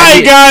need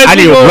guys, I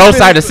we need gonna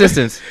roadside finish-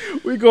 assistance.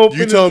 We go.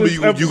 You telling me you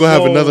gonna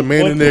have another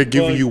man in there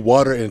giving you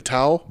water and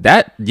towel?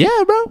 Yeah,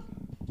 bro.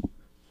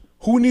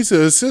 Who needs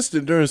an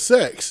assistant during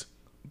sex?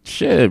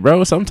 Shit,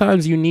 bro.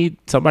 Sometimes you need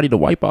somebody to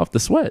wipe off the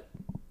sweat.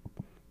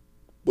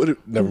 What?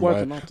 Never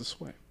wiping mind. off the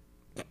sweat.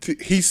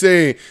 He's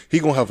saying he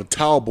gonna have a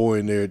towel boy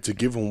in there to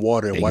give him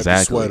water and wipe the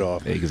Exactly. sweat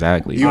off,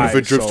 Exactly. even if Alright,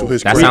 it drips so to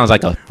his. That crib. sounds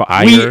like a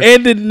fire. We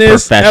ended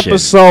this profession.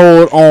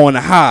 episode on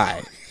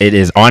high. It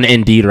is on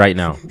Indeed right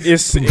now.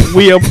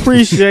 We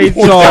appreciate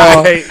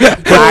y'all for tuning in.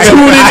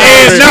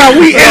 Nah,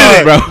 we ended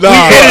it, bro. We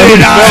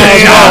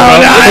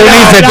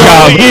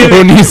Who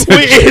needs a job?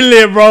 We ended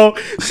it, bro.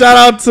 Shout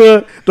out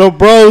to the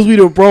bros. We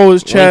the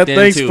bros. Chad, LinkedIn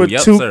thanks too. for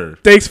Yep, tu- sir.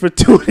 Thanks for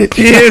tuning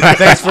in.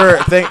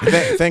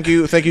 thank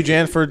you,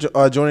 Jan, for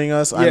joining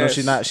us. I know Yes.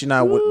 she's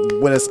not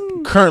with us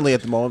currently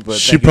at the moment, but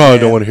She thank you, probably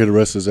Jan. don't want to hear the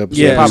rest of this episode.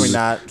 Yeah, Probably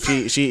not.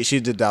 She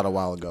did that a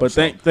while ago. But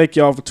so thank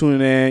y'all for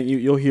tuning in.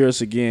 You'll hear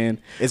us again.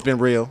 it's been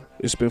real.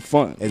 It's been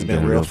fun. It's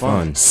been real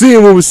fun. See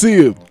you when we see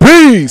you.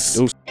 Peace.